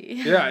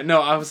happy. Yeah, no,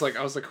 I was like,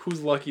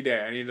 who's Lucky Day?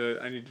 I need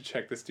to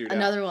check this dude out.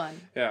 Another one.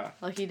 Yeah.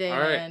 Lucky Day,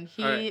 man.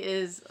 He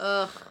is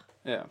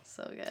yeah.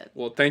 So good.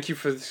 Well, thank you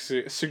for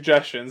the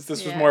suggestions.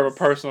 This was more of a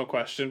personal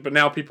question, but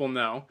now people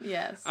know.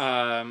 Yes.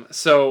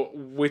 So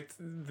with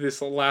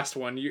this last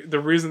one, the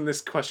reason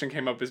this question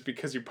came up is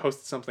because you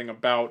posted something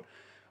about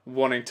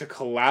wanting to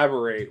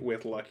collaborate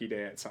with Lucky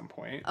Day at some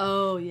point.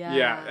 Oh, yeah.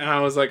 Yeah, and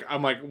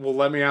I'm like, well,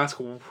 let me ask,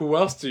 who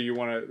else do you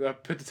want to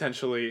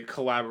potentially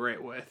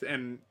collaborate with?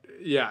 And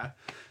yeah,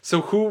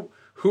 so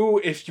who,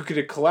 if you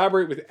could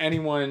collaborate with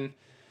anyone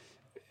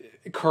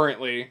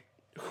currently,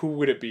 who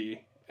would it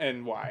be?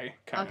 and why,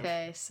 kind of?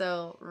 Okay,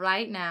 so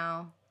right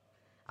now,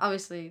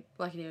 obviously,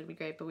 Lucky Day would be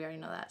great, but we already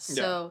know that.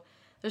 So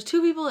there's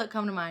two people that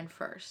come to mind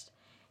first.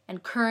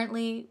 And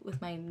currently,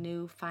 with my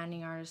new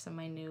finding artists and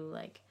my new,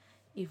 like,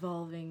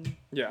 evolving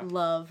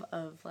love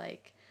of,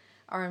 like,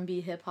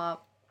 R&B,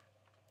 hip-hop,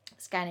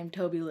 this guy named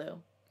Toby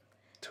Lou.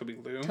 Toby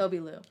Lou? Toby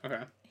Lou.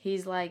 Okay.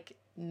 He's, like,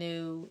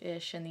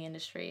 new-ish in the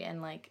industry,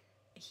 and, like,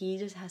 he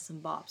just has some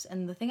bops.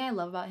 And the thing I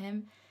love about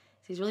him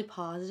is he's really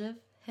positive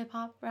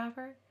hip-hop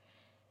rapper.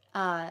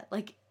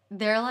 Like,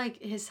 they're,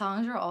 like, his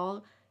songs are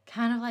all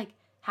kind of, like,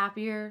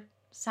 happier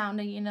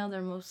sounding, you know?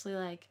 They're mostly,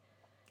 like,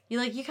 you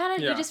kind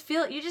of, you just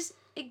feel,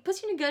 it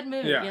puts you in a good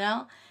mood, you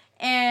know?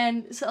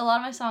 And so a lot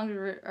of my songs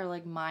are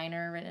like,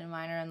 written in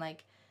minor, and,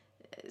 like,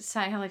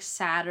 kind of, like,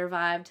 sadder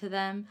vibe to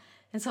them.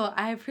 And so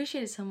I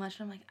appreciate it so much.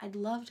 And I'm like, I'd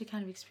love to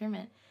kind of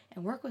experiment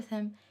and work with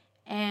him.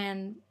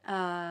 And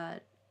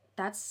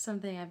that's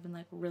something I've been,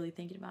 like, really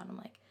thinking about. I'm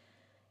like,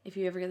 if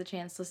you ever get the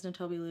chance to listen to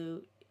Toby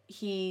Lou,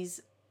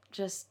 he's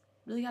just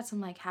really got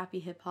some, like, happy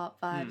hip-hop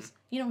vibes.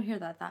 You don't hear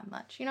that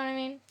much. You know what I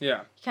mean?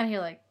 Yeah. You kind of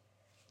hear, like,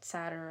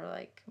 sadder or,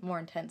 like, more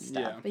intense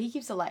stuff. But he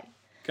keeps it light.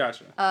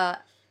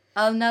 Gotcha.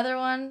 Another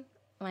one,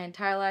 my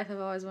entire life I've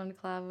always wanted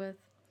to collab with,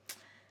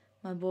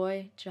 my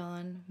boy,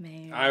 John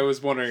Mayer. I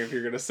was wondering if you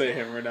were going to say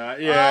him or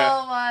not. Yeah.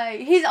 Oh, my.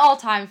 He's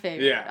all-time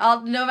favorite.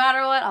 Yeah. No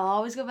matter what, I'll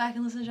always go back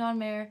and listen to John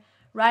Mayer.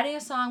 Writing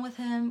a song with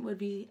him would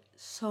be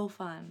so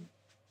fun.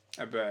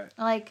 I bet.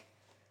 Like,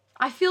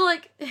 I feel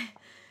like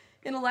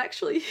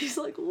intellectually he's,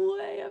 like,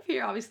 way up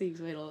here. Obviously,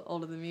 he's way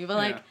older than me, but,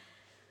 like,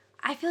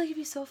 I feel like it'd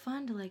be so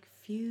fun to, like,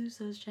 fuse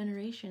those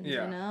generations,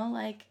 you know?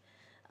 Like,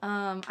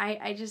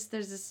 I just,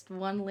 there's this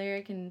one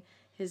lyric in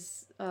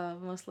his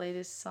most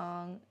latest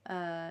song,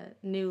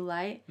 New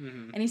Light,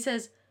 and he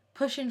says,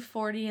 pushing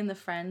 40 in the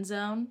friend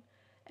zone.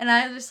 And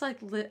I just, like,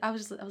 I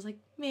was like,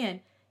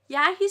 man,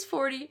 yeah, he's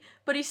 40,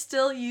 but he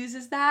still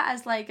uses that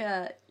as, like,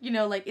 a, you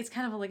know, like, it's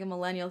kind of like a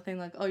millennial thing,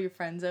 like, oh, you're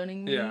friend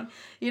zoning me,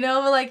 you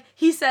know, but, like,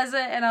 he says it,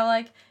 and I'm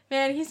like,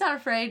 man, he's not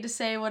afraid to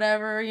say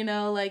whatever, you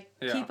know, like,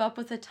 keep up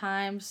with the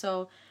time.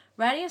 So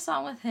writing a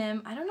song with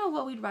him, I don't know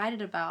what we'd write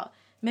it about.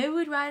 Maybe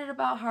we'd write it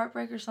about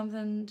heartbreak or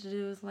something to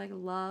do with, like,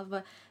 love,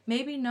 but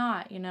maybe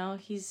not, you know.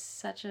 He's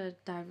such a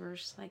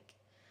diverse, like,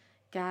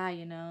 guy,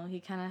 you know.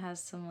 He kind of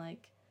has some,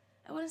 like,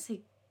 I wouldn't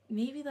say,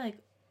 maybe, like,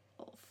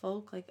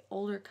 folk, like,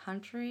 older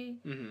country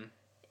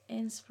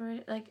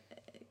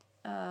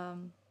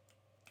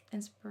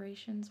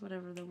inspirations,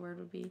 whatever the word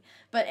would be.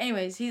 But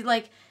anyways, he's,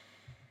 like,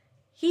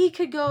 he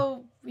could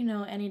go, you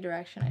know, any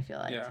direction, I feel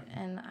like. Yeah.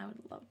 And I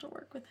would love to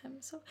work with him.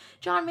 So,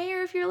 John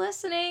Mayer, if you're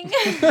listening,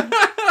 hit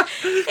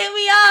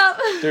me up.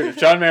 Dude, if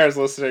John Mayer's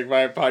listening,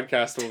 my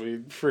podcast will be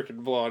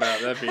freaking blown up.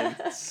 That'd be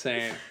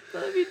insane.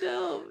 That'd be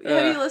dope.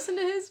 Have you listened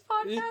to his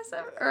podcast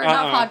ever? Or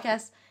not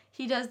podcast.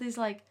 He does these,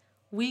 like,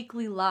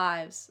 weekly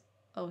lives.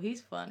 Oh,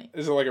 he's funny.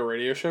 Is it like a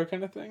radio show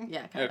kind of thing?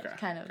 Yeah, kind of.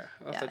 Okay.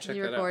 I'll have to check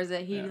he records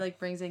it. He, like,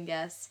 brings in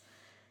guests.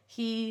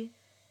 He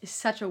is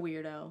such a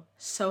weirdo.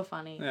 So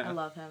funny. Yeah. I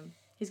love him.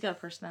 He's got a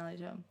personality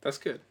to him. That's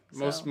good.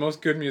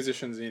 Most good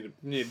musicians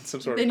need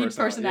some sort of personality. They need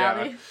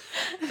personality.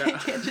 Yeah. They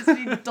can't just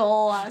be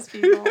dull-ass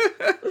people.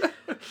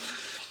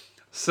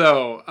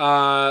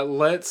 So,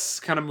 let's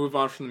kind of move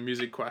on from the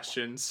music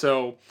question.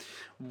 So,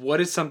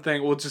 what is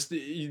something, well, just,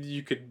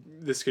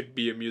 this could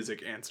be a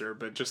music answer,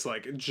 but just,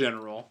 like,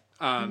 general.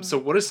 So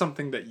what is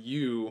something that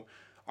you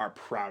are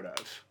proud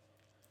of?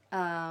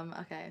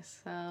 Okay,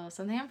 so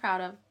something I'm proud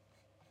of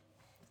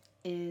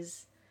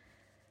is,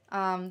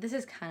 this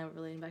is kind of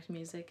relating back to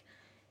music,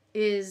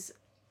 is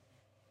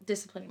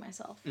disciplining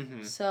myself.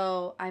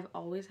 So I've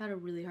always had a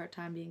really hard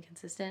time being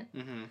consistent.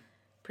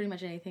 Pretty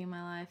much anything in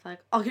my life. Like,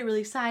 I'll get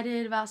really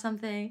excited about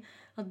something.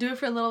 I'll do it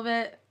for a little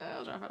bit.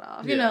 I'll drop it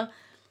off, you know.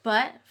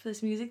 But for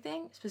this music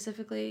thing,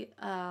 specifically,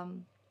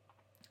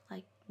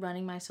 like,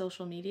 running my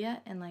social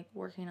media and, like,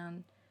 working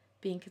on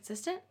being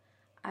consistent,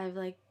 I've,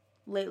 like,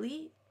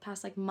 lately,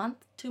 past, like,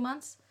 2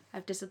 months,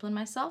 I've disciplined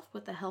myself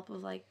with the help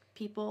of, like,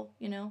 people,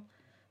 you know,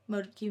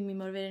 keeping me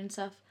motivated and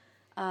stuff,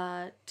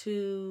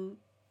 to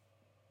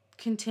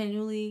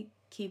continually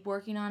keep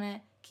working on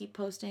it, keep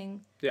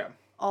posting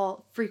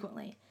all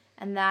frequently.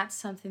 And that's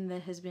something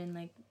that has been,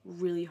 like,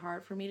 really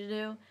hard for me to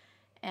do.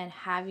 And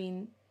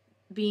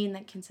being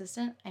that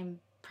consistent, I'm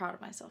proud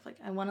of myself. Like,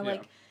 I want to,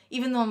 like,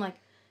 even though I'm, like,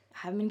 I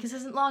haven't been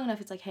consistent long enough,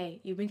 it's like, hey,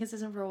 you've been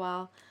consistent for a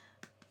while.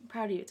 I'm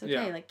proud of you. It's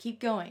okay. Like, keep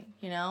going,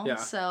 you know? Yeah.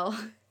 So,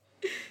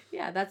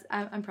 yeah,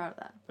 I'm proud of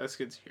that. That's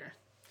good to hear.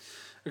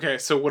 Okay,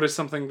 so what is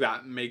something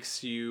that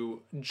makes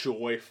you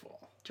joyful?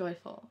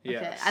 Joyful.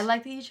 Yes. Okay. I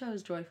like that you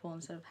chose joyful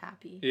instead of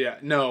happy. Yeah,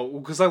 no,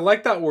 because I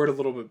like that word a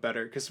little bit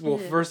better. Because, well,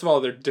 first of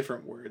all, they're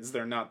different words.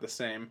 They're not the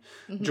same.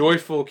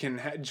 Joyful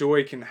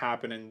joy can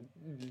happen in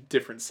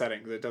different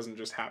settings. It doesn't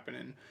just happen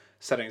in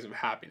settings of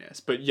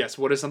happiness. But yes,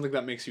 what is something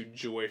that makes you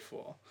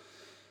joyful?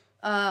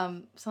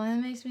 Something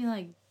that makes me,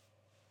 like,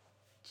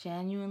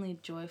 genuinely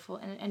joyful.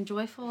 And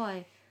joyful,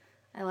 I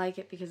like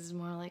it because it's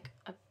more like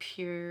a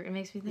pure, it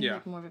makes me think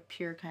like more of a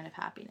pure kind of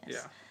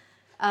happiness.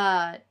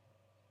 Yeah.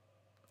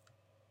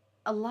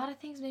 A lot of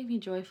things make me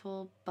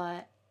joyful,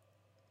 but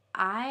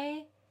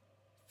I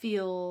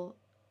feel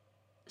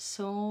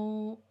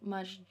so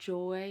much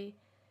joy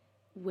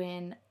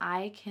when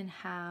I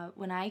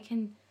when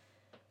I'm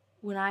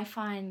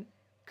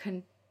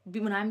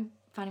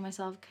finding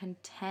myself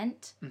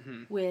content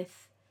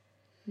with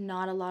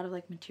not a lot of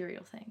like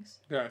material things.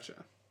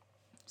 Gotcha.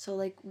 So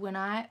like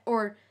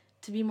or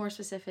to be more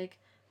specific,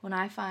 when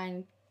I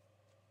find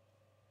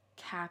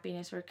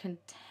happiness or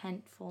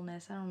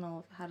contentfulness, I don't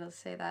know how to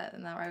say that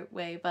in that right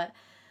way, but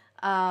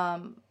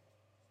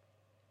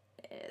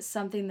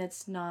something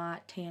that's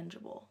not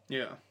tangible.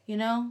 Yeah. You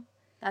know?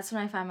 That's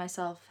when I find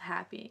myself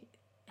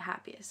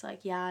happiest. Like,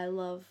 yeah, I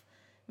love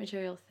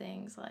material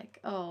things, like,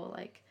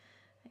 like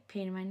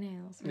painting my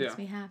nails makes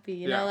me happy,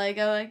 you know, like,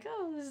 I'm like,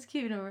 oh, this is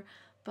cute, or,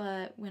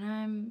 but when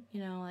I'm,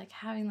 like,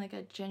 having, like,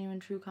 a genuine,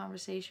 true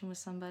conversation with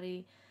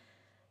somebody,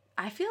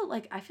 I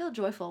feel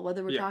joyful,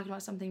 whether we're talking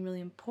about something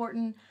really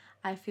important.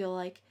 I feel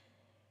like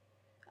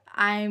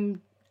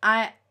I'm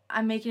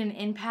making an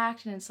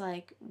impact, and it's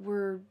like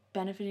we're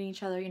benefiting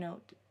each other,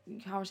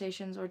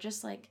 conversations, or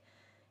just like,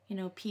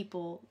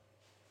 people.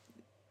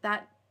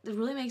 That it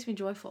really makes me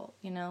joyful,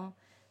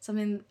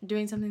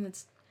 doing something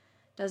that's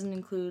doesn't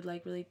include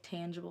like really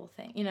tangible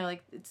thing,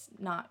 like it's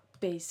not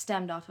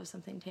stemmed off of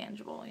something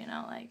tangible,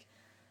 like,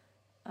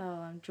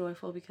 oh, I'm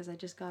joyful because I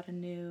just got a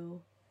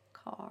new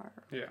car.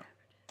 Yeah.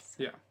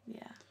 So,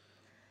 yeah.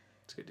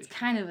 It's good to hear. It's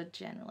kind of a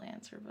general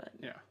answer, but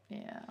yeah.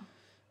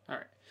 All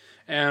right.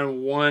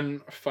 And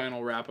one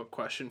final wrap-up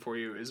question for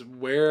you is,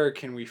 where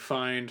can we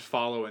find,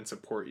 follow, and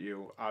support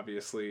you?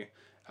 Obviously,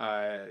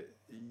 as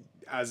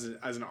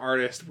an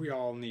artist, we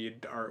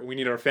need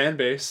our fan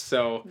base.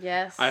 So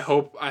yes, I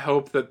hope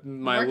that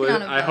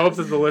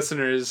the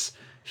listeners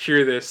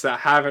hear this that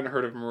haven't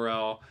heard of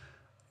Marelle,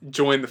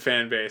 join the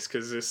fan base,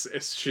 because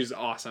she's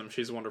awesome.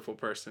 She's a wonderful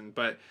person.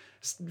 But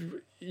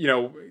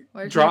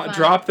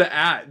drop the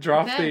at.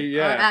 Drop the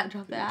at.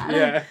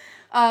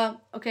 Yeah.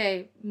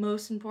 Okay.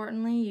 Most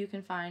importantly, you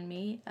can find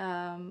me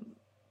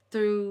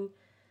through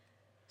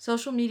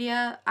social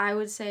media. I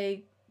would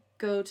say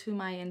go to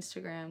my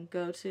Instagram.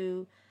 Go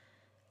to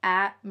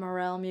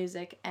 @Marelle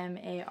Music,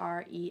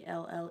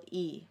 MARELLE.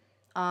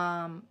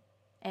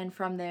 And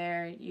from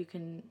there you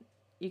can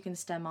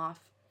stem off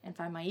and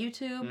find my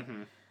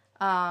YouTube.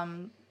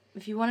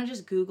 If you want to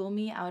just Google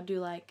me, I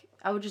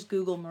would just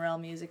Google Marelle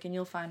Music, and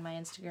you'll find my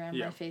Instagram,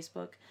 my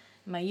Facebook,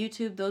 and my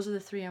YouTube. Those are the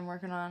 3 I'm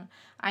working on.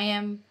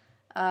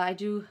 I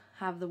do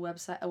have a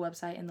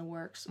website in the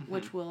works,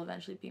 which will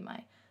eventually be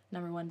my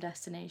 #1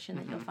 destination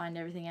that you'll find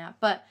everything at.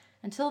 But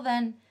until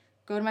then,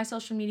 go to my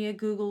social media,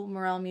 Google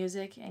Marelle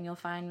Music, and you'll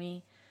find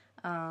me.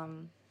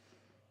 And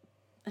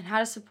how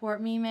to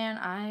support me, man,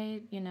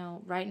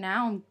 right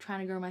now I'm trying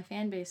to grow my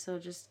fan base, so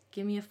just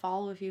give me a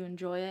follow if you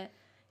enjoy it.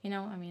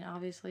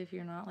 Obviously, if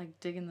you're not, like,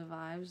 digging the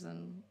vibes,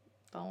 then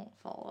don't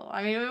follow.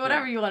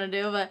 Whatever you want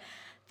to do, but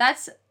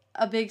that's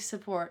a big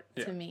support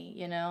to me,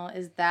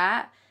 is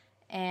that.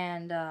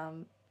 And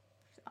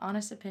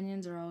honest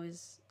opinions are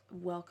always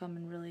welcome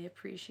and really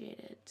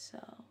appreciated, so,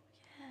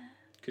 yeah.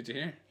 Good to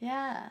hear.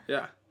 Yeah.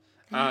 Yeah.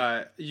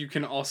 You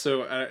can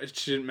also,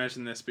 she didn't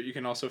mention this, but you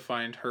can also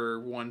find her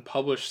one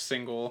published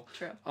single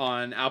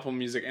on Apple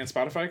Music and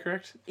Spotify,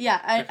 correct?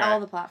 Yeah, all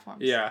the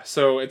platforms. Yeah,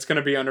 so it's going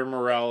to be under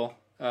Marelle,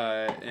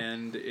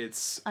 and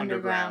it's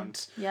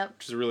Underground. Yep.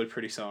 Which is a really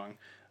pretty song.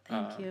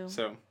 Thank you.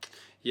 So,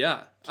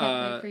 yeah.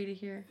 Can't wait for you to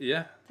hear.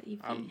 Yeah. The EP.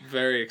 I'm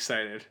very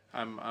excited.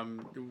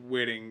 I'm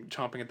waiting,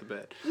 chomping at the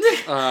bit.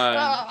 That's what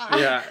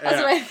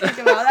I think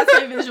about. That's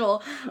my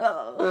visual.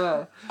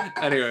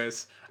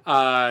 Anyways,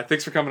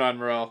 thanks for coming on,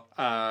 Marelle.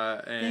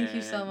 Thank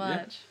you so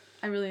much.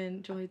 Yeah. I really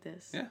enjoyed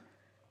this. Yeah.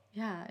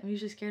 Yeah, I'm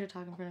usually scared to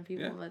talk in front of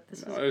people, but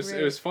this was great.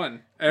 It was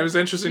fun. And it was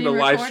interesting to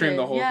live stream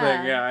the whole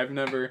thing. Yeah, I've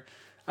never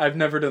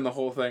done the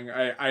whole thing.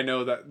 I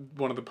know that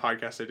one of the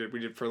podcasts we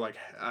did for like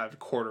a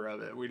quarter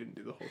of it. We didn't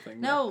do the whole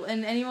thing. No,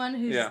 and anyone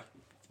who's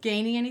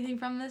gaining anything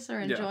from this or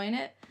enjoying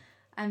it,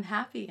 I'm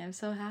happy. I'm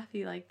so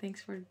happy. Like,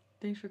 thanks for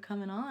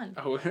coming on.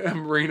 Oh,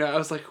 Marina, I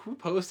was like, who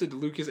posted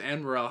Lucas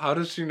and Marelle? How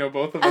does she know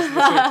both of us at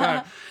the same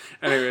time?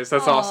 Anyways,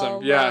 that's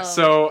awesome. Yeah,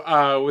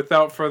 so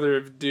without further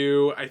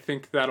ado, I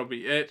think that'll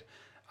be it.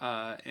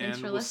 Thanks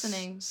for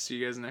listening. See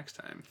you guys next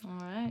time. All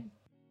right.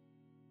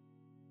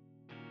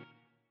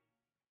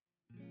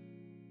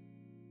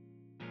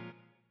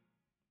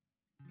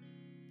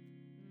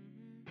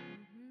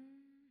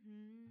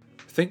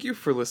 Thank you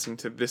for listening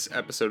to this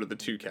episode of the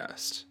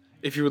 2Cast.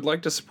 If you would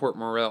like to support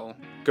Marelle,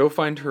 go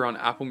find her on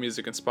Apple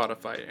Music and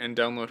Spotify and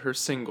download her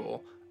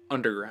single,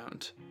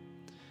 Underground.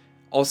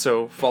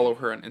 Also, follow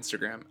her on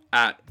Instagram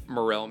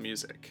 @Marelle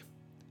Music.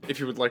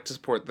 If you would like to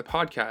support the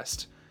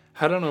podcast,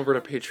 head on over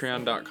to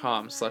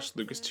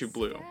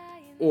patreon.com/Lucas2Blue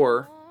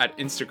or at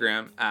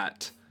Instagram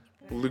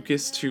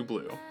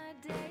 @Lucas2Blue.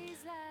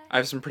 I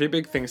have some pretty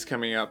big things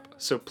coming up,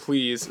 so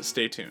please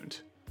stay tuned.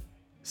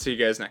 See you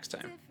guys next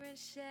time.